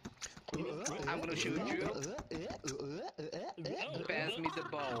 I'm gonna shoot you. Pass me the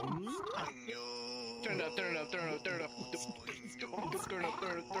ball. Turn it up.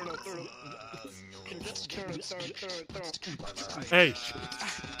 Hey.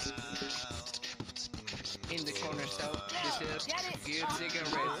 In the corner store, they sell good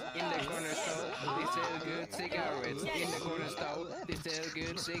cigarettes. In the corner store, they sell good cigarettes. In the corner store, they sell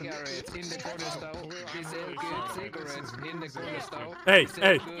good cigarettes. In the corner store, they sell good cigarettes. In the corner store, Hey, they sell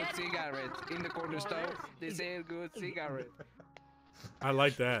hey. good cigarettes. In the corner store, they sell good cigarettes. I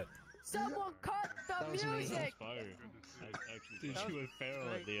like that. Someone cut the music. Dude, she went feral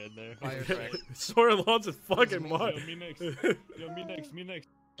at the end there. Sora lost his fucking Yo, mind. me next. Yo, me next. Me next.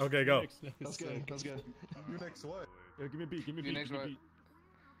 Okay, go. That's good. That's good. You next what? Yo, give me a beat. Give me a beat. Give me a beat.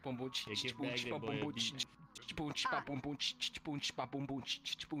 Boom boom get bagged boom boom boom boom boom boom boom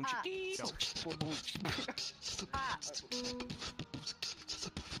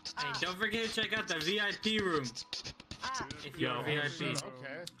Hey, don't forget to check out the VIP room. If you're a VIP.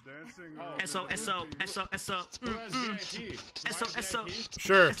 Okay. Dancing. SO, SO, SO, SO. Who has VIP? SO, SO.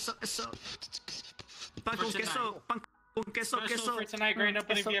 Sure. SO, SO. Pan con queso, pan con queso, Special queso. for tonight, grand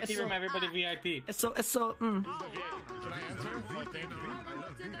opening SO, VIP SO. room, everybody VIP. SO, SO. Can I answer? Oh, thank you.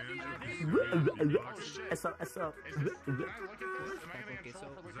 SO, SO. Can I look at this? Am I gonna get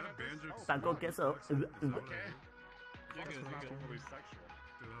trolled for looking at this? Pan con queso. Okay. You're good. Totally sexual.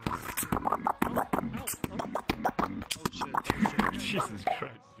 Jesus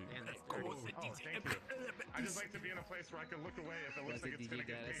Christ, dude. Oh, thank you. I just like to be in a place where I can look away if it looks like it's gonna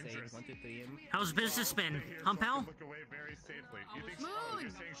get dangerous. How's business been, huh, pal? Look away very safely. You think? Oh, you're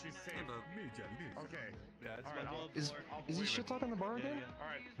saying she's safe? Okay. All right. Is he shit talking the bar again? All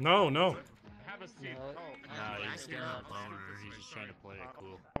right. No, no. Have a seat. Oh. Nah, he's getting a boner. He's just trying to play it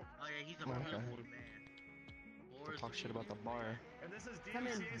cool. Oh yeah, he's a Okay. man. Talk shit about the bar. And this is Come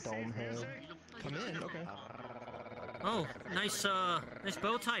in, dome head. Come in, okay. Oh, nice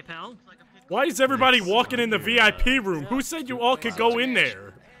bow tie, pal. Why is everybody walking in the VIP room? Who said you all could go in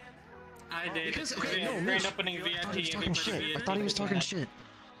there? I did. No, Grand opening VIP. I thought he was talking everybody shit. I VIP. thought he was talking shit.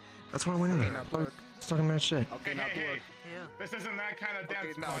 That's why I went in there. I thought he was talking mad shit. Okay, now this isn't that kind of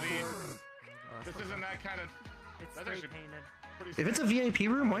dance party. This isn't that kind of. That's actually pretty. If it's a VIP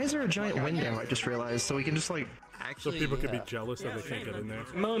room, why is there a giant window? I just realized, so we can just like. So people could be jealous that they can't get in there.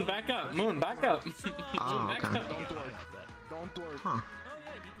 Moon, back up. Moon, back up. Oh, Back okay. up. Don't work. Huh.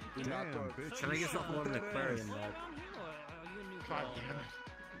 Can I get something on the aquarium, Dad?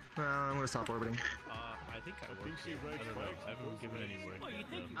 I'm gonna stop orbiting. I think I work. I don't know. I haven't given any work. Oh,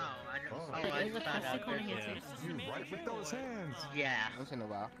 I know. Oh, I found out. You right with those hands. Yeah. Once in a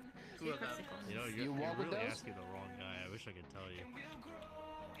while. You know, you're walk with really those? asking the wrong guy. I wish I could tell you.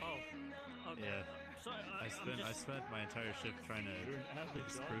 Oh, okay. Yeah. So, I spent my entire shift trying to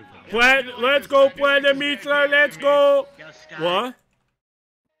disprove him. Let's go play the Meechler. Let's go. What?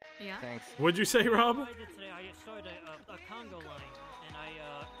 Yeah. Thanks. What'd you say, Rob? What I did today, I started a Congo line, and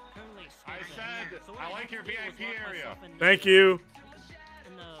I currently. I said I like your VIP area. Thank you.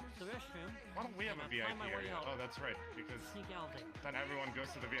 In the restroom. Why don't we have a VIP area? Oh, that's right. Because Sneak out there. then everyone goes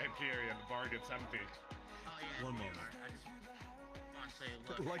to the VIP area and the bar gets empty. One moment.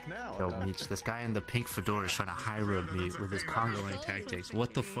 Like now. Yo, Meech, this guy in the pink fedora is trying to high road me with his Congo line tactics.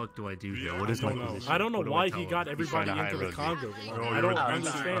 What the fuck do I do here? What is my position? I don't know What do why tell he him? got He's everybody trying to into the high road me. Congo. Oh, I don't you're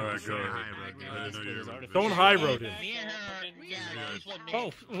understand. Alright, go. Don't high road him.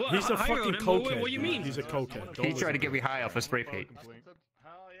 Oh, He's a high fucking road him? cokehead. What do you mean? He's a cokehead. Don't He tried to listen get me high off a spray paint.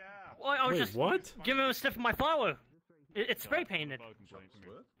 Well, I was Wait, just what? giving him a sniff of my flower. It's spray painted.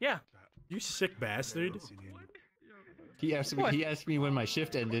 Yeah. You sick bastard. He asked me when my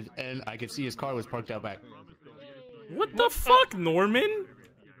shift ended, and I could see his car was parked out back. What the fuck, Norman?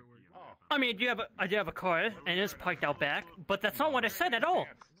 I mean, I do have a car, and it's parked out back, but that's not what I said at all.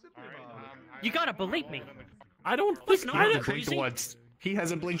 You gotta believe me. I don't He's think not I crazy. Once. He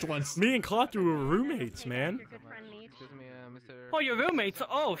hasn't blinked once. Me and Claude were roommates, man. Oh, your roommates?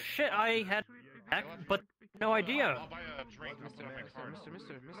 Oh shit, I had back, but no idea.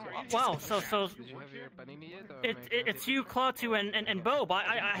 Wow, so it's you, Claude, and Bob.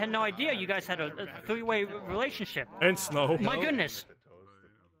 I had no idea you guys had a three-way relationship. And Snow. My goodness.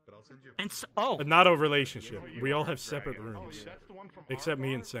 And oh, But not a relationship. We all have separate rooms. Except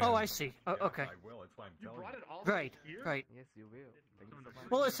me and Sam. oh, I see. Okay. Right, right.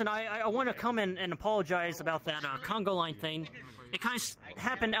 Well, listen, I want to come in and apologize about that Congo line thing. It kind of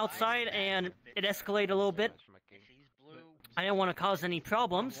happened outside, and it escalated a little bit. I didn't want to cause any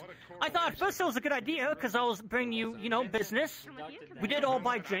problems. I thought at first it was a good idea, because I was bringing you, business. We did all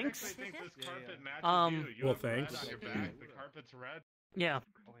buy drinks. Well, thanks. The carpet's red. Yeah.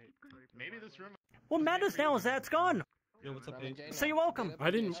 Maybe this room. What matters now is that it's gone. Yo, what's up, So you're welcome. I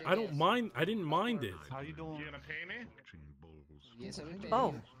didn't mind it. How you doing? You gonna pay me? Yes, I would pay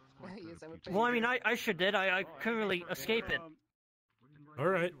Oh. you. Yes, I would pay Well, I you. mean, I sure did. I couldn't really escape it.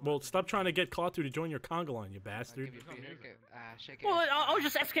 Alright, well, stop trying to get Claude to join your Congo line, you bastard. Well, I was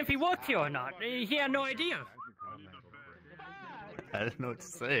just asking if he worked here or not. He had no idea. I didn't know what to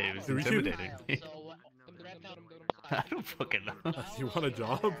say. It was Do you? intimidating. I don't fucking know. You want a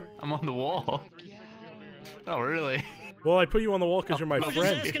job? I'm on the wall. Oh, really? Well, I put you on the wall because you're my I was just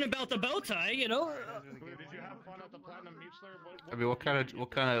friend. asking about the bow tie, you know. Did you have fun at the Platinum Meechler? I mean,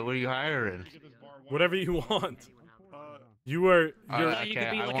 what are you hiring? Whatever you want. You are. You're, You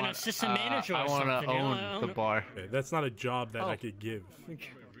could be like an assistant manager or I want something. to you know? own the bar. Okay, that's not a job that I could give.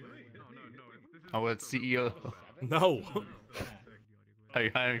 I want CEO. No. Are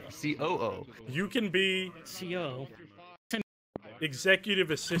you hiring COO? You can be CO.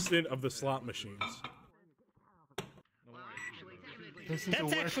 executive assistant of the slot machines. This is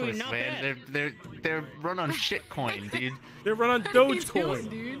That's actually worthless, not man. bad. They're run on shitcoin, dude. They're run on Dogecoin.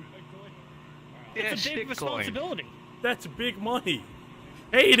 Dude. Yeah, It's a big shitcoin. responsibility. That's big money.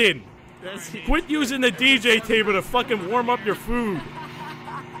 Hayden, quit using the DJ table to fucking warm up your food. Hey,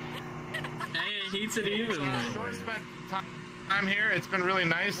 it heats it even. I'm here. It's been really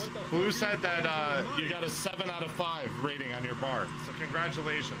nice. Blue said that you got a 7 out of 5 rating on your bar. So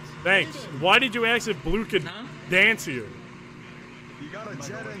congratulations. Thanks. Why did you ask if Blue could dance here? You got a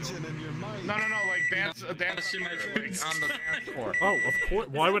jet engine in your mind. No, like dance like on the dance floor. Oh, of course.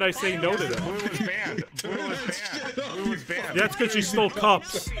 Why would I say no to that? Blue was banned. Blue was banned. That's because she stole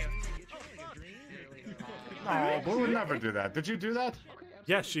cups. No, Blue would never do that. Did you do that?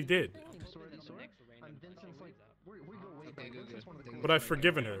 Yes, she did. But I've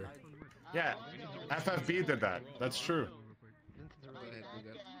forgiven her. Yeah, FFB did that. That's true.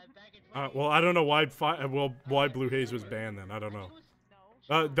 Well, I don't know why why Blue Haze was banned then. I don't know.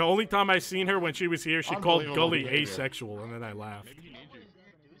 The only time I seen her when she was here, she called Gully asexual, and then I laughed.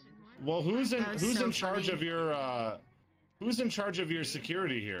 Well, who's in charge of your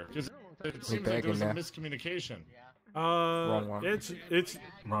security here? Because it seems like there was a miscommunication. Wrong one. It's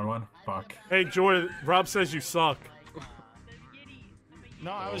wrong one. Fuck. Hey, Joy. Rob says you suck.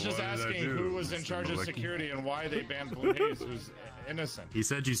 No, I was just asking who was in charge of security and why they banned Blue Haze, who's innocent. He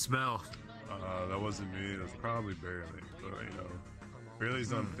said you smell. That wasn't me. That's probably Barely. But you know,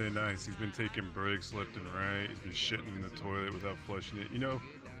 Barely's on thin ice. He's been taking breaks left and right. He's been shitting in the toilet without flushing it. You know,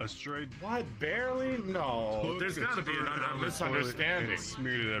 a stray. What? Barely? No. There's got to be a misunderstanding.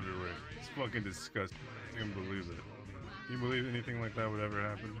 Smeared it everywhere. It's fucking disgusting. I can't believe it. Can you believe anything like that would ever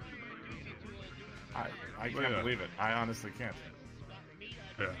happen? I can't believe it. I honestly can't.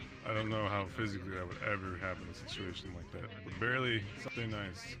 Yeah, I don't know how physically that would ever happen in a situation like that. But Barely, something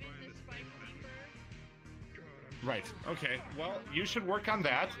nice. Right. Okay. Well, you should work on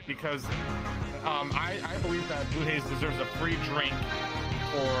that because I believe that Blue Haze deserves a free drink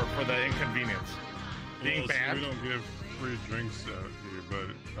for the inconvenience. Being banned. We don't give free drinks out here, but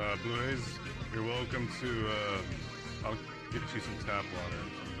Blue Haze, you're welcome to. I'll get you some tap water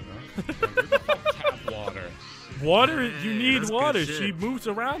or something. Huh? Tap water. Water? You need that's water. good shit. She moves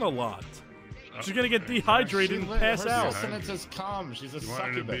around a lot. She's gonna get dehydrated and pass out. Her just calm. She's a You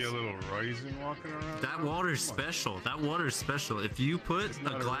wanted to be succubus. a little rising walking around? That water's special. That water's special. If you put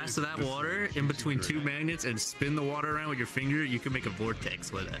a glass of that water in between two magnets and spin the water around with your finger, you can make a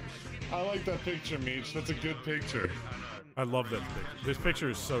vortex with it. I like that picture, Meech. That's a good picture. I love that picture. This picture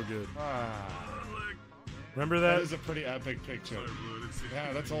is so good. Remember That that? is a pretty epic picture.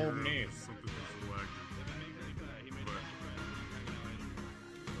 Yeah, that's old me.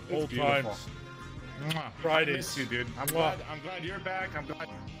 Old beautiful. times. Mwah. Fridays. I miss you, dude. I'm glad you're back. I'm glad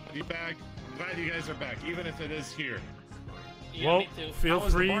you're back. I'm glad you guys are back, even if it is here. Well, feel How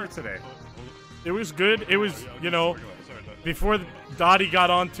was the free. bar today? It was good. It was, before Dottie got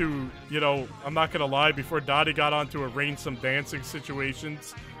onto, I'm not gonna lie, before Dottie got on to arrange some dancing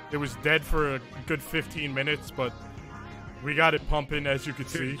situations, it was dead for a good 15 minutes, but we got it pumping, as you could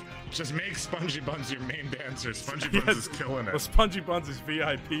see. Just make Spongy Buns your main dancer. Spongy Buns Yes, is killing it. well, Spongy Buns is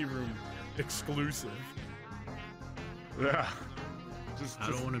VIP room exclusive. Yeah. I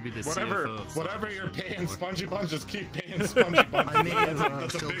don't want to be the whatever, CFO of whatever Slot you're Machine. paying Spongy Buns, just keep paying Spongy Buns. I may have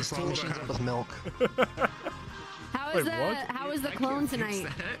That's a filled big the slot tool to machines have. up with milk. How Wait, is what? how is the clone tonight?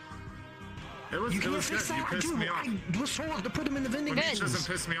 It was good. You pissed me off. I was told to put them in the vending Meech machines.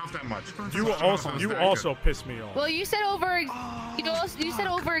 doesn't piss me off that much. You also pissed me off. Well, you said you said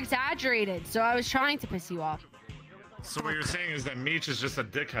over exaggerated, so I was trying to piss you off. So what you're saying is that Meech is just a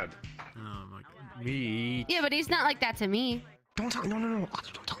dickhead. Oh my god. Me. Yeah, but he's not like that to me. Don't tell. No. Don't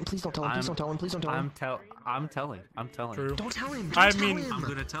tell him. Please don't tell him. Please don't tell him. Please don't tell him. I'm telling. True. Don't tell him. I Don't tell mean, him. I'm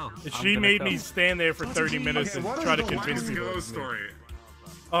gonna tell. She made me stand there for 30 minutes and try to convince me. Ghost story.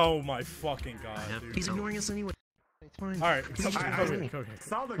 Oh my fucking god, dude. He's ignoring us anyway. It's fine. All right, Come come here.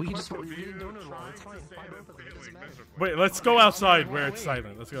 We can just. Wait, let's go outside where it's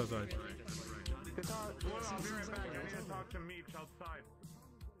silent. Let's go outside. Talk to Meech outside.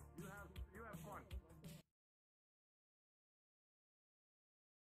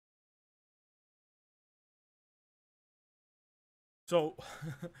 So,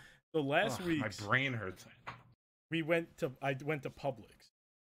 so last Ugh, week my brain hurts. I went to Publix.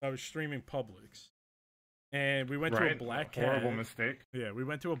 I was streaming Publix, and we went to a Right, Black Cat. horrible mistake. Yeah, we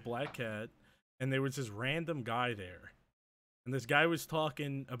went to a Black Cat, and there was this random guy there, and this guy was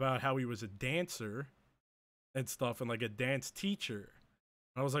talking about how he was a dancer and stuff, and like a dance teacher.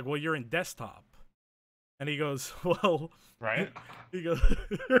 And I was like, "Well, you're in desktop," and he goes, "Well, right." He goes,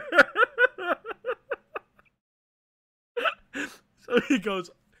 so he goes,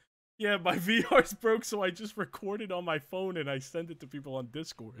 "Yeah, my VR's broke, so I just recorded on my phone and I send it to people on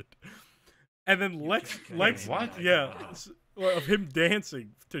Discord." And then Lex, what? Yeah, of him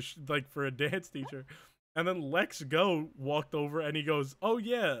dancing to like for a dance teacher. And then Lex Go walked over and he goes, "Oh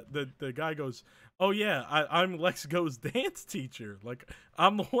yeah," the guy goes, "Oh yeah, I'm Lex Go's dance teacher. Like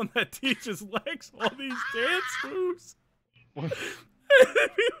I'm the one that teaches Lex all these dance moves." And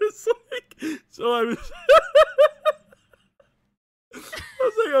he was like, so I was, I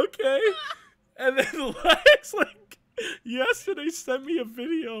was like, okay. And then Lex, like, yesterday sent me a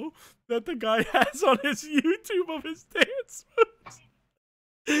video that the guy has on his YouTube of his dance moves.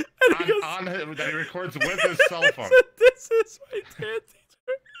 And he goes, that he records with his cell phone. "This is my dance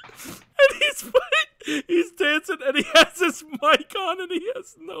teacher." And he's dancing and he has his mic on and he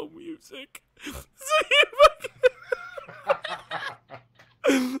has no music. So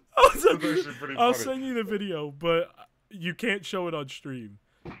I'll send you the video, but you can't show it on stream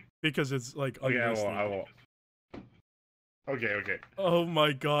because it's like Okay, I will. Okay. Oh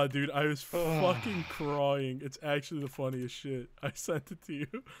my god, dude, I was fucking crying. It's actually the funniest shit. I sent it to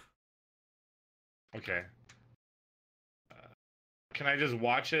you. Okay. Can I just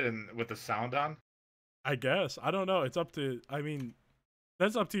watch it and with the sound on? I guess. I don't know. It's up to. I mean,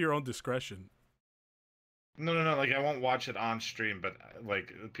 that's up to your own discretion. No. Like I won't watch it on stream, but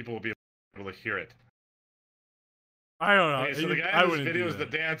like people will be able to hear it. I don't know. Okay, so the guy in this video is the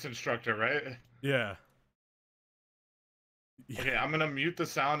dance instructor, right? Yeah. Okay, I'm gonna mute the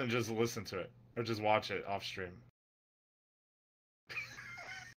sound and just listen to it, or just watch it off stream.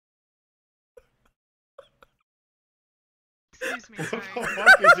 Excuse me, What sorry. the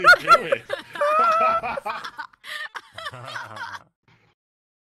fuck is he doing?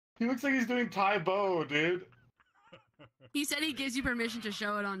 He looks like he's doing Tai Bo, dude. He said he gives you permission to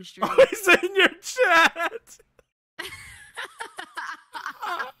show it on stream. Oh, he's in your chat.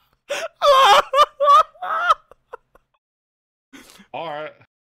 Alright.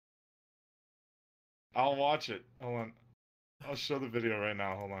 I'll watch it. Hold on. I'll show the video right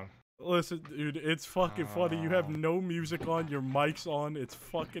now. Hold on. Listen, dude, it's fucking funny. You have no music on, your mic's on. It's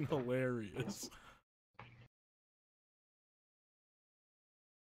fucking hilarious.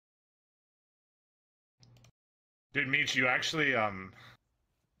 Dude, Meech, you actually,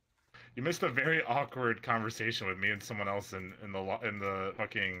 you missed a very awkward conversation with me and someone else in the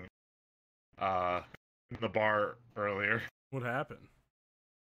fucking, in the bar earlier. What happened?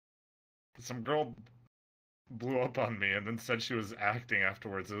 Some girl blew up on me and then said she was acting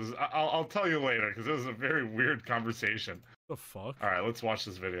afterwards. It was, I'll tell you later, because it was a very weird conversation. The fuck? Alright, let's watch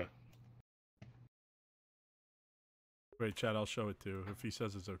this video. Wait, Chad, I'll show it too, if he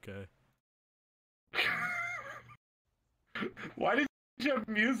says it's okay. Why did you have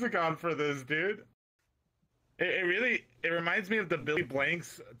music on for this, dude? It reminds me of the Billy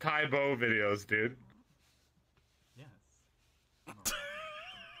Blanks Tai Bo videos, dude. Yes.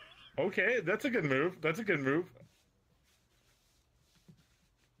 Okay, that's a good move. That's a good move.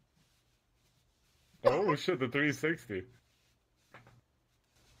 Oh shit, the 360.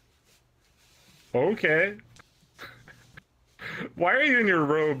 Okay. Why are you in your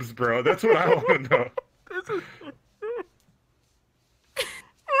robes, bro? That's what I want to know.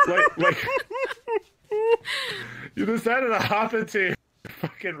 Like, you decided to hop into your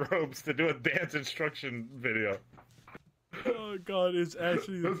fucking robes to do a dance instruction video. Oh god, it's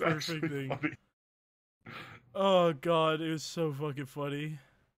actually the That's perfect actually thing. funny. Oh god, it was so fucking funny.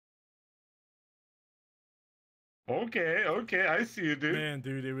 Okay, I see you, dude. Man,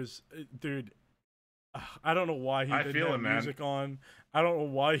 dude, it was, dude. I don't know why he I didn't feel have it, man. music on. I don't know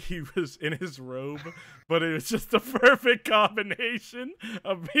why he was in his robe, but it was just the perfect combination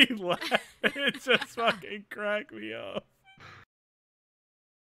of me laughing. It just fucking cracked me up.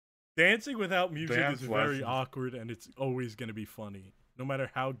 Dancing without music Dance is very lessons. awkward, and it's always gonna be funny, no matter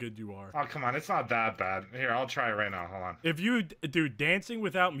how good you are. Oh, come on, it's not that bad. Here, I'll try it right now. Hold on. If you, dude, dancing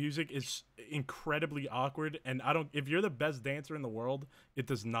without music is incredibly awkward, and if you're the best dancer in the world, it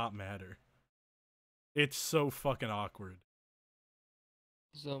does not matter. It's so fucking awkward.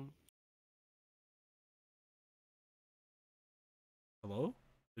 Hello?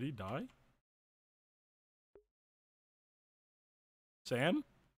 Did he die? Sam?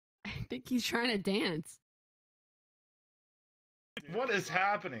 I think he's trying to dance. What is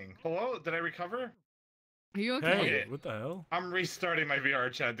happening? Hello? Did I recover? Are you okay? Hey, what the hell? I'm restarting my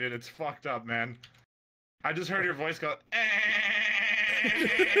VR chat, dude. It's fucked up, man. I just heard your voice go.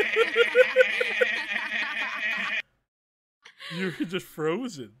 You're just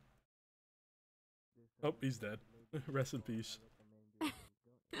frozen. Oh, he's dead. Rest in peace. That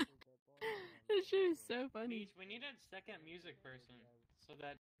shit is so funny. We need a second music person so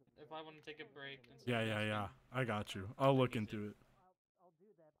that if I want to take a break. Yeah. I got you. I'll look into it.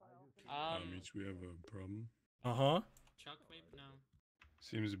 Meech, we have a problem. Uh-huh. Chuck, maybe? No.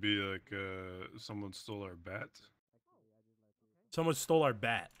 Seems to be like someone stole our bat. Someone stole our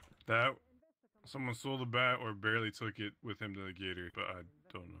bat. Someone stole the bat or barely took it with him to the gator, but I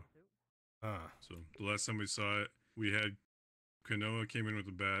don't know. So the last time we saw it, we had Kanoa came in with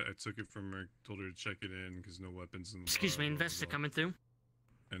the bat. I took it from her, told her to check it in because no weapons in the Excuse me, investor coming through.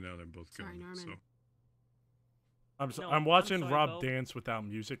 And now they're both gone. So I'm watching Rob dance without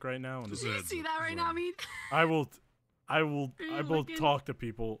music right now. And Did you see that right now, I mean? I will talk to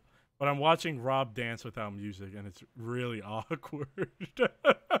people, but I'm watching Rob dance without music, and it's really awkward.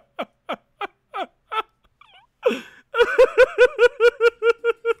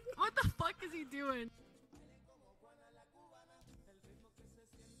 What the fuck is he doing?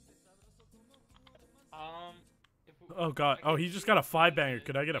 Oh god. Oh, he just got a 5-banger.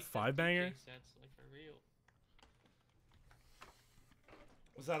 Could I get a 5-banger?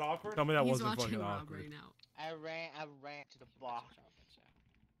 Was that awkward? Tell me that He's wasn't watching fucking Rob awkward. right now. I ran to the bar.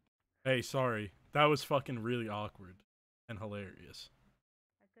 Hey, sorry. That was fucking really awkward and hilarious.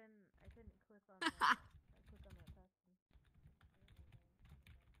 I couldn't click on that. I clicked on that person.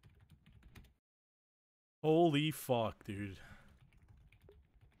 Holy fuck, dude.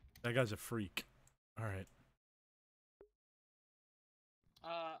 That guy's a freak. Alright.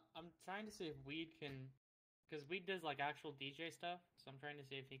 I'm trying to see if Weed can, because Weed does like actual DJ stuff, so I'm trying to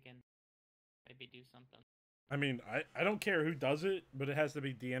see if he can maybe do something. I mean, I don't care who does it, but it has to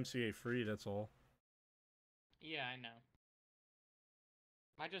be DMCA free, that's all. Yeah, I know.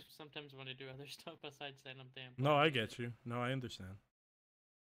 I just sometimes want to do other stuff besides stand up damn. No, I get you. No, I understand.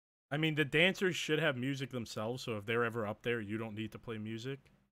 I mean, the dancers should have music themselves, so if they're ever up there, you don't need to play music.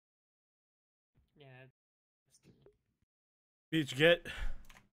 Yeah. Beach, get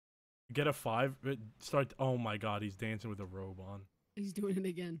a 5. Start. Oh my god, he's dancing with a robe on. He's doing it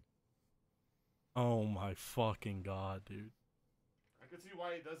again. Oh my fucking god, dude. I can see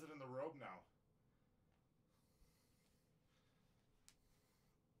why he does it in the robe now.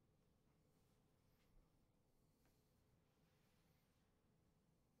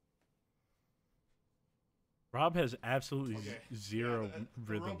 Rob has absolutely zero the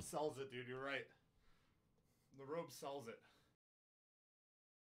rhythm. robe sells it, dude. You're right. The robe sells it.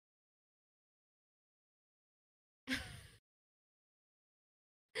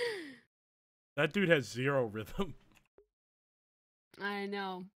 That dude has zero rhythm. I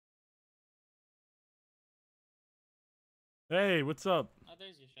know. Hey, what's up? Oh,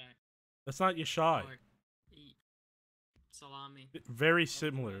 there's Yashai. That's not Yashai. Eat salami. Very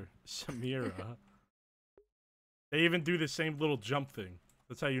similar. Samira. They even do the same little jump thing.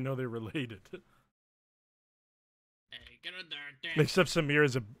 That's how you know they're related. Hey, get in there, dance. Except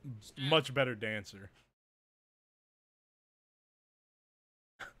Samira's a much better dancer.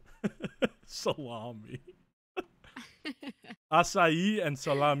 Salami. Acai and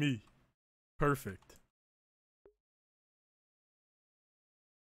salami. Perfect.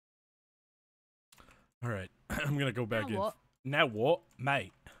 Alright, I'm gonna go back in. What? Now what?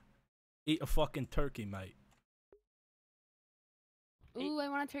 Mate. Eat a fucking turkey, mate. Ooh, I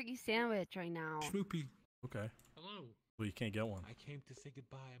want a turkey sandwich right now. Schmoopy. Okay. Hello. Well, you can't get one. I came to say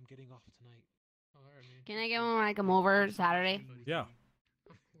goodbye. I'm getting off tonight. Oh, alright, man. Can I get one when I come over Saturday? Yeah.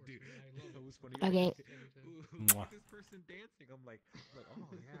 Dude, I love that was funny. Okay. Ooh, Mwah. this person dancing. I'm like, oh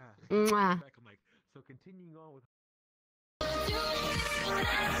yeah. Mwah. Back, I'm like, so continuing on with.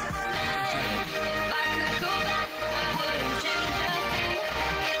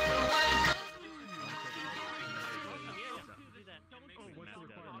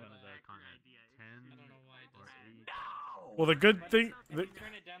 Well, the good thing, Turn it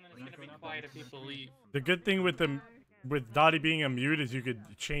down, then it's gonna be quiet if people leave. the good thing with Dottie being a mute is you could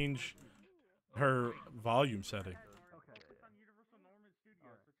change her volume setting.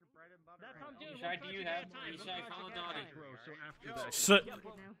 Yashai, do you have Yashai follow Dottie? So,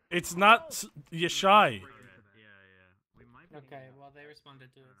 it's not Yashai. Okay, well they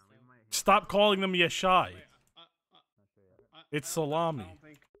responded to it. So. Stop calling them Yashai. It's salami.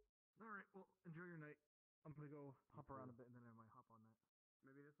 Alright, well, enjoy your night. I'm gonna go hop around a bit and then I might hop on that.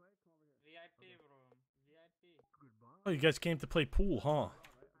 Oh, you guys came to play pool, huh?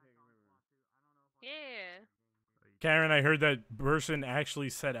 Yeah. Karen, I heard that person actually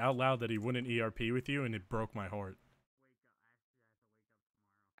said out loud that he wouldn't ERP with you, and it broke my heart.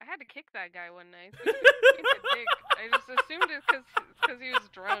 I had to kick that guy one night. He was being a dick. I just assumed it because he was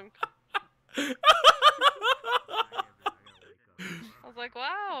drunk. I was like,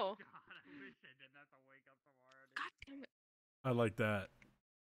 wow. God damn it. I like that.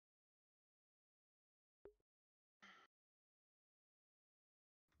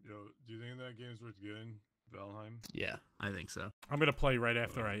 Yo, do you think that game's worth getting, Valheim? Yeah, I think so. I'm gonna play right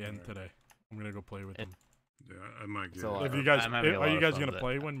after I end today. I'm gonna go play with them. Yeah, I might get So it. if you guys, are you guys gonna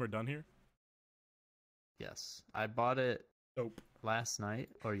play when we're done here? Yes, I bought it last night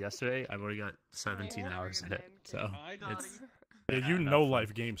or yesterday. I've already got 17 hours in it, so it's. Yeah, you know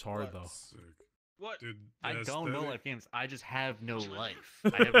life games hard though. What? Dude, I the don't know aesthetic- life games. I just have no life.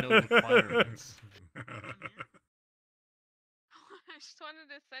 I have no requirements. I just wanted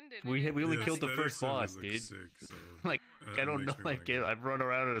to send it. We only The killed the aesthetic first certainly boss, looks dude. sick, so Like that I don't know makes me life wanna games. I've run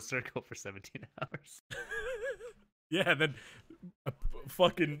around in a circle for 17 hours. Yeah, then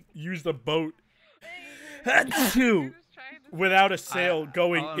fucking use the boat without a sail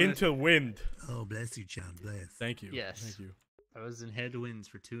going into wind. Oh, bless you, John. Bless. Thank you. Yes. Thank you. I was in headwinds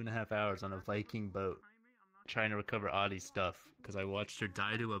for 2.5 hours on a Viking boat, trying to recover Audie's stuff because I watched her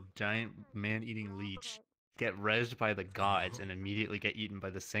die to a giant man-eating leech, get rezzed by the gods, and immediately get eaten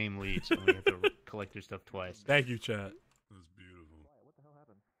by the same leech, and we have to collect her stuff twice. Thank you, chat. That's beautiful.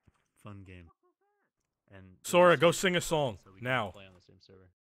 Fun game. And Sora, go sing a song now. play on the same server.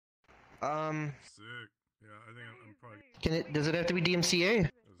 Sick. Yeah, I think I'm probably. Can it? Does it have to be DMCA?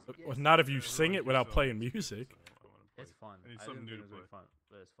 Well, not if you sing it without playing music. It's fun. I need I something didn't new think to it was play. fun,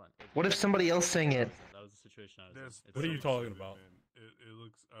 but it's fun. What if somebody else sang it? That was the situation I was in. That's- What are you that's talking sick, about? man. It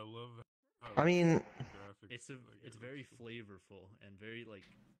looks. I love. How I mean, graphics, It's like, it's it very looks- flavorful and very like.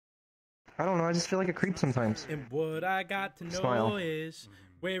 I don't know. I just feel like a creep sometimes. And what I got to know Smile. is,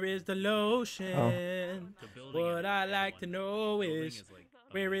 where is the lotion? What I like to know is,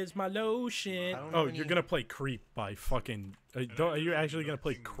 where is my lotion? Oh, you're gonna play Creep by fucking. Are you actually gonna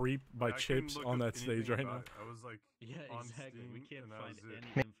play Creep by I couldn't Chips look on up that stage anything right now? about it. I was like, Yeah, on exactly. We Steam, can't and that find was it.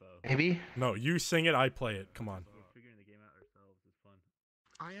 any info. Maybe. No, you sing it, I play it. Come on. We're figuring the game out ourselves. It's fun.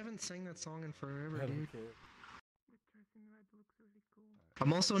 I haven't sang that song in forever, I don't dude. care.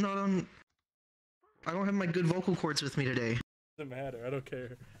 I'm also not on. I don't have my good vocal cords with me today. Doesn't matter. I don't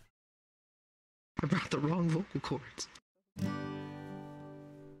care. I brought the wrong vocal cords.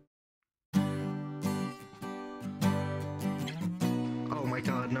 Oh my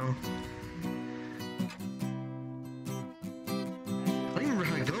god, no. I don't even remember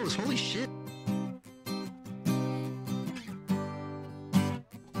how it goes. Holy shit.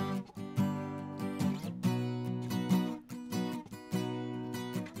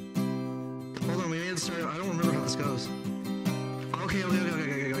 Hold on, we made it start. I don't remember how this goes. Okay.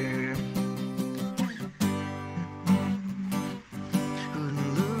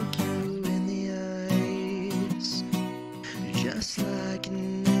 Wouldn't look you in the eyes, just like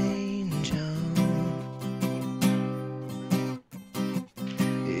an angel.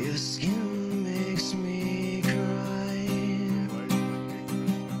 Your skin makes me cry.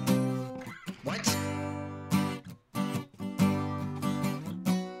 What?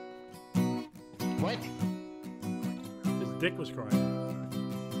 What? His dick was crying.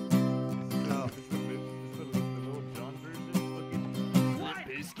 Oh. What?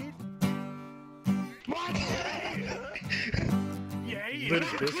 Biscuit? What? Yeah, Limp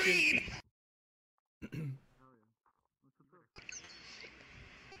Bizkit.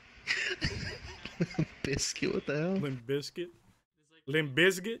 Biscuit, what the hell? Limp Bizkit. Limp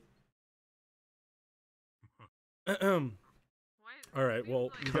Bizkit. All right. Well,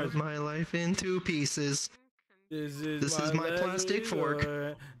 you guys. Cut my life into pieces. This is my plastic fork.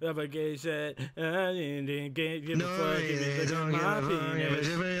 Navigation. I didn't give a No, fuck if yeah, it's don't my give a fuck if penis. it's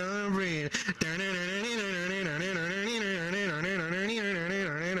your brain.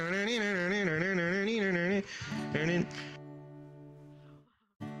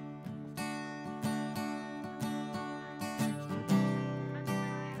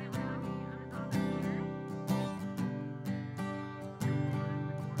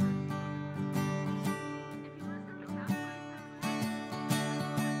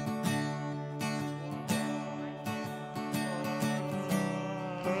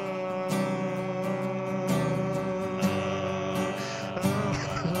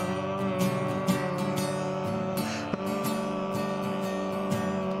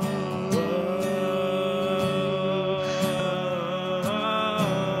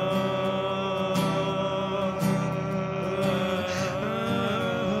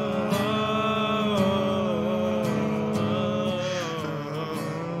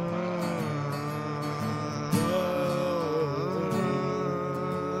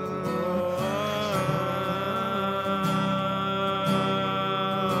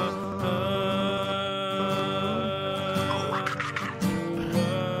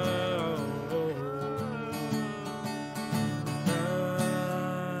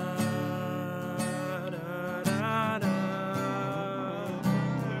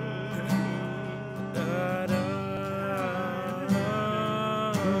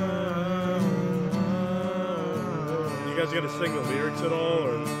 guys gonna sing the lyrics at all,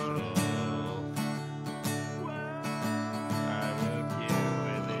 or?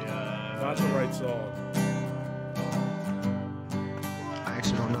 Not the right song. I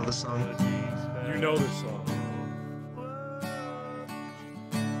actually don't know the song. You know this song.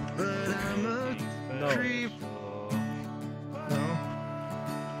 But I'm a creep. No.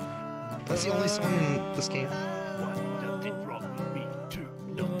 That's the only song in this game. Nothing wrong with me. 2,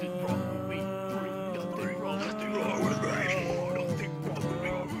 nothing wrong with me. 3, nothing wrong with me.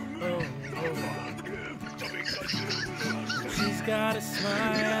 She's got a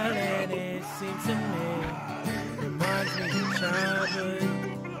smile and it seems to me reminds me of childhood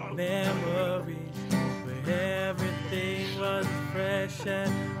memories where everything was fresh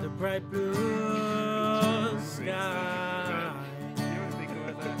and the bright blue sky.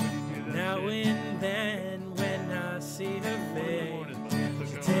 Now and then when I see her face,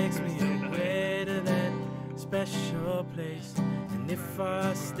 she takes me away to that special place. And if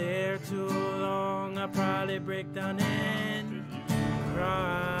I stare too long, I'll probably break down and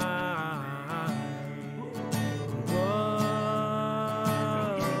cry. Whoa,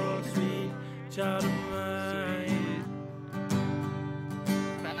 sweet child of mine.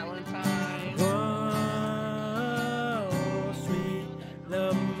 Valentine. Whoa, sweet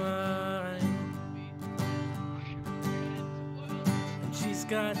love of mine. And she's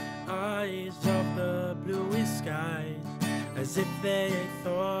got eyes of the bluest skies, as if they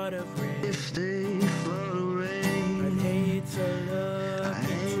thought of rain. If they float away, I'd hate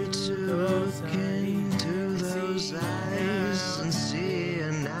to look into those eyes and see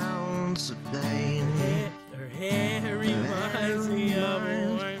an ounce of pain. Her hair reminds me of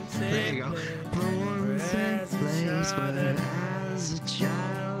warm There you go. Place where as a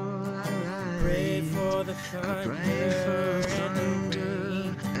child I prayed for the thunder and the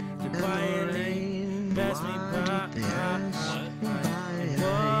rain to quietly pass me by.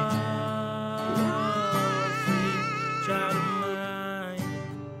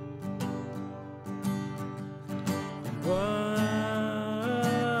 Wow.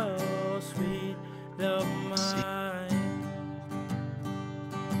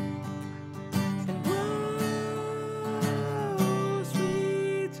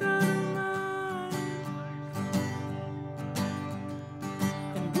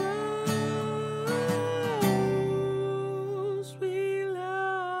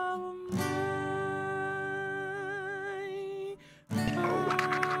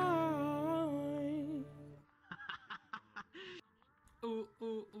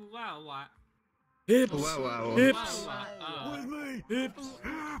 Hips. Wow. Hips. With me. Hips.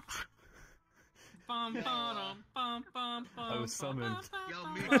 I was summoned.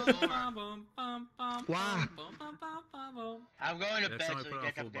 Wow. I'm going to Next bed time I so put you on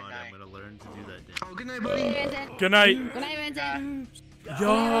guys full have a good body, night. I'm gonna learn to do that dance. Oh, good night, buddy. Good night. Good night, Vincent.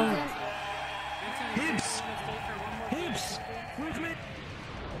 Yo. Hips. Hips. With me.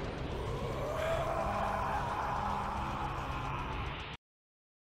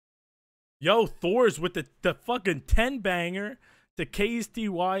 Yo, Thor's with the fucking 10 banger to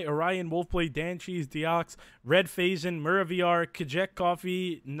KSTY, Orion, Wolfblade, Dan Cheese, Deox, Red Phazon, Muraviar, Kajek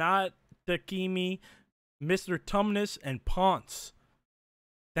Coffee, Not Takimi, Mr. Tumnus, and Ponce.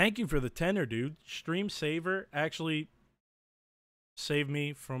 Thank you for the tenor, dude. Stream Saver actually saved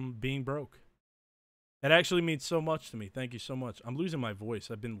me from being broke. That actually means so much to me. Thank you so much. I'm losing my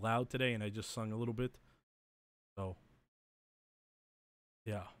voice. I've been loud today and I just sung a little bit. So,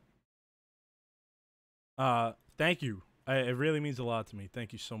 yeah. Thank you. It really means a lot to me.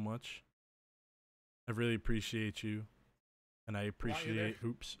 Thank you so much. I really appreciate you. And I appreciate...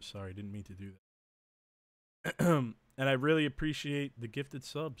 Oops, sorry, didn't mean to do that. And I really appreciate the gifted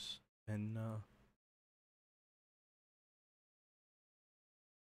subs. And,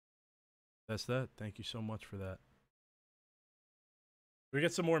 that's that. Thank you so much for that. Can we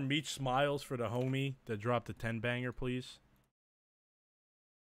get some more Meech smiles for the homie that dropped a 10 banger, please?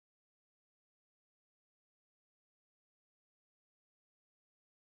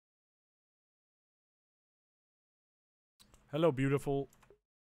 Hello, beautiful.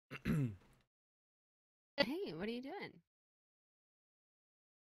 Hey, what are you doing?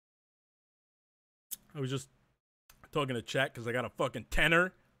 I was just talking to chat because I got a fucking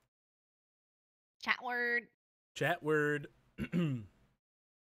tenor. Chat word. Chat word. Okay.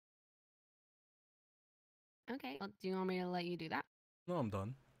 Well, do you want me to let you do that? No, I'm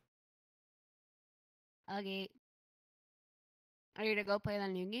done. Okay. Are you to go play the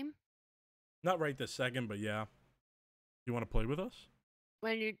new game? Not right this second, but yeah. You want to play with us?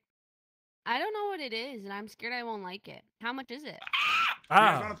 When you're... I don't know what it is, and I'm scared I won't like it. How much is it? You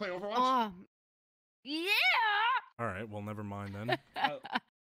guys want to play Overwatch? Oh. Yeah! All right, well, never mind then.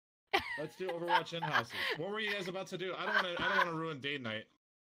 Let's do Overwatch in houses. What were you guys about to do? I don't want to ruin date night.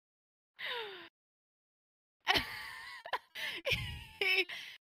 He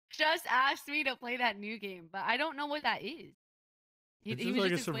just asked me to play that new game, but I don't know what that is. He It's was just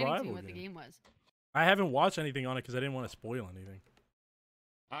like a just explaining to me survival what the game. game was. I haven't watched anything on it because I didn't want to spoil anything.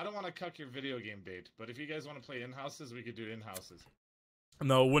 I don't want to cuck your video game date, but if you guys want to play in houses, we could do in houses.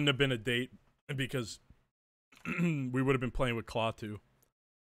 No, it wouldn't have been a date because we would have been playing with Klaatu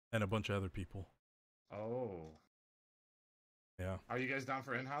and a bunch of other people. Oh. Yeah. Are you guys down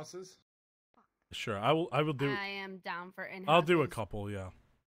for in houses? Sure, I will do. I am down for in. I'll do a couple, yeah.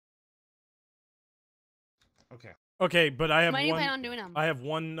 Okay. Okay, but I have When one. do you plan on doing them? I have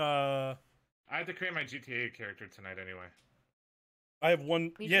one. I have to create my GTA character tonight anyway. I have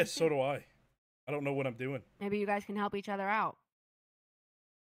one. Me Yes, too. so do I. I don't know what I'm doing. Maybe you guys can help each other out.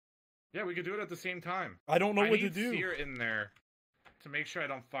 Yeah, we could do it at the same time. I don't know what to need do. Seer in there to make sure I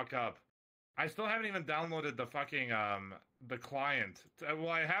don't fuck up. I still haven't even downloaded the fucking the client. Well,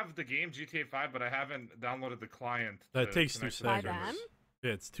 I have the game GTA 5, but I haven't downloaded the client. That takes 2 connect to the seconds. servers.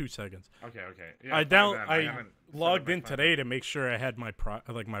 Yeah, it's 2 seconds. Okay. Yeah, I I haven't set logged up my in today to make sure I had my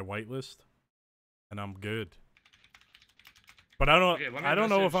my whitelist, and I'm good. But I don't. Okay, let me I don't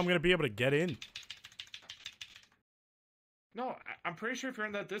know if message- I'm gonna be able to get in. No, I'm pretty sure if you're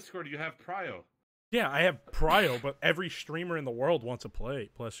in that Discord, you have Prio. Yeah, I have Prio, but every streamer in the world wants to play.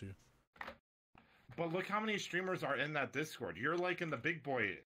 Bless you. But look how many streamers are in that Discord. You're like in the big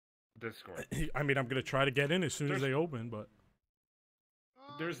boy Discord. I mean, I'm gonna try to get in as soon as There's- they open, but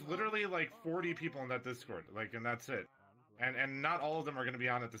There's literally like 40 people in that Discord, like, and that's it. And not all of them are going to be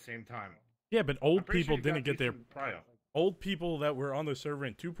on at the same time. yeah, but I'm old pretty sure people you didn't got get their decent Prio. old people that were on the server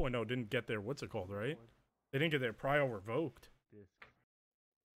in 2.0 didn't get their what's it called, right? They didn't get their Prio revoked.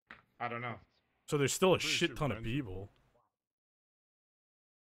 I don't know. So there's still a Pretty shit sure ton of Brent- people.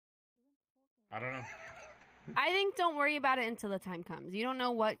 I don't know. I think don't worry about it until the time comes. You don't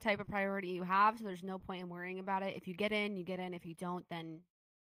know what type of priority you have, so there's no point in worrying about it. If you get in, you get in. If you don't, then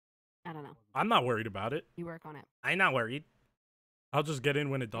I don't know. I'm not worried about it. You work on it. I'm not worried. I'll just get in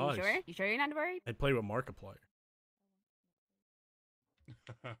when it Are dies. you sure? You sure you're not worried? I play with Markiplier.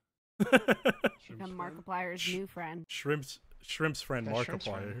 Become Markiplier's new friend. Shrimp's friend Yeah, Shrimp's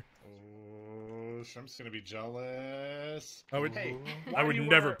Markiplier. friend. Oh, Shrimp's gonna be jealous. I would- Hey, I why would do you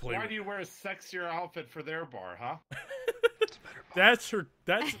never wear- play Why with- do you wear a sexier outfit for their bar, huh? That's her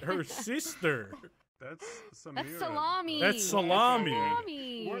sister. That's Samira. That's salami. That's salami.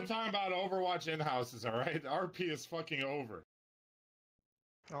 Salami. We're talking about Overwatch in houses, all right? RP is fucking over.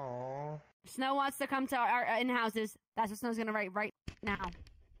 Aww. Snow wants to come to our in-houses. That's what Snow's gonna write right now.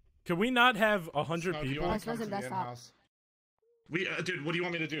 Can we not have 100 Snow, do you people? wanna Let's come listen to the desktop. in-house? Dude, what do you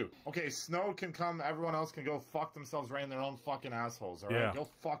want me to do? Okay, Snow can come. Everyone else can go fuck themselves right in their own fucking assholes. All right, Yeah. go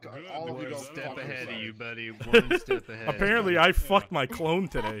fuck. All of you go One step fuck ahead of yourselves. you, buddy. One step ahead. Apparently, I fucked my clone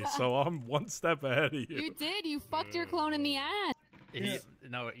today, so I'm one step ahead of you. You did. You fucked your clone in the ass.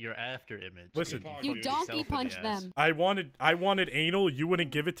 No, your after image. Listen, You fucked donkey yourself in the punched ass. them. I wanted anal. You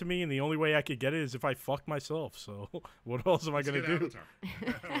wouldn't give it to me, and the only way I could get it is if I fucked myself. So what else am I gonna do? Avatar.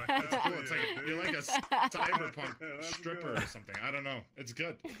 That's cool. It's like you're like a cyberpunk stripper or something. I don't know. It's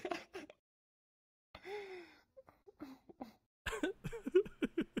good.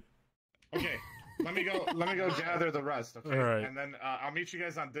 Okay, let me go gather the rest. Okay, All right. and then I'll meet you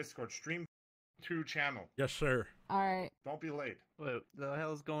guys on Discord. Stream 2 channel. Yes, sir. All right. Don't be late. What the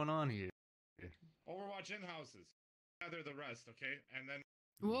hell's going on here? Overwatch in houses. Gather the rest. Okay, and then.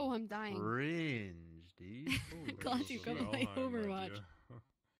 Whoa, I'm dying. Cringe, dude. Glad you come play Overwatch.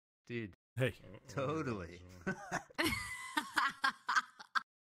 Dude. Hey. Totally.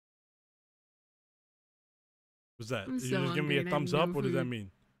 What's that? I'm You so just give me a hungry and I thumbs have up? no What does that food.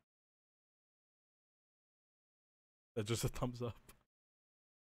 mean? That's just a thumbs up.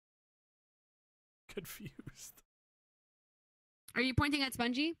 Confused. Are you pointing at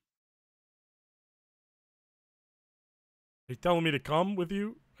Spongy? Are you telling me to come with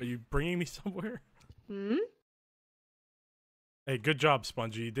you? Are you bringing me somewhere? Hmm? Hey, good job,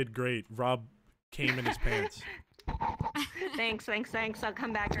 Spongy. You did great. Rob came in his pants. Thanks. I'll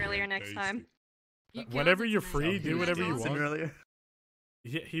come back earlier next time. Whenever you're free, do whatever you want. Earlier.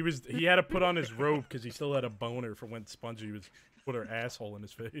 He had to put on his robe because he still had a boner from when Spongy was put her asshole in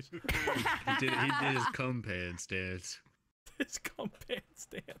his face. He did his cum pants dance. His cum pants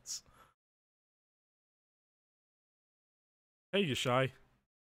dance. Hey, you shy.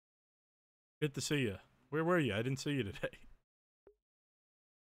 Good to see you. Where were you? I didn't see you today.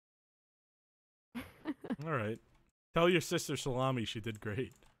 All right. Tell your sister Salami she did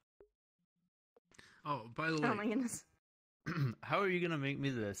great. Oh, by the way. Oh my goodness. How are you gonna make me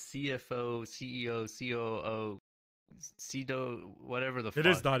the CFO, CEO, COO, CDO, whatever the fuck? It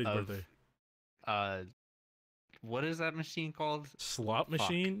is Dottie's birthday. What is that machine called? Slot Fuck.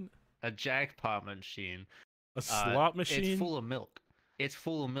 machine? A jackpot machine. A slot machine? It's full of milk. It's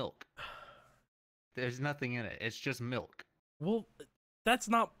full of milk. There's nothing in it. It's just milk. Well,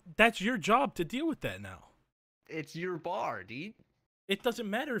 that's your job to deal with that now. It's your bar, dude. It doesn't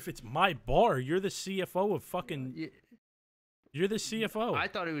matter if it's my bar. You're the CFO of fucking. You're the CFO. I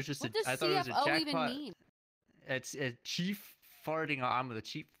thought it was just What does I thought it was a CFO jackpot. even mean? It's a chief farting. I'm the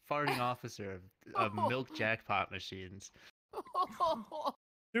chief farting officer of milk jackpot machines.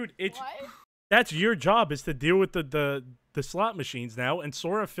 Dude, that's your job is to deal with the slot machines now, and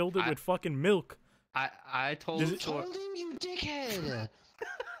Sora filled it with fucking milk. I told You told him, you dickhead.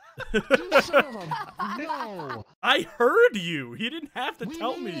 No. I heard you. He didn't have to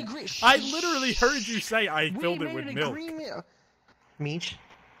tell me. I literally heard you say I filled it with milk. Meech,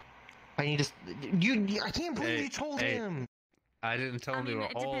 I need to. I can't believe you told him. I didn't tell him they were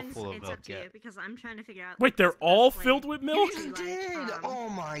it all depends. full of It's milk up to yet. you because I'm trying to figure out. Wait, they're all filled with milk? You did. Oh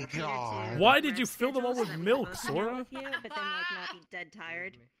my god. Why did you fill them all with milk, Sora? But then like not be dead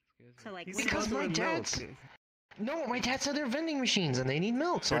tired. So like Because my dad's. No, my dad said they're vending machines and they need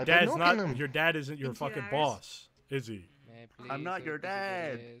milk, so I put milk in them. Your dad isn't your fucking boss, is he? I'm not your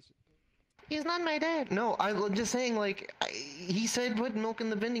dad. He's not my dad. No, I'm just saying, like, he said put milk in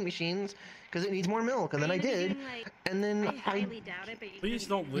the vending machines because it needs more milk, and then I did. And then I highly doubt it, but you Please can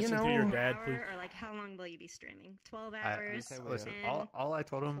don't listen to your dad, please. Or like, how long will you be streaming? 12 hours. Listen, 10? all I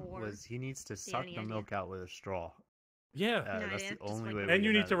told him 4? was he needs to Do you suck have any the idea? milk out with a straw. Yeah. That's the only way. And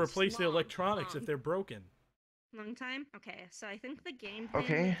you need to replace the electronics if they're broken. Long time? Okay, so I think the game plan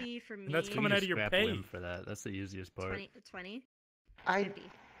Okay. would be for me. And that's coming out of your pay. For that. That's the easiest part. 20?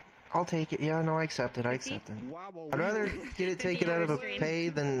 I'll take it. Yeah, no, I accept it. I accept it. I'd rather get it taken out of a pay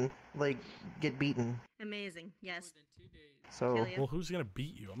than, like, get beaten. Amazing, yes. So. Hell yeah. Well, who's gonna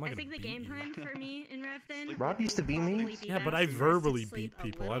beat you? I'm not I gonna think the beat game you. plan for me in Rev then. Rob used to beat me. probably be Yeah, but best I for us to verbally sleep beat a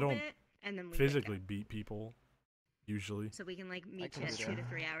people. I little don't bit, and then we wake physically up. beat people. Usually. So we can like meet can you do 2 that. to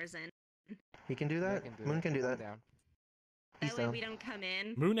 3 hours in. He can do that? Moon can do that. He's That way down. we don't come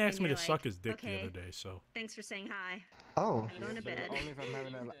in. Moon asked and me to you're suck like, his dick okay, the other day, so. Thanks for saying hi. Oh. I'm going to bed.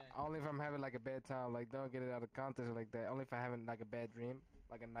 Only if I'm having like a bad time. Like, don't get it out of context like that. Only if I'm having like a bad dream,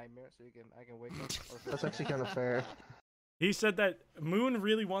 like a nightmare, so I can wake up. Or That's actually kind of fair. He said that Moon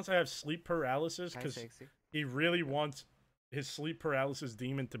really wants to have sleep paralysis Hi, because sexy. he really wants his sleep paralysis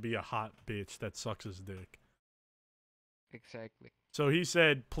demon to be a hot bitch that sucks his dick. Exactly. So he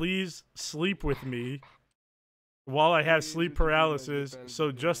said, please sleep with me while I have sleep paralysis,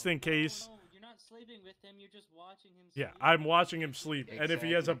 so just in case. No, you're not sleeping with him, you're just watching him Yeah, sleep. I'm watching him sleep, and if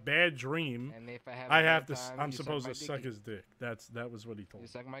he has a bad dream, And if I have I a have bad to. time, I'm you suck supposed my to suck dicky. his dick. That was what he told You me.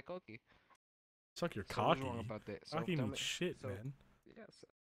 suck my cookie. Suck your So what's cocky. wrong about that? So Cocky tell means me- shit, so- man. Yes.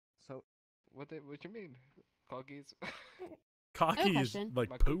 So, what you mean? Cookies? Cocky is question. like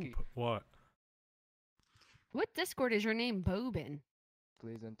My poop. cookie. What? What Discord is your name Bobin?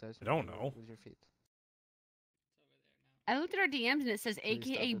 Please don't touch I don't know. with your feet. I looked at our DMs and it says Please stop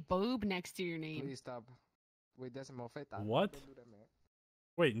AKA it. Bob next to your name. Please stop. Wait, that's my feta. What? Don't do that, man.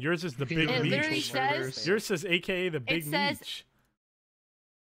 Wait, yours is the can big do It that. literally meech. says Yours says AKA the big says- meech.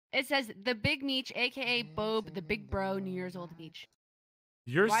 it says the Big Meech, aka Bob, the Big Bro, New Year's Old Meech.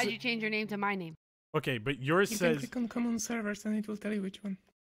 Yours. Why did you change your name to my name? Okay, but yours You says. can click on common servers and it will tell you which one.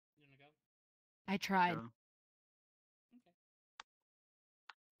 I tried.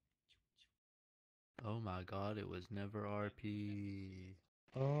 Oh my god, it was never RP.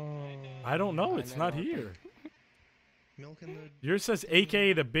 Oh. I don't know. It's not never- here. Milk in the. Yours says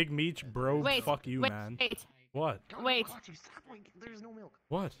AKA the big meech, bro. Wait, Fuck you, wait, man. wait, What? wait. There's no milk.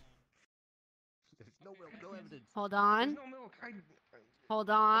 What? There's no milk. No evidence. Hold on. No milk. Hold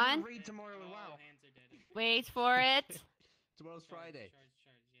on. Raid tomorrow. Wow. Wait for it. Tomorrow's Friday.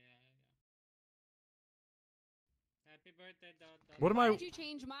 Happy birthday, Dot. What am Why I? did you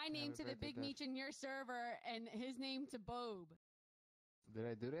change my name to the Big Meech in your server and his name to Bob? Did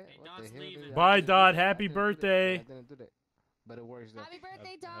I do that? Hey, What Dot's the hell? leaving. Did I Bye, do Dot. that? I Happy didn't do that. birthday. I didn't do that. But it works though. Happy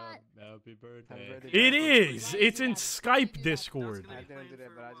birthday, Dot! Happy birthday. birthday, It Dot. is. It's in Skype Discord. I didn't do that,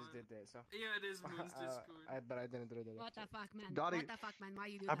 but I just did that. So. Yeah, it is Moon's Discord. But I didn't do that. What the fuck, man? Dottie, What the fuck, man? Why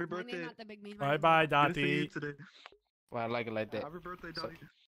you do happy that? My birthday. name not the Big Meech. Bye, bye, Good to see you Dottie. today. Well, I like it like that. Happy birthday, Dottie.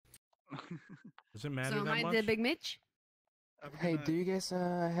 Does it matter So am that I much? the Big Mitch? Have a good Hey, night. do you guys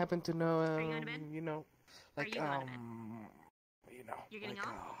happen to know Are you going to bed? you know, Are like you going to bed? you know, You're getting like,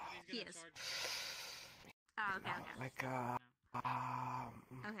 off? He is. Oh, okay, okay. like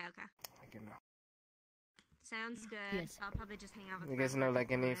Okay, okay. like you know, Sounds good. Yes. I'll probably just hang out with You guys know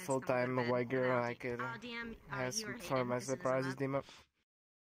like any full-time white girl I could DM have you or some of my Hayden as soon as I'm surprises, up. Dima?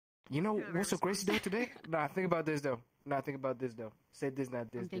 You know what's so crazy though today? Nah, think about this though. Say this,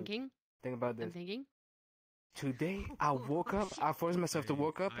 not this. I'm thinking. Think about this. I'm thinking. Today, I woke up. I forced myself to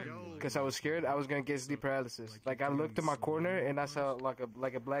wake up because I was scared I was gonna get sleep paralysis. Like I looked in my corner and I saw like a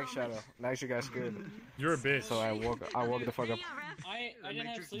black shadow. And I actually got scared. You're a bitch. So I woke the fuck up. I didn't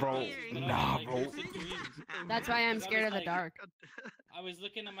have sleep Bro, paralysis, but nah, I was, like, bro. lucid dreams. That's why I'm Because I scared was, of the like- dark. I was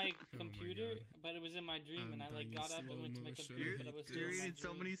looking at my computer, but it was in my dream, and I like got up and went to my computer, but I was still in my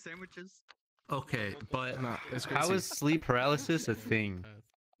so many sandwiches. Okay, but Nah, it's how crazy. is sleep paralysis a thing?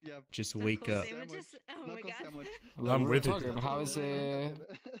 Yeah. Just wake up. Oh my god. I'm with you. How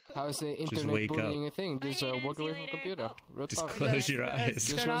is Just internet wake bullying a thing? Just walk away from the computer. Real Just talk. close your eyes. Just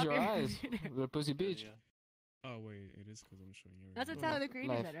Shut close off your your eyes. You're a pussy bitch. Oh wait, it is because I'm showing you. That's what Tyler the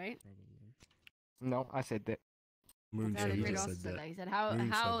Creator Life. said, right? No, I said that. Moon Tyler the said Creator that. also said that. He said how Moon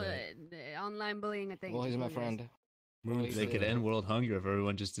how said online bullying a thing. Well, he's my Moon friend. says. Moon They said could that. end world hunger if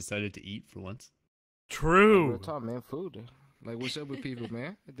everyone just decided to eat for once. True. Real talk, man. Food. Like, what's up with people,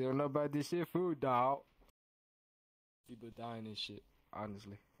 man? They don't know about this shit. Food, dog. People dying and shit.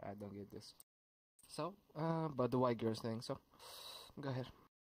 Honestly, I don't get this. So, but the white girls thing. So, go ahead.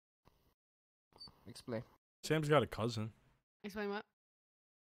 Explain. Sam's got a cousin. Explain what?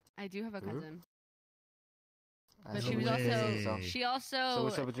 I do have a Who? cousin. I But know she was what it also is. So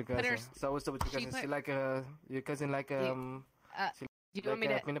what's up with your put cousin? her- So what's up with your she cousin? put- She like your cousin like she do you want me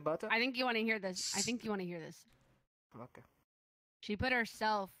like, to? peanut butter? I think you want to hear this. I think you want to hear this. Okay. She put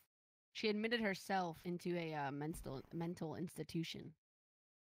herself. She admitted herself into a mental institution.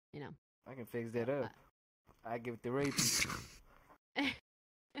 You know. I can fix that up. I give it the rape.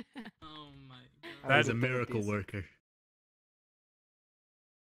 Oh my god. That is a miracle worker.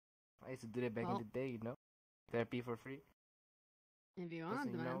 I used to do that back Well- in the day, you know. Therapy for free. If you Listen,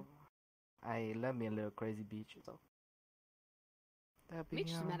 want, you man. know, I love me a little crazy beach. So. Therapy,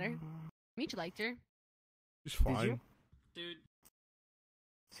 Meech met her. Meech liked her. She's Did you? fine. Dude,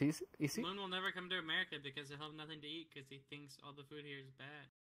 You see? Moon will never come to America because he'll have nothing to eat because he thinks all the food here is bad.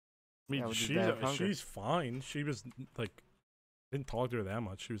 I mean, Yeah, we just die of hunger. she's fine. She was like, didn't talk to her that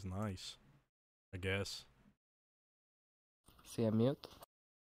much. She was nice, I guess. See, I'm mute.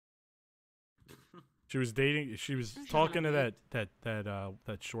 She was dating. She was she's talking to not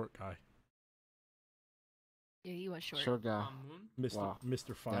that short guy, Yeah, he was short. Short guy. Moon? Mr. Wow. Mr.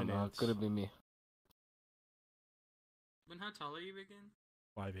 Damn, Finance. could have been me. Moon, how tall are you again?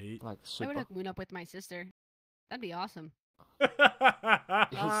 5'8". Like I would super. hook Moon up with my sister. That'd be awesome.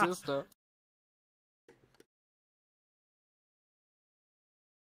 Your sister.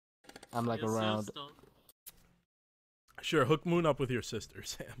 I'm like Your around. sister. Sure, hook Moon up with your sister,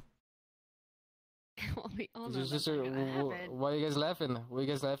 Sam. Well, we all Is know your that's sister? not gonna happen. Why are you guys laughing? Why are you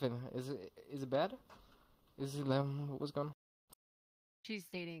guys laughing? Is it bad? Is it what's going on? She's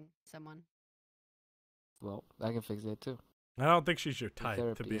dating someone. Well, I can fix that too. I don't think she's your type, to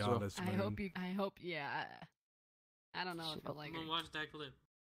therapy be as well. honest. I Moon. hope you. I hope. Yeah. I don't know if I like Moon, her. watch that clip.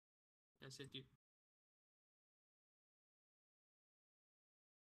 That's it, dude.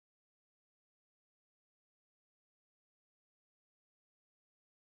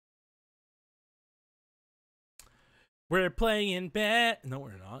 We're playing bad. No,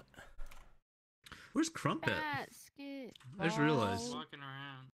 we're not. Where's Crump at? Basketball. I just realized. Walking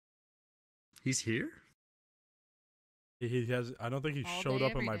around. He's here? He has. I don't think he All showed day,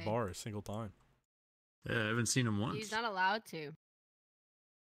 up at every my day. bar a single time. Yeah, I haven't seen him once. He's not allowed to.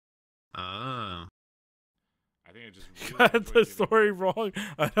 Ah. I think it just. Got the story wrong.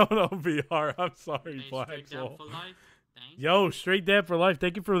 I don't know VR. I'm sorry, Hey, Black straight Soul. down for life. Thanks. Yo, straight dab for life.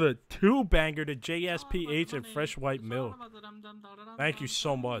 Thank you for the 2-banger to JSPH and Fresh White Milk. Thank you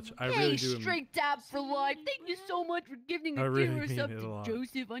so much. I really do. Straight dab for life. Thank you so much for giving I a really generous mean up it a to lot.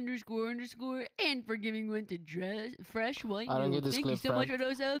 Joseph__ and for giving one to Fresh White I don't Milk. get this Thank you clip, so much Frank. for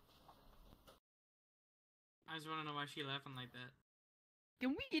those up. I just want to know why she laughing like that. Can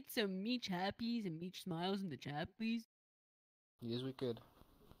we get some Meech happies and Meech smiles in the chat, please? Yes, we could.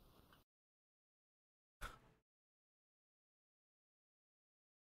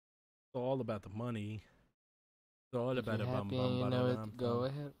 It's all about the money. It's all If about you're it. happy and you know it, go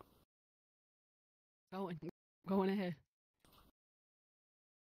ahead. Going ahead.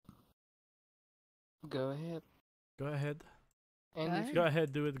 Go ahead. Go ahead. And if Go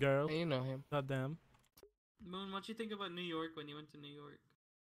ahead, do it, girl. you know him. God damn. Moon, what'd you think about New York when you went to New York?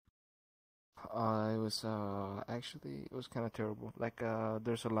 It was actually it was kind of terrible. Like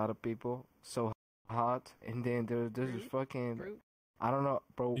there's a lot of people, so hot, and then there's this fucking I don't know,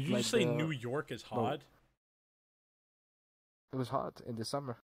 bro. Did you like just say the- New York is bro, hot? It was hot in the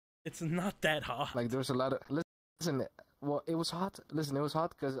summer. It's not that hot. Like there was a lot of listen. Well, it was hot. Listen, it was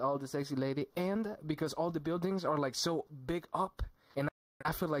hot because all the sexy lady and because all the buildings are like so big up, and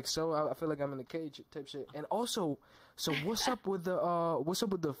I feel like I feel like I'm in a cage type shit. And also, so what's up with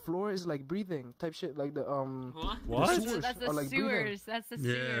the floor is like breathing type shit, like the What? The sewers That's the are, like, sewers. breathing. That's the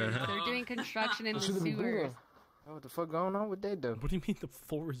sewers. They're doing construction in the Shouldn't be sewers. breathing. What the fuck going on with that though? What do you mean the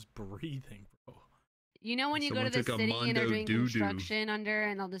floor is breathing, bro? You know when you go to Someone the took a city and they're Mondo doing doo-doo. construction under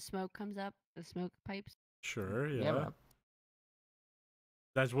and all the smoke comes up, the smoke pipes. Sure, yeah. Yeah, man.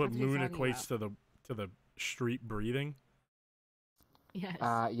 That's what That's what moon he's talking equates to the street breathing. Yes.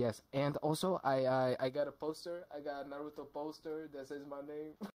 Yes. And also, I got a poster. I got a Naruto poster that says my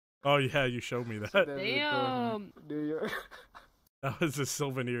name. Oh yeah, you showed me that. Damn. New York. That was a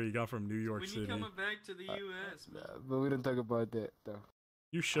souvenir you got from New York City. back to the U.S., man? But we don't talk about that though.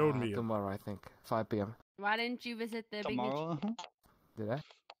 You showed me it. Tomorrow, I think, 5 p.m. Why didn't you visit the Tomorrow? Did I?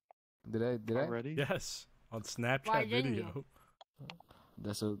 Did I? Already? Yes, on Snapchat Why didn't video.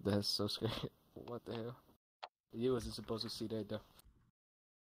 That's so scary. What the hell? You wasn't supposed to see that though.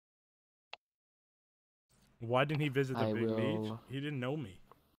 Why didn't he visit the I Big Meech? will- He didn't know me.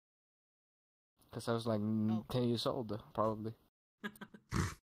 Cause I was like 10 years old, though, probably.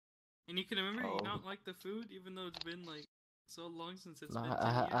 And you can remember Oh. you don't like the food, even though it's been like so long since it's No, been. 10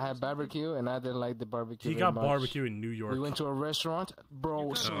 I years. had barbecue and I didn't like the barbecue. He very got much. barbecue in New York. We went to a restaurant,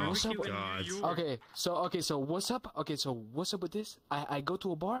 bro. So Oh, what's up? God. Okay, so what's up? Okay, so what's up with this? I go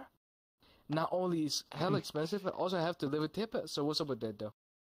to a bar. Not only is hell expensive, but also I have to leave a tip. So what's up with that though?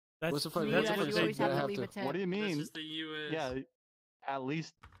 That's what's the fuck? that's What's the what fuck they that I do. have to? What do you mean? This is the U.S. Yeah, at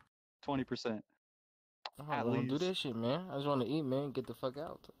least 20%. I At don't do least. that shit, man. I just want to eat, man. Get the fuck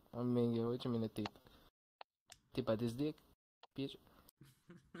out. I mean, yo, what you mean a tip? Tip at this dick, bitch.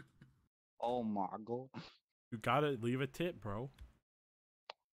 Oh my god. You gotta leave a tip, bro.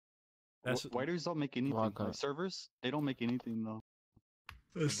 That's Waiters don't make anything. Walk Like up. servers, they don't make anything though.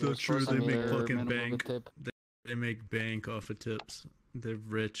 That's They're so true. supposed to They be make their fucking minimum bank. tip. They make bank off of tips. They're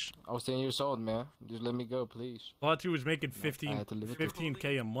rich. I was 10 years old, man. Just let me go, please. Latu was making I had to leave it.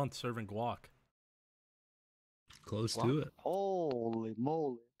 15K a month serving guac. Close What? to it. Holy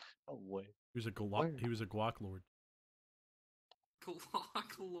moly! No way. He was a Where? guac lord.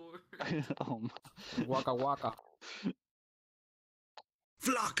 Glock Lord. Oh my. Waka waka.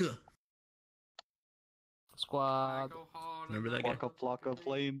 Flocka. Squad. Remember that guy? Waka flocka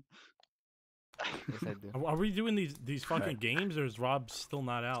flame. Yes, I do. Are we doing these fucking games, or is Rob still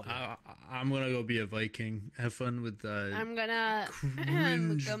not out yet? I'm gonna go be a Viking. Have fun with I'm gonna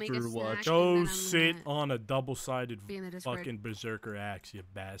cringe go make a for snack. watch. and Go then I'm sit gonna on a double-sided be in the Discord. fucking berserker axe, you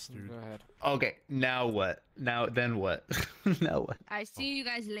bastard. Go ahead. Okay, now what? Then what? Now what? I see you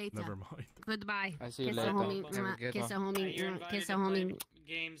guys later. Never mind. Goodbye. I see you Kiss later. a homie. Have a good Kiss a one. homie. You're Kiss invited a to play homie.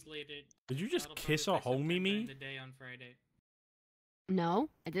 games later. Did you just That'll kiss a probably homie during me? the day on Friday. No,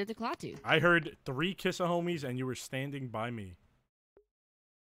 I did the Klaatu. I heard 3 kiss a homies, and you were standing by me.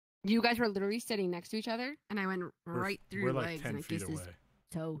 You guys were literally sitting next to each other, and I went We're- right through we're your like legs 10 and I feet kissed his away.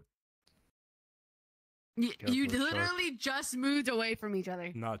 toe. You Careful, Chuck. literally just moved away from each other.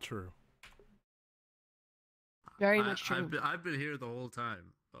 Not true. Very much true. I've been here the whole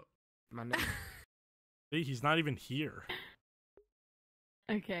time. Oh. My name. See, he's not even here.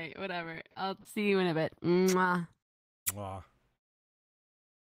 Okay, whatever. I'll see you in a bit. Mwah. Wow.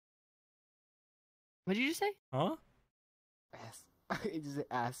 What did you just say? Huh? Ass. It just said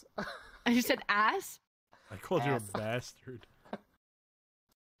ass. I just said ass? I called you a Ass. bastard.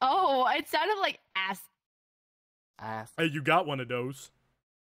 Oh, it sounded like ass. Ass. Hey, you got one of those.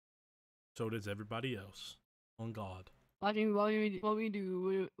 So does everybody else. On God. What we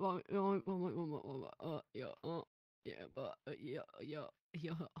do?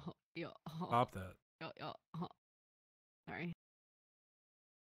 Yeah. Stop that. Sorry.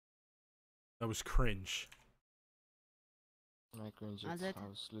 That was cringe. My cringe. Was it? I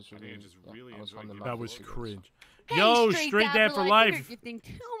was literally. I just really I was enjoyed on the you. mouth That was with cringe. Hey, Yo, straight dad for Life, life. You're gifting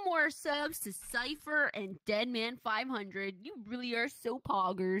 2 more subs to Cypher and Deadman 500. You really are so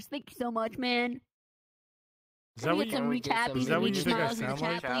poggers. Thank you so much, man. Is Can that we what get you, some Is that recappies what and you meat think I smiles in the sound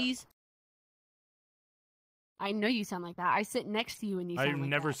like? chat, please? I know you sound like that. I sit next to you and you I sound like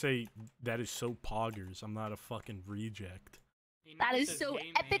never that. say that is so poggers. I'm not a fucking reject. That is so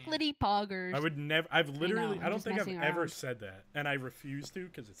epically poggers. I would never. I've literally. I'm I don't just think I've messing ever around. said that, and I refuse to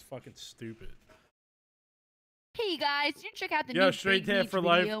because it's fucking stupid. Hey guys, you check out the Yo, new straight Big dad Meech for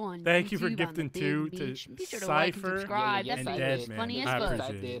life. video on Thank you for YouTube on gifting the 2 Big to Meech. Be sure to like and Cypher subscribe. and That Dead is Man. funny as I fuck.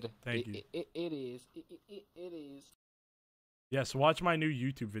 appreciate it. Thank you. It is. It is. Yes, watch my new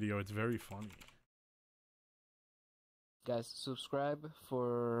YouTube video. It's very funny. Guys, subscribe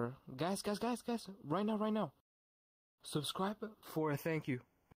for guys, right now. Subscribe for a thank you.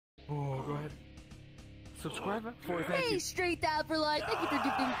 Oh, go ahead. Subscribe for a thank Hey, you. Straight Out for Life, thank you for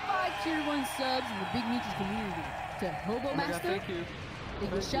gifting 5 tier 1 subs in the Big Meech's community. To Hobo Oh my God, Master, thank you.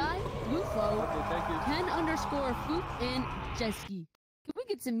 Big Shy, Lufo, Okay, thank you. 10_Foop, and Jesky. Can we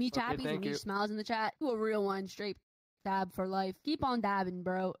get some Meech Okay, happies and thank Meech you. smiles in the chat? You a real one, straight dab for life. Keep on dabbing,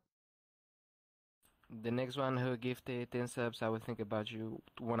 bro. The next one who gifted 10 subs, I will think about you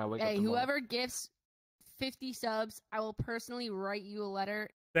when I wake up Hey, tomorrow. whoever gifts 50 subs, I will personally write you a letter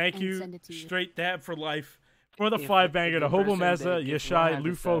Thank and you, send it to you. Straight Dab for Life. For the If 5 banger, the to Hobo person Mazda, that gets Yeshai,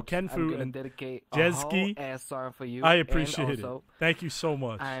 100 Lufo, subs, I'm Kenfu, gonna and dedicate a Jesky. whole ass song for you. I and appreciate it. also, Thank you so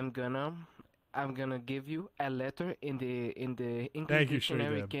much. I'm gonna give you a letter in the English Thank you, Straight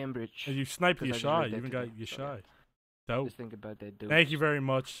Dictionary Dab. Cambridge. And you sniped 'cause I just Yeshai. read You that even got today, so, Yeshai. yeah. Dope. Just think about that, dude. Thank you very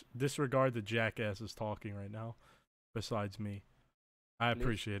much. Disregard the jackasses talking right now. Besides me. I Please.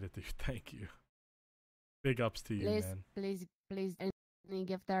 appreciate it, dude. Thank you. Big ups to you, man. Please, any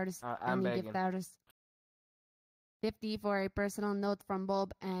gift artist, I'm any gift begging. artist. 50 for a personal note from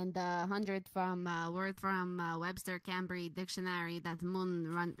Bob, and 100 from word from Webster Cambry Dictionary that Moon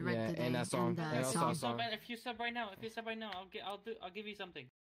read Yeah, today. and a song. And If also a you song. if you sub right now, I'll give you something.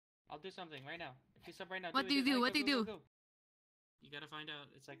 I'll do something right now. If you sub right now, What do you do? What do you do? Go. You gotta find out.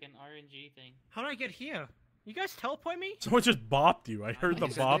 It's like an RNG thing. How did I get here? You guys teleport me? Someone just bopped you. I heard the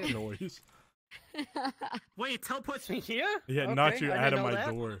Yes, I bop did. noise. Wait, it teleports me here? Yeah, Okay, knocked you I out didn't of know my that.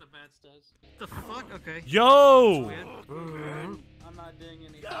 door. The fuck? Okay. Yo! I'm not doing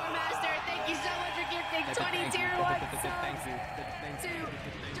anything. Master, thank you so much for gifting 20 tier 1 subs to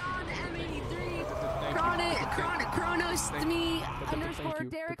John M83, Chronos to me, underscore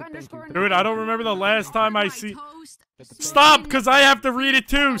Derek underscore. Dude, I don't remember the last time I see. Stop, because I have to read it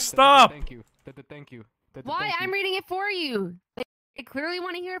too. Stop. Thank you. Thank you. Why? I'm reading it for you. They clearly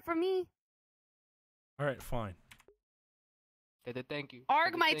want to hear it from me. All right, fine. Thank you.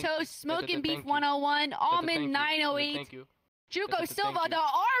 Arg my toast, smoking beef 101, almond 908. Thank you. Juco Silva, the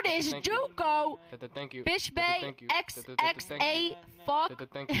artist, Juco. Thank you. Fish Bay, XXA, fuck.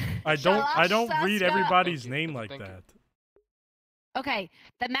 I don't read everybody's name like that. Okay,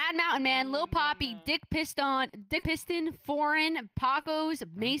 the Mad Mountain Man, Lil Poppy, Dick Piston, Foreign, Pacos,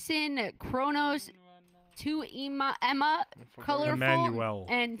 Mason, Kronos, 2 Emma, Colorful, Emmanuel,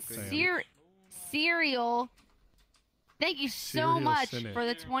 and Sam. Cereal. Thank you so Cereal much Cynic. for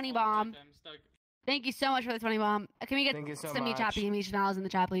the 20 bomb. Thank you so much for the 20 bomb. Can we get Thank you so some Meech much. Happy and Meech Smiles in the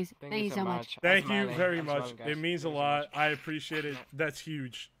chat, please? Thank you so much. Thank I'm you smiling. very I'm much. smiling, guys. It means a Thank you so lot. much. I appreciate it. That's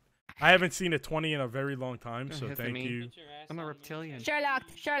huge. I haven't seen a 20 in a very long time, so thank you. I'm a reptilian. Sherlock.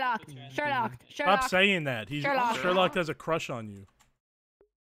 Stop saying that. Sherlock. Sherlock has a crush on you.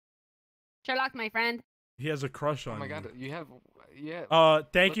 Sherlock, my friend. He has a crush on Oh my you. God, you have. Yeah.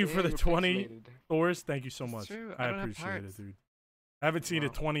 Thank Let you the for hair the you're 20 pixelated. Thors. Thank you so It's much. true. I I don't have appreciate it, parts. dude. I haven't seen a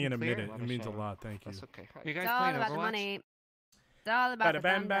Well, 20 in a clear. minute. It means a lot. Thank you. That's okay. You guys It's all playing about the Overwatch? money. It's all about the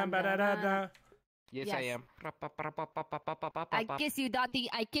Bam, bam, ba-da-da-da. Yes, Yes. I am. I kiss you, Dottie.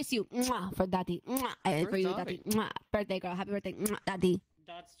 I kiss you. Mwah, for Dottie. Mwah, and for Where's you, Dottie? Dottie. Mwah. Birthday girl. Happy birthday, Mwah, Dottie.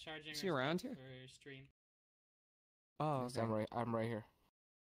 Dot's charging. Is she her around stuff here? For stream. Oh, Yes, okay. I'm right here.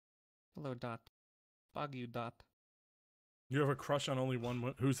 Hello, Dot. Bug you, Dot. You have a crush on only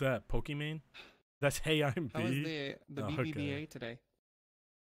one? Who's that? Pokimane? That's Hey I'm How was B. the Oh, BBBA okay. today?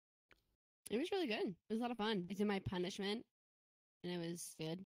 It was really good. It was a lot of fun. I did my punishment, and it was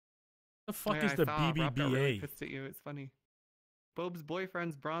good. The fuck Yeah, is I the saw. Rob got really BBBA? pissed at you. It's funny. Bob's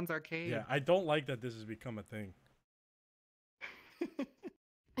boyfriend's Bronze Arcade. Yeah, I don't like that this has become a thing.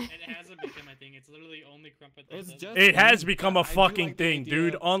 It hasn't become a thing. It's literally only Crumpet. that It's does just- It has funny, become but a I do fucking like the thing, idea.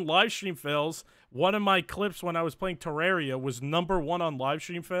 dude. On livestream fails, one of my clips when I was playing Terraria was #1 on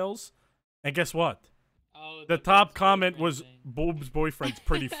livestream fails. And guess what? Oh, The top comment was Bob's boyfriend's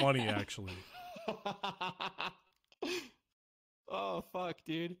pretty funny, actually. Oh fuck,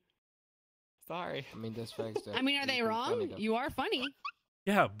 dude. Sorry. I mean, that's facts. I mean, are they wrong? You are funny.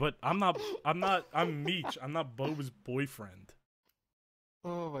 Yeah, but I'm Meech. I'm not Bob's boyfriend.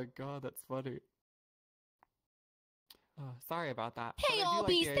 Oh my god, that's funny. Oh, sorry about that. Hey, But I do all like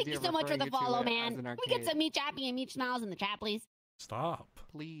bees, the thank idea you of so much for the referring it to follow, it man. as an Can we get arcade. some Meech Happy and Meech Smiles in the chat, please? Stop.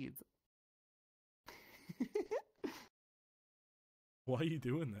 Please. Why are you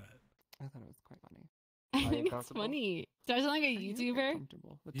doing that? I thought it was quite funny. I think it's funny. Do I sound like a YouTuber?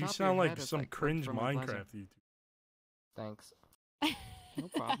 Comfortable. The You top of sound your like head is, some like, clipped cringe from a pleasure. Minecraft YouTuber. Thanks. No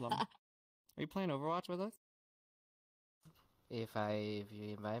problem. Are you playing Overwatch with us? If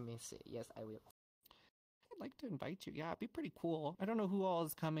you invite me, say yes, I will. I'd like to invite you. Yeah, it'd be pretty cool. I don't know who all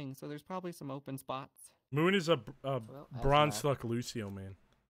is coming, so there's probably some open spots. Moon is a that's bronze not. stuck Lucio man.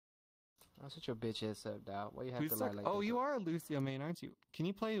 I'm such a bitch ass up, dog. Why you have Who's to lie suck? like Oh, that? you are a Lucio main, aren't you? Can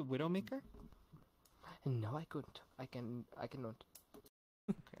you play Widowmaker? No, I couldn't. I cannot.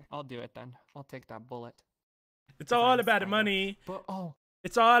 Okay, I'll do it then. I'll take that bullet. It's all about the money. But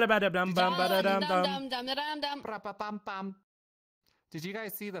It's all about the dum bum ba dum dum. Did you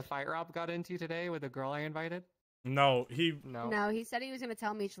guys see the fight Rob got into today with the girl I invited? No, he. No, he said he was gonna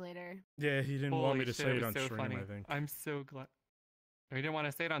tell Meech later. Yeah, he didn't want me to say it on stream. Funny. I think. I'm so glad. Oh, you didn't want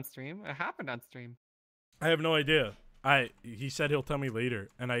to say it on stream? It happened on stream. I have no idea. He said he'll tell me later,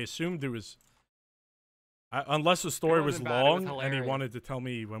 and I assumed it was. Unless the story was wasn't bad, it was long and he hilarious. wanted to tell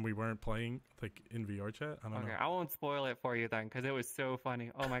me when we weren't playing, like in VR chat. I don't know. Okay, I won't spoil it for you then, because it was so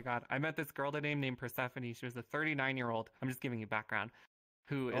funny. Oh my god, I met this girl named Persephone. She was a 39-year-old. I'm just giving you background.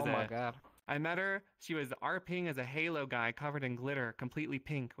 Who is Oh my god. I met her. She was RPing as a Halo guy covered in glitter, completely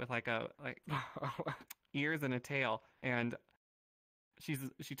pink with like ears and a tail. And she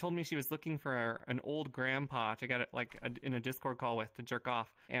told me she was looking for an old grandpa to get it in a Discord call with to jerk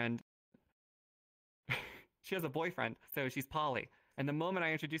off. And she has a boyfriend, so she's poly. And the moment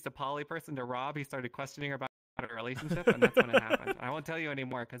I introduced a poly person to Rob, he started questioning her about a relationship, and that's when it happened. I won't tell you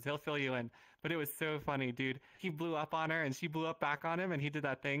anymore because he'll fill you in. But it was so funny, dude. He blew up on her, and she blew up back on him, and he did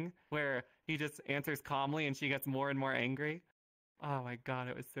that thing where he just answers calmly, and she gets more and more angry. Oh my god,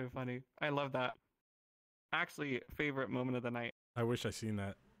 it was so funny. I love that. Actually, favorite moment of the night. I wish I seen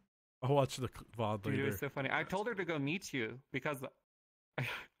that. I'll watch the VOD Dude, later. it was so funny. I told her to go meet you because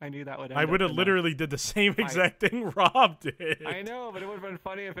I knew that would. I would have literally did the same exact thing Rob did. I know, but it would have been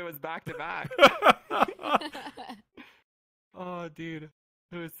funny if it was back to back. Oh, dude,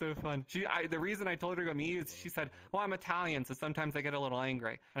 it was so fun. The reason I told her to go meet you is she said, "Well, I'm Italian, so sometimes I get a little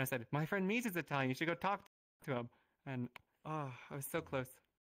angry." And I said, "My friend Meech is Italian. You should go talk to him." And I was so close.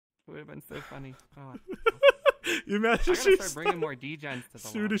 It would have been so funny. Oh. You imagine I she gotta start bringing more degens to the As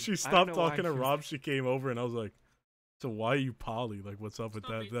soon as she lobby. I stopped don't know why talking to she was- Rob, she came over and I was like, "So why are you poly? Like, what's up with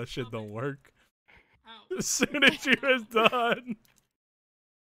that? That shit don't work." As soon as she was done.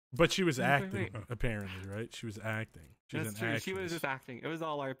 But she was Wait, acting, wait. apparently, right? She was acting. She's That's an true. actress. She was just acting. It was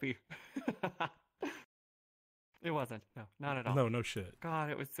all RP. It wasn't. No, not at all. No shit. God,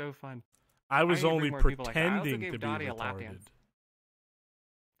 it was so fun. I was need to bring only more people like that. I also pretending gave to be Dottie a lap retarded. dance.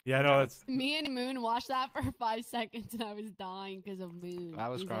 Yeah, no, it's Me and Moon watched that for 5 seconds and I was dying because of Moon. I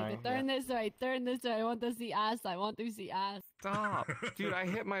was He's crying, Like, turn this way, turn this way. I want to see ass. I want to see ass. Stop. Dude, I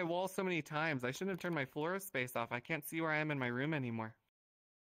hit my wall so many times. I shouldn't have turned my floor space off. I can't see where I am in my room anymore.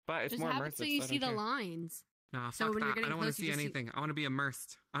 But it's Just more have immersive. it so you I see don't the care. lines. Nah, So fuck when you're that. I getting don't want close, to you see just see- anything. I want to be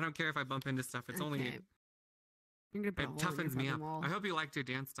immersed. I don't care if I bump into stuff. It's only Okay. You're gonna put a it hole in your toughens me fucking up. wall. I hope you liked your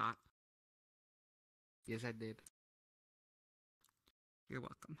dance, Dot. Yes, I did. You're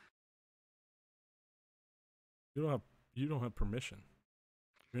welcome. you don't have permission.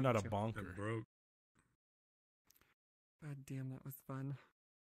 You're not a I'm bonker. broke. God damn, that was fun.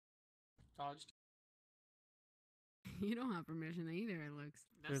 Dodged. You don't have permission either, it looks.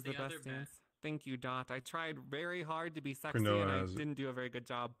 It was the best dance. Thank you, Dot. I tried very hard to be sexy Cronulla and I has it. didn't do a very good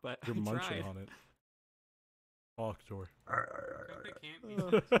job, but You're I munching tried. on it. Talk to her.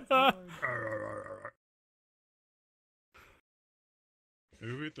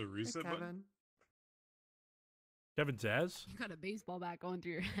 Maybe we hit the reset button. Kevin Zaz? You got a baseball bat going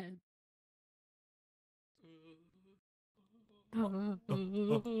through your head.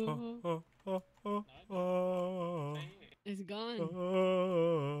 It's gone.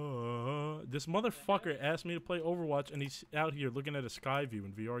 This motherfucker asked me to play Overwatch, and he's out here looking at a sky view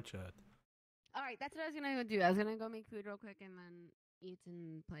in VR chat. All right, that's what I was gonna go do. I was gonna go make food real quick and then eat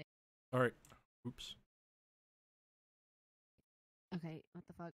and play. All right. Oops. Okay, what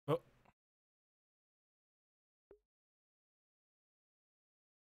the fuck? Oh.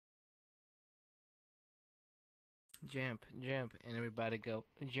 Jump, jump, and everybody go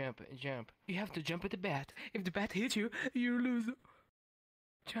jump, jump. You have to jump at the bat. If the bat hits you, you lose.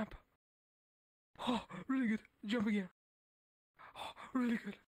 Jump. Oh, really good. Jump again. Oh, really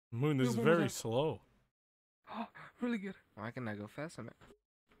good. Moon, this is One more very time. slow. Oh, really good. Why can I go fast on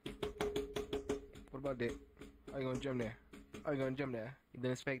it? What about that? Are you gonna jump there? Are you gonna jump there? You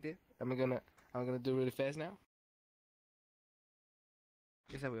didn't expect it? I'm gonna do it really fast now.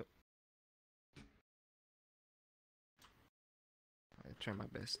 Yes, I will. I try my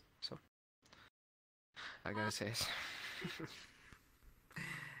best. So I gotta say,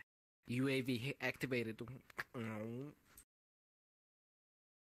 UAV activated.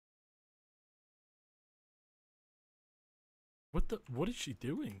 What is she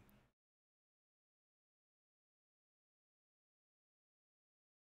doing?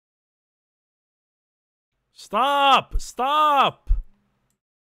 Stop! Stop!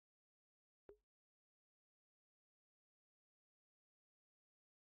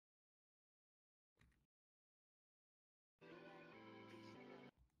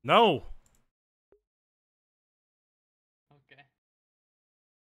 No! Okay.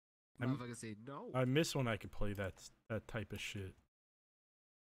 Motherfucker say no. I miss when I could play that type of shit.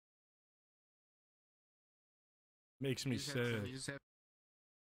 Makes me sad.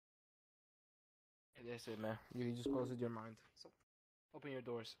 That's it, man. You just close your mind. So, open your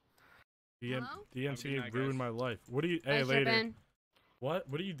doors. The Hello? MCA ruined my life. What are you? Bye, Hey, later. Strippin'. What?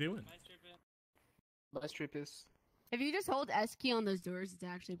 What are you doing? Bye, strippers. If you just hold S key on those doors, it's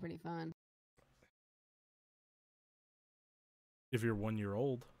actually pretty fun. If you're 1 year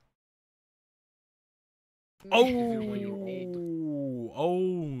old. If Oh, you're 1 year old.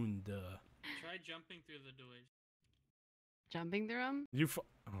 owned. Try jumping through the doors. Jumping through them? Oh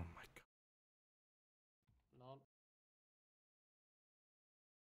my god. No.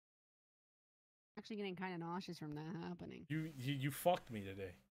 Actually getting kind of nauseous from that happening. You fucked me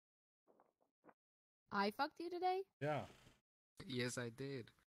today. I fucked you today? Yeah. Yes, I did.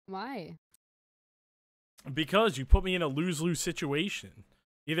 Why? Because you put me in a lose-lose situation.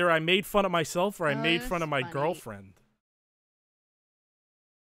 Either I made fun of myself or I Oh, made it fun was of my funny. girlfriend.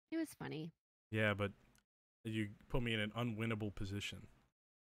 It was funny. Yeah, but you put me in an unwinnable position.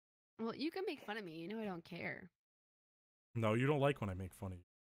 Well, you can make fun of me. You know I don't care. No, you don't like when I make fun of you.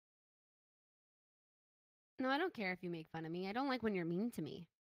 No, I don't care if you make fun of me. I don't like when you're mean to me.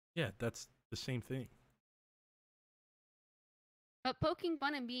 Yeah, that's the same thing. But poking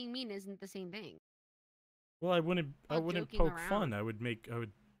fun and being mean isn't the same thing. Well, I wouldn't Well, poke joking fun. around. I would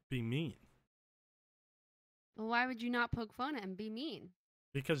be mean. Well, why would you not poke fun and be mean?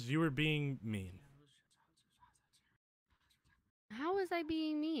 Because you were being mean. How was I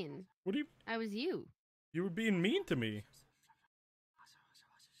being mean? What do you? I was you. You were being mean to me.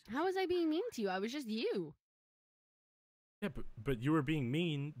 How was I being mean to you? I was just you. Yeah, but you were being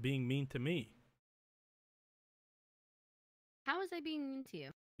mean to me. How was I being mean to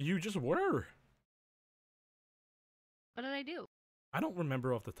you? You just were. What did I do? I don't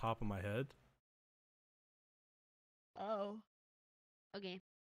remember off the top of my head. Oh. Okay.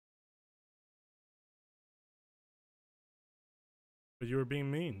 But you were being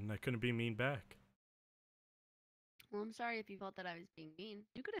mean, and I couldn't be mean back. Well, I'm sorry if you felt that I was being mean.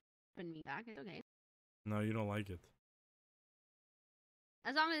 You could have been mean back. It's okay. No, you don't like it.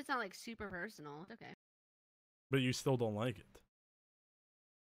 As long as it's not like super personal, it's okay. But you still don't like it.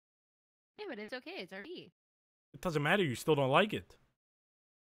 Yeah, but it's okay. It's RP. It doesn't matter. You still don't like it.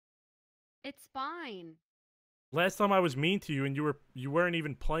 It's fine. Last time I was mean to you, and you weren't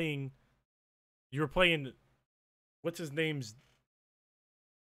even playing. You were playing. What's his name's?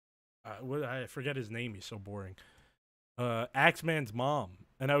 I forget his name. He's so boring. Axeman's mom,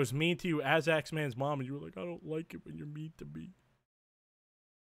 and I was mean to you as Axeman's mom, and you were like, "I don't like it when you're mean to me."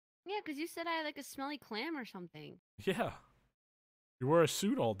 Yeah, because you said I had like a smelly clam or something. Yeah, you wore a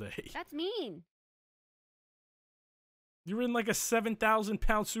suit all day. That's mean. You were in like a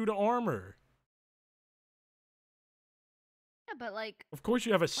 7,000-pound suit of armor. Yeah, but like. Of course,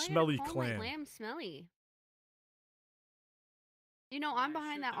 you have a why smelly you gotta call my clam. clam smelly. You know, I'm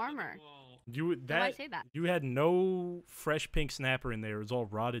behind that armor. You that I say that? you had no fresh pink snapper in there. It was all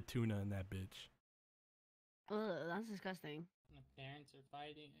rotted tuna in that bitch. Ugh, that's disgusting. My parents are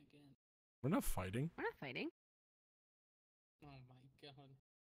fighting again. We're not fighting. We're not fighting. Oh my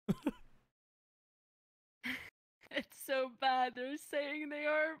god. It's so bad. They're saying they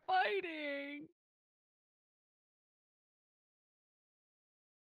are fighting.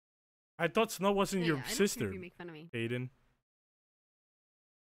 I thought Snow wasn't Yeah, your I don't care if sister. you make fun of me. Aiden.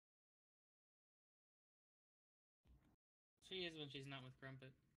 She is when she's not with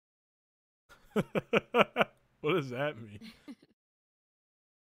Crumpet. What does that mean?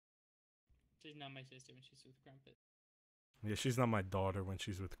 She's not my sister when she's with Crumpet. Yeah, she's not my daughter when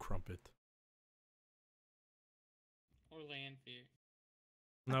she's with Crumpet. Or Landfear.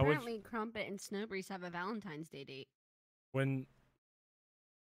 No, Apparently, Crumpet and Snowbreeze have a Valentine's Day date. when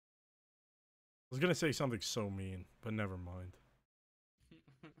I was gonna say something so mean, but never mind.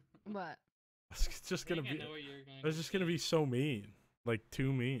 What? It's just gonna think I be. know what you're going It's just gonna be so mean, like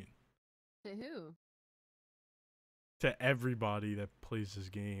too mean To who? to everybody that plays this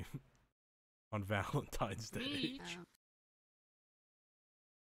game on Valentine's Day. Meech.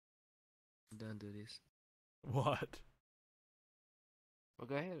 Don't do this. What? Well,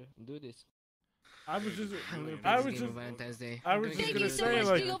 go ahead. Do this. I was just, I'm gonna I play was this game just, on Valentine's Day. I I'm was gonna just get gonna this So say game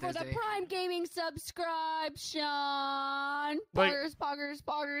much like, Deagle for the Valentine's Day. Prime Gaming subscription. Like-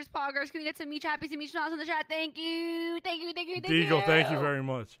 Poggers. Can we get some Meech Happies and Meech Smiles in the chat? Thank you. Deagle, thank you very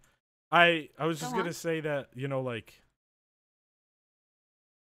much. I was just Go gonna on. say that, you know, like,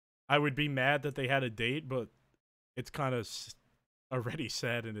 I would be mad that they had a date, but it's kind of already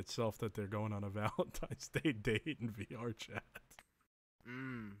sad in itself that they're going on a Valentine's Day date in VR chat.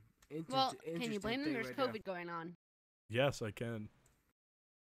 Well, can you blame them? thing There's right COVID going on. Yes, I can.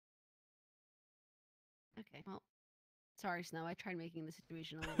 Okay, well, sorry, Snow. I tried making the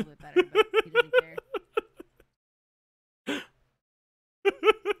situation a little bit better, but he doesn't care.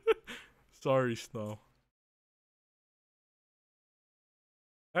 Sorry, Snow.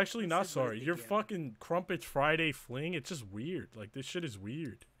 Actually, not That's what I sorry. think, Your yeah. fucking Crumpets Friday fling, it's just weird. Like, this shit is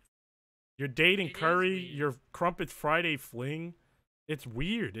weird. You're dating Curry, your Crumpets Friday fling, it's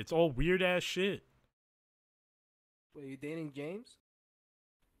weird. It's all weird-ass shit. Wait, you dating James?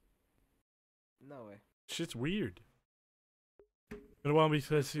 No way. Shit's weird. And while we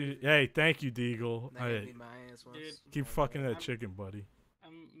says, hey, thank you, Deagle. Not gonna I be my ass once. Dude, keep fucking that chicken, buddy.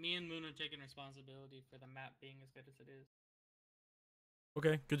 Me and Moon are taking responsibility for the map being as good as it is.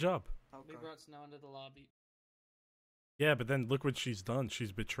 Okay, good job. We brought Snow into the lobby. Yeah, but then look what she's done.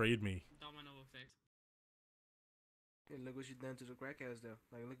 She's betrayed me. Domino effect. Hey, look what you done to the crack house, though.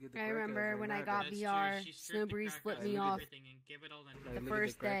 Like, look at the I crack remember house right when now, I got though. VR, Snowbreeze flipped me off. Like, The look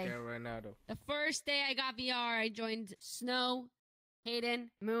first at the crack day. house right now, though. The first day I got VR, I joined Snow,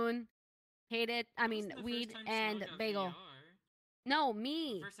 Hayden, Moon, Weed, and Bagel. No,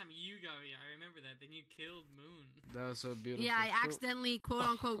 me. First time you got VR, I remember that. Then you killed Moon. That was so beautiful. Yeah, I accidentally, quote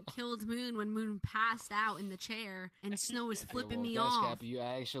unquote, killed Moon when Moon passed out in the chair, and Snow was flipping me That's off. Cap, you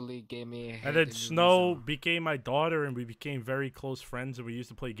actually gave me a And then Snow became my daughter, and we became very close friends, and we used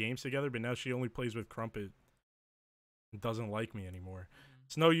to play games together, but now she only plays with Crumpet and doesn't like me anymore.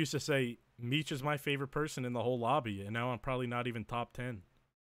 Snow used to say, Meech is my favorite person in the whole lobby, and now I'm probably not even top 10.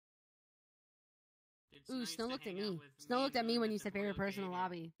 Ooh, Snow looked at me. Snow looked at me when you said favorite person in the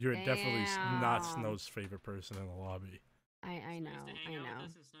lobby. You're definitely not Damn. Snow's favorite person in the lobby. I know, I know.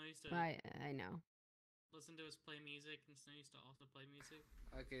 I know. Listen to us play music, and Snow used to also play music.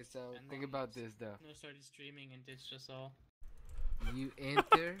 Okay, so And think then about this, though. Snow started streaming and ditched us all. You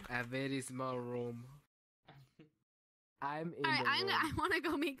enter a very small room. I'm in the room. I want to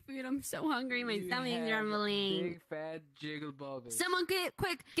go make food. I'm so hungry. My You stomach's have rumbling. Big fat jiggle bobbies. Someone get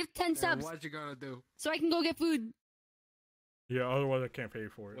quick, give 10 And subs what you gonna do so I can go get food. Yeah, otherwise I can't pay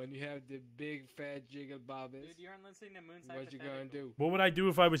for it. when you have the big fat jiggle bobbies? Dude, you aren't listening to Moon's What you gonna do? What would I do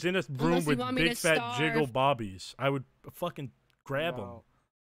if I was in a room Unless you with want me big to fat starve. jiggle bobbies? I would fucking grab them. No.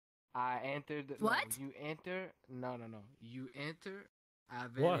 I entered. What? No, you enter. No. You enter a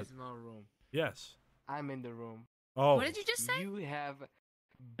very What? small room. Yes. I'm in the room. Oh. What did you just say? You have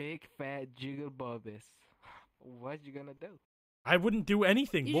big fat jiggle bobbies. What you gonna do? I wouldn't do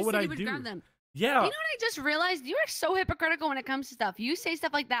anything. You What just would said I you would do? grab them. Yeah. You know what I just realized? You are so hypocritical when it comes to stuff. You say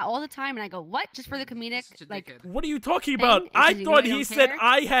stuff like that all the time, and I go, "What?" Just for the comedic, like. What are you talking thing, about? and I 'cause you know thought I he don't said care.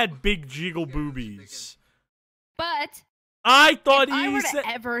 I had big jiggle boobies. But I thought if I he were said to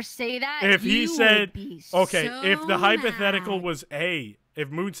ever say that, if he you said would be okay, so if the hypothetical mad. was hey, if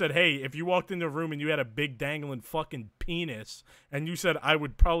Moon said hey, if you walked into a room and you had a big dangling fucking penis and you said I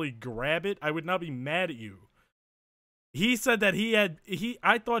would probably grab it, I would not be mad at you. He said that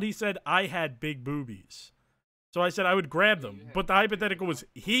I thought he said I had big boobies. So I said I would grab them, but the hypothetical was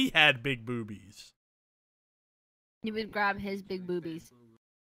he had big boobies. You would grab his big boobies.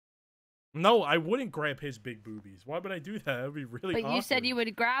 No, I wouldn't grab his big boobies. Why would I do that? That would be really But you said awkward. you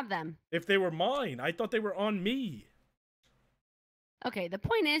would grab them. If they were mine, I thought they were on me. Okay, the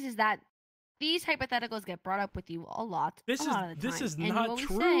point is that these hypotheticals get brought up with you a lot. This a is- lot of the this time. is And not what we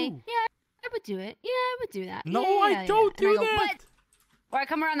true. Say, yeah, I would do it. Yeah, I would do that. No, yeah, I yeah, don't yeah. And do I go, that. What? Or I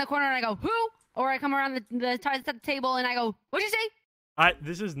come around the corner and I go, who? Or I come around the table and I go, what'd you say?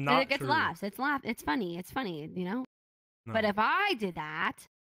 This is And not it gets true. laughs. It's funny. It's funny, you know? No. But if I did that,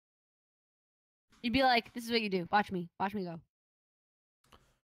 you'd be like, this is what you do. Watch me. Watch me go.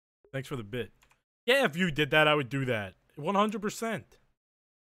 Thanks for the bit. Yeah, if you did that, I would do that. 100%.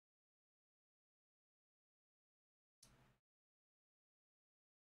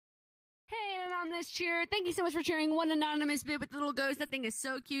 Hey, anonymous cheer. Thank you so much for cheering. One anonymous bit with the little ghost. That thing is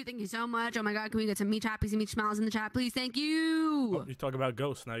so cute. Thank you so much. Oh my god, can we get some Meech Happies and Meech Smiles in the chat, please? Thank you. Oh, you talk about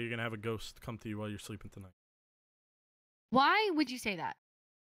ghosts. Now you're going to have a ghost come to you while you're sleeping tonight. Why would you say that?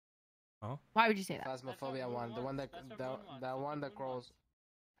 Huh? Why would you say that? Phasmophobia one, the one that crawls.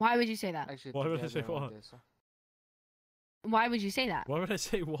 Why would you say that? Actually, Why would I say together on what? this. Why would you say that? Why would I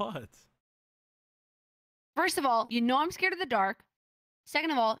say what? First of all, you know I'm scared of the dark.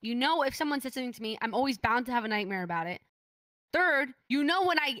 Second of all, you know if someone says something to me, I'm always bound to have a nightmare about it. Third, you know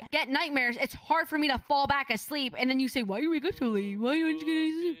when I get nightmares, it's hard for me to fall back asleep. And then you say, why you wake up so late? Why you get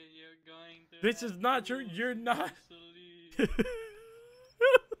asleep? This is not true. You're not.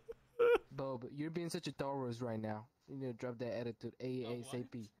 Bob, you're being such a Taurus right now. You need to drop that attitude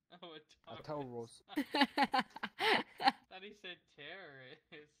ASAP. Oh, A Taurus. Thought he said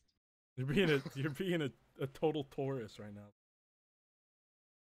terrorist. You're being a total Taurus right now.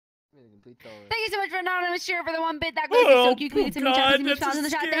 Thank you so much for anonymous share for the 1 bit. That goes so cute. We get some God, meat that's in a the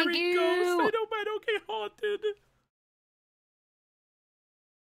chat. Thank scary you. ghost. I don't get haunted.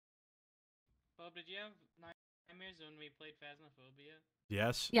 Bob, did you have nightmares when we played Phasmophobia?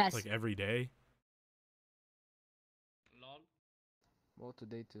 Yes. Yes. Like every day. Lol. Well,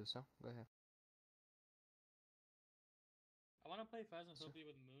 today too, so go ahead. I want to play Phasmophobia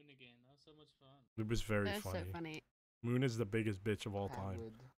with Moon again. That was so much fun. It was very That's funny. so funny. Moon is the biggest bitch of all time.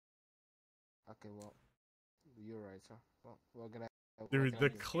 Okay, well, you're right, so well, we're gonna. Dude, the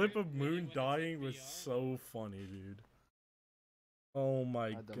clip of Moon dying was so funny, dude. Oh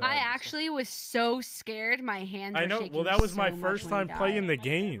my god. I actually was so scared. My hands were I know. shaking Well, that was so my much first when he time playing died. the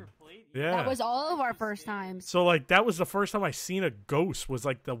game. Yeah. That was all of our first times. So like that was the first time I seen a ghost. Was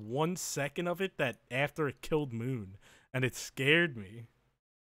like the 1 second of it that after it killed Moon, and it scared me.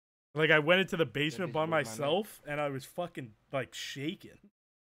 Like I went into the basement by myself, and I was fucking like shaking.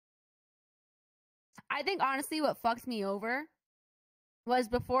 I think honestly what fucked me over was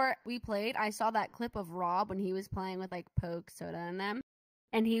before we played, I saw that clip of Rob when he was playing with like Poke, Soda, and them.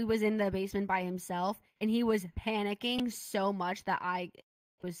 And he was in the basement by himself, and he was panicking so much that I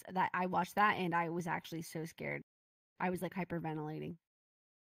watched that, and I was actually so scared. I was like hyperventilating.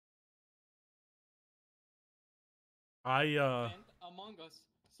 Among Us.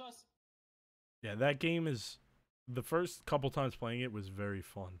 Sus. Yeah, that game is the first couple times playing it was very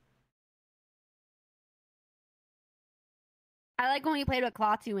fun. I like when we played with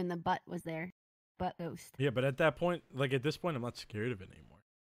Klaatu and the butt was there. Butt ghost. Yeah, but at that point, like at this point, I'm not scared of it anymore.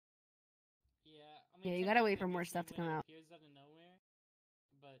 Yeah, you gotta wait for more stuff to come out. Appears out of nowhere,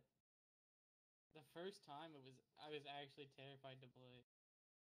 but the first time I was actually terrified to play.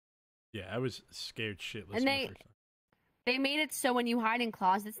 Yeah, I was scared shitless. And the first time. they made it so when you hide in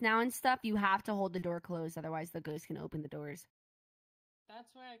closets now and stuff, you have to hold the door closed, otherwise the ghost can open the doors. That's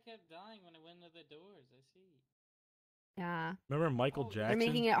why I kept dying when I went into the doors. I see. Yeah. Remember Michael Jackson? They're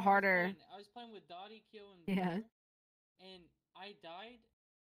making it harder. I was playing with Dottie, Kill, and Yeah. Bear, and I died,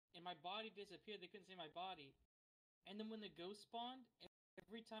 and my body disappeared. They couldn't see my body. And then when the ghost spawned,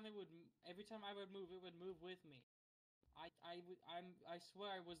 every time I would move, it would move with me. I swear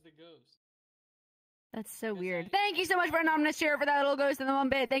I was the ghost. That's so weird. Thank you so much for anonymous share for that little ghost in the 1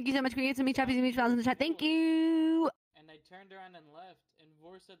 bit. Thank you so much. Can we get some meat choppies and meat in the chat? Thank you. And I turned around and left, and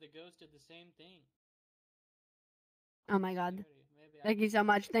Vor said the ghost did the same thing. Oh my god. Thank you so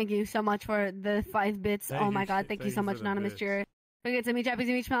much. Thank you so much for the 5 bits. Thank oh you my for- god. Thank you thank so you much, for the anonymous bits. share. Can we get some meat choppies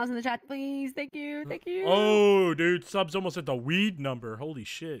and meat in the chat, please? Thank you. Thank you. Oh, dude, subs almost at the weed number. Holy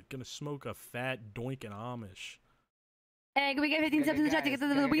shit. Gonna smoke a fat doink and Amish. Hey, can we get 15 steps in the chat to get to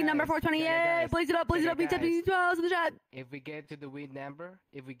the Gaga weed number guys, 420? Gaga Yay! guys, Blaze it up, meat Gaga choppies guys. in the chat. If we get to the weed number,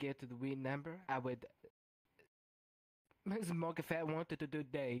 I would smoke a fat one to the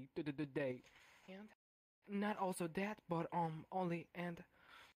day. And not also that, but only and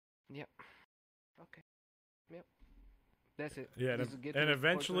yep. Okay. Yep. That's it. Yeah, Just and, get and to 420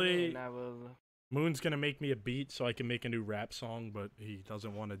 eventually, and I will Moon's gonna make me a beat so I can make a new rap song, but he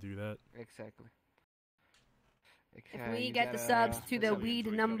doesn't want to do that. exactly. If we get the subs to the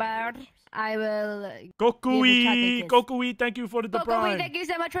weed number, I will Gokui, Gokui, thank you for the Gokui, prime. thank you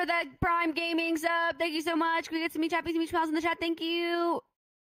so much for the Prime Gaming sub. Thank you so much. Can we get some meat choppies and meat in the chat? Thank you.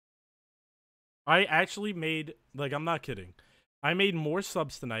 I actually made, like, I'm not kidding. I made more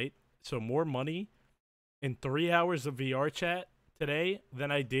subs tonight, so more money, in 3 hours of VR chat today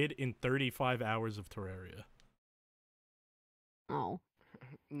than I did in 35 hours of Terraria. Oh.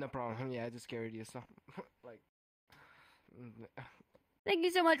 No problem. Yeah, I just scared you. So, like, Thank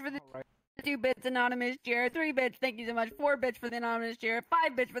you so much for the 2 bits anonymous share, 3 bits. Thank you so much. 4 bits for the anonymous share,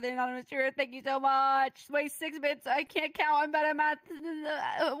 5 bits for the anonymous share. Thank you so much. Wait, 6 bits. I can't count. I'm bad at math.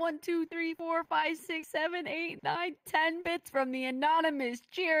 1, 2, 3, 4, 5, 6, 7, 8, 9, 10 bits from the anonymous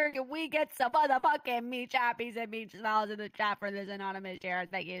cheer. Can we get some motherfucking meat choppies and meat smiles in the chat for this anonymous share?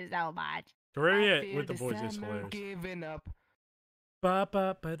 Thank you so much. Terraria with the boys is hilarious. Giving up. Ba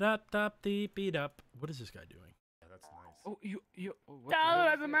ba ba da da dee beat up. What is this guy doing? Yeah, that's nice. Oh, you. Oh, It's all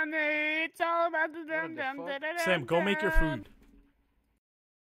about the money. It's all about the dum dum. Sam, go make your food.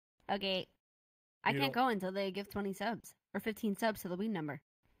 Okay. I You can't don't- go until they give 20 subs or 15 subs to the Wii number.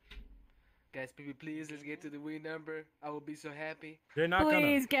 Guys, please, let's get to the Wii number. I will be so happy. They're not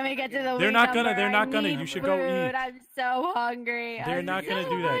Please, can we get to the They're Wii not number? gonna- they're not I gonna. need You should go food. eat. I'm so hungry. They're I'm not gonna so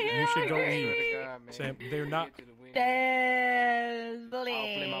do that. You should go hungry. eat. Sam, they're not. Yes, I'll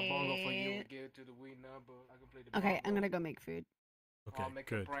play my bongo for please. you. Get to the Wii number. I can play the Okay, I'm bongo. gonna go make food. Okay, make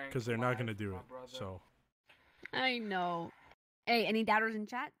a good. prank Because they're not live, gonna do my it. brother. So I know. Hey, any doubters in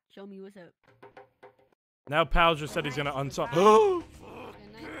chat? Show me what's up. now Pal just said he's gonna unsub.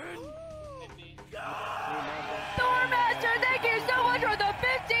 Thormaster, thank you so much for the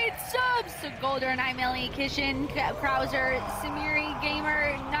 15 subs! Golder, 9 Millie, Kishin, Krauser, Samiri,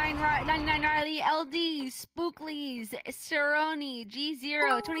 Gamer, 99 Riley, LD, Spookleys, Cerrone,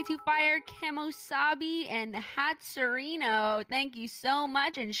 G0, 22 Fire, Camosabi, and Hatsurino. Thank you so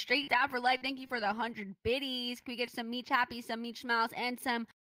much. And Straight Down for Life, thank you for the 100 biddies. Can we get some Meech Happy, some Meech Smiles, and some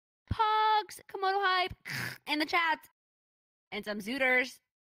Pogs, Komodo Hype, in the chat? And some Zooters.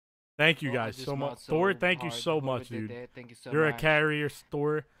 Thank you Oh, I guys just so much, mod so Thor. Thank you hard. so Whoever much, did dude. that, thank you so You're a much. carrier,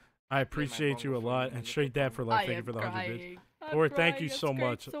 Thor. I appreciate you a bongo for lot. you, And nigga. Straight Dad for life. I Thank you am for the 100 bits. crying. I'm Thor, thank crying. you That's so great.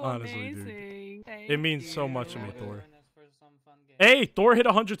 much, So honestly, amazing. dude. Thank It means so much to me, you. Thor. Hey, Thor hit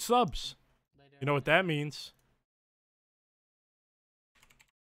 100 subs. You know what that means?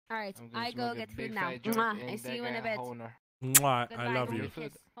 All right, I'm gonna I go smoke a get big food now. fat joint Mwah. and I see that you in a guy bit. Honer. Mwah, Goodbye. I love Hold you. me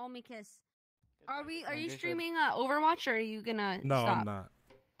kiss. Hold me kiss. Are we I'm you good. streaming Overwatch or are you gonna No, stop? I'm not.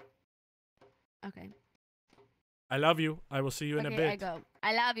 Okay. I love you. I will see you in a Okay, bit. I go.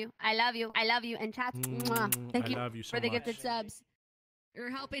 I love you. I love you. I love you. And chat. Mwah. Thank I you love you so for the much. gifted subs. You're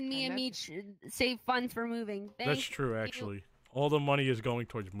helping me and And Meech save funds for moving. Thank That's true, you. actually. All the money is going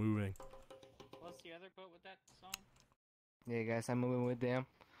towards moving. What's the other quote with that song? Yeah, guys, I'm moving with them.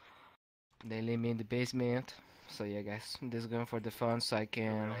 They leave me in the basement. So yeah, guys, this is going for the fun, so I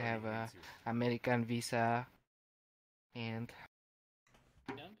can have a American visa and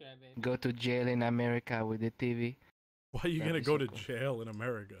go to jail in America with the TV. Why are you That'd gonna be go so to cool. jail in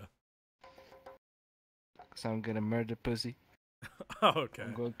America? So I'm gonna murder pussy. Okay.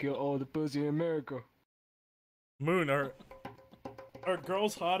 I'm gonna kill all the pussy in America. Moon, are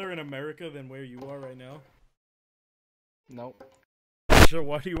girls hotter in America than where you are right now? Nope. So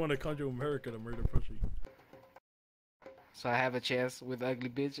why do you want to come to America to murder pussy? So I have a chance with ugly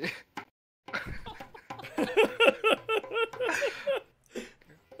bitch.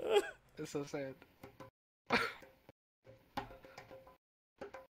 It's so sad.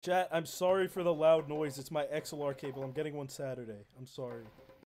 Chat, I'm sorry for the loud noise. It's my XLR cable. I'm getting one Saturday. I'm sorry.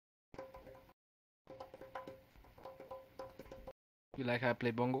 You like how I play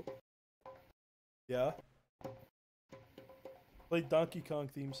bongo? Yeah? Play Donkey Kong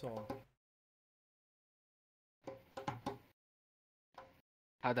theme song.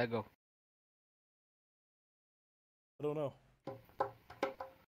 How'd that go? I don't know.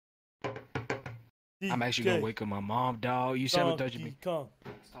 I'm actually gonna wake up my mom, dog. You sabotaging me. Kong.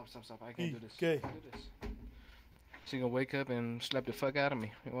 Stop. I can't do this. DK. Can't do this. She gonna wake up and slap the fuck out of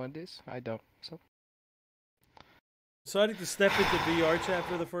me. You want this? I don't. So Decided to step into VR chat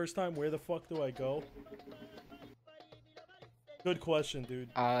for the first time. Where the fuck do I go? Good question, dude.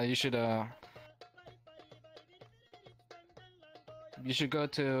 you should go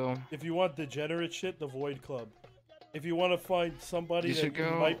to. If you want degenerate shit, the Void Club. If you want to find somebody You that should you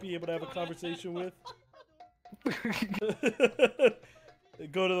go- might be able to have a conversation with,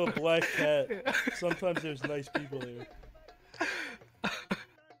 go to the Black Cat. Sometimes there's nice people there.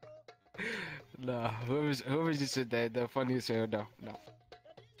 No, whoever just said that, the funniest here, no.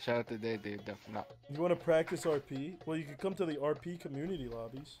 Shout out to that dude, no. You want to practice RP? Well, you can come to the RP community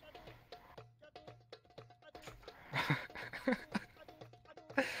lobbies.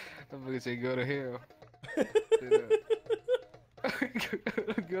 I'm gonna say go to hell.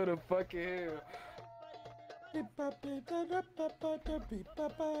 Go to fucking hell.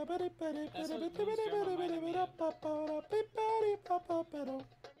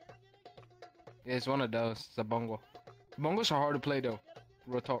 Yeah, it's one of those. It's a bongo. Bongos are hard to play though.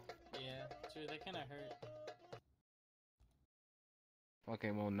 Real talk. Yeah, true. They kind of hurt.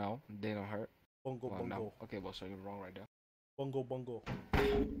 Okay, well no, they don't hurt. Bongo, well, bongo. No. Okay, well so you're wrong right there. Bongo, bongo.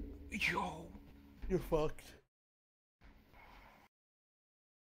 Yo, you're fucked.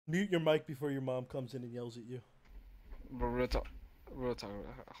 Mute your mic before your mom comes in and yells at you. Bro, real talk. Hold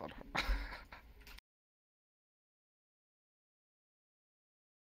on.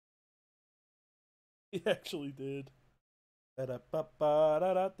 He actually did.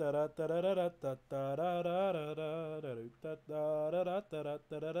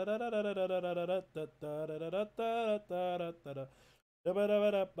 You're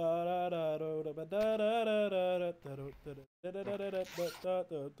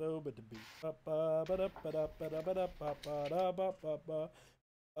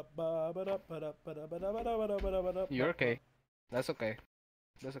okay. That's okay.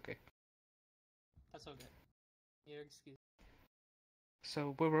 That's okay. That's okay. Your excuse.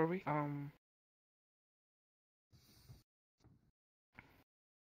 So where were we? I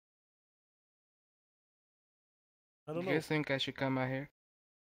don't You know. guys think I should come out here?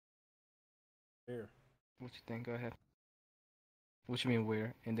 Where? What you think? Go ahead. What you mean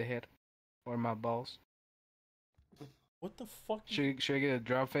where? In the head? Or my balls? What the fuck? Should I get a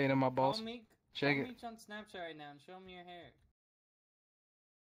drop fade on my balls? Call me, Should I call get... me on Snapchat right now and show me your hair.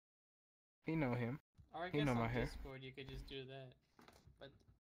 You know him. Or I You guess know on my hair. Discord you could just do that. But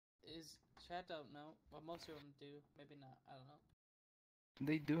is chat don't know? Well, most of them do. Maybe not. I don't know.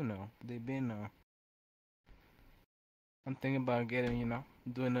 They do know. They been know. I'm thinking about getting, you know,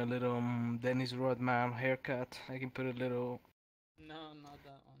 doing a little Dennis Rodman haircut. I can put a little... No, not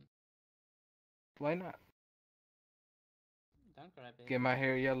that one. Why not? Don't grab it. Get my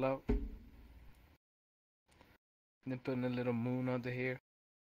hair yellow. Then putting a little moon on the hair.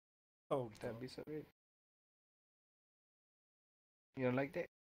 Oh, that'd be so great. You don't like that?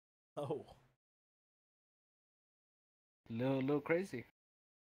 Oh. Little crazy.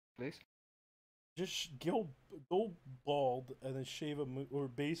 Please. Just go bald and then shave a moon, or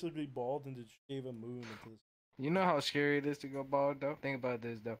basically bald and then shave a moon into this. You know how scary it is to go bald, though? Think about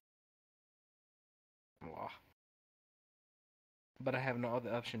this, though. Wow. But I have no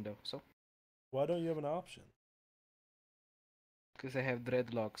other option, though, so. Why don't you have an option? Because I have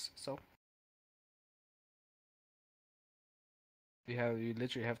dreadlocks, so. You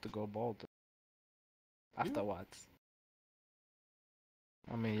literally have to go bald. Afterwards.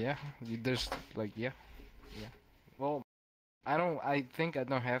 I mean, yeah. There's, like, yeah. Well, I think I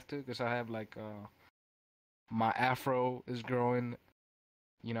don't have to, because I have, like, my afro is growing,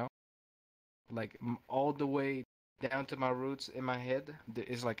 you know? Like, all the way down to my roots in my head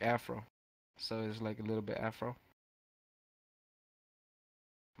is, like, afro. So it's, like, a little bit afro.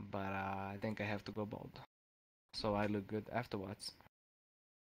 But, I think I have to go bald. So I look good afterwards.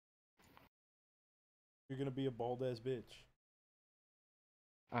 You're gonna be a bald ass bitch.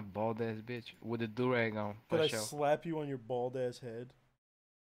 A bald ass bitch with a do-rag on. Could For I sure. slap you on your bald ass head?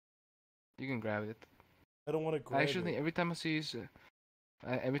 You can grab it. I don't want to grab Actually, it. every time I see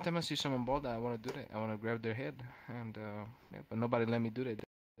someone bald, I want to do that. I want to grab their head, and yeah, but nobody let me do that.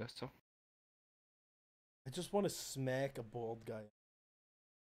 That's so. I just want to smack a bald guy.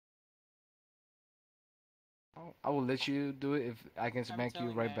 I will let you do it if I can smack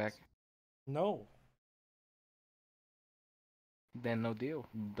you right back. No. Then no deal,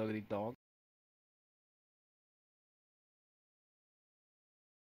 doggy dog.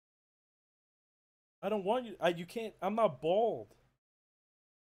 I don't want you. You can't. I'm not bald.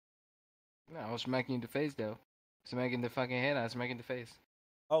 No, I was smacking you in the face though. Smacking the fucking head, I was smacking the face.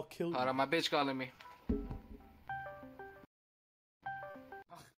 I'll kill you. Hold on, my bitch calling me. The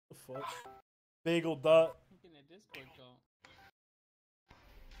fuck? Bagel dot. Making a Discord call.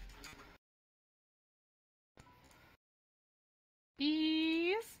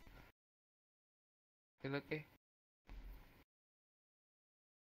 Peace. You okay?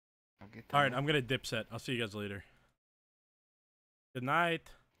 All right, I'm gonna dip set. I'll see you guys later. Good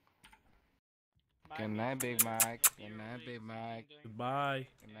night. Good night, Big Mike. Good night, Big Mike. Goodbye.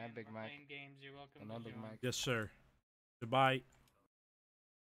 Good night, Big Mike. Games, you're welcome. Good night, Big Mike. Yes, sir. Goodbye.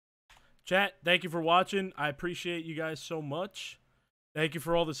 Chat, thank you for watching. I appreciate you guys so much. Thank you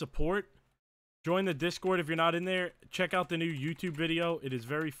for all the support. Join the Discord if you're not in there. Check out the new YouTube video. It is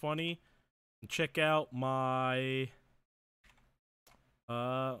very funny. And check out my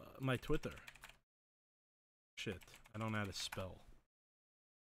my Twitter. Shit, I don't know how to spell.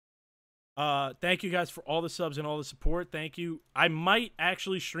 Thank you guys for all the subs and all the support. Thank you. I might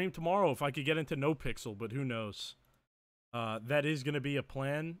actually stream tomorrow if I could get into NoPixel, but who knows? That is going to be a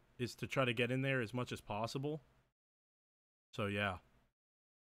plan, is to try to get in there as much as possible. So yeah.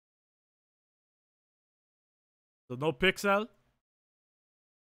 So NoPixel?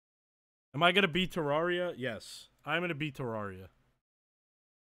 Am I going to beat Terraria? Yes. I'm going to beat Terraria.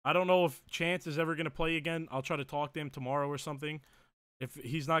 I don't know if Chance is ever going to play again. I'll try to talk to him tomorrow or something. If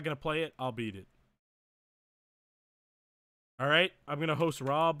he's not going to play it, I'll beat it. Alright, I'm going to host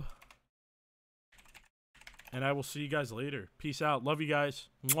Rob. And I will see you guys later. Peace out. Love you guys.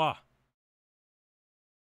 Mwah.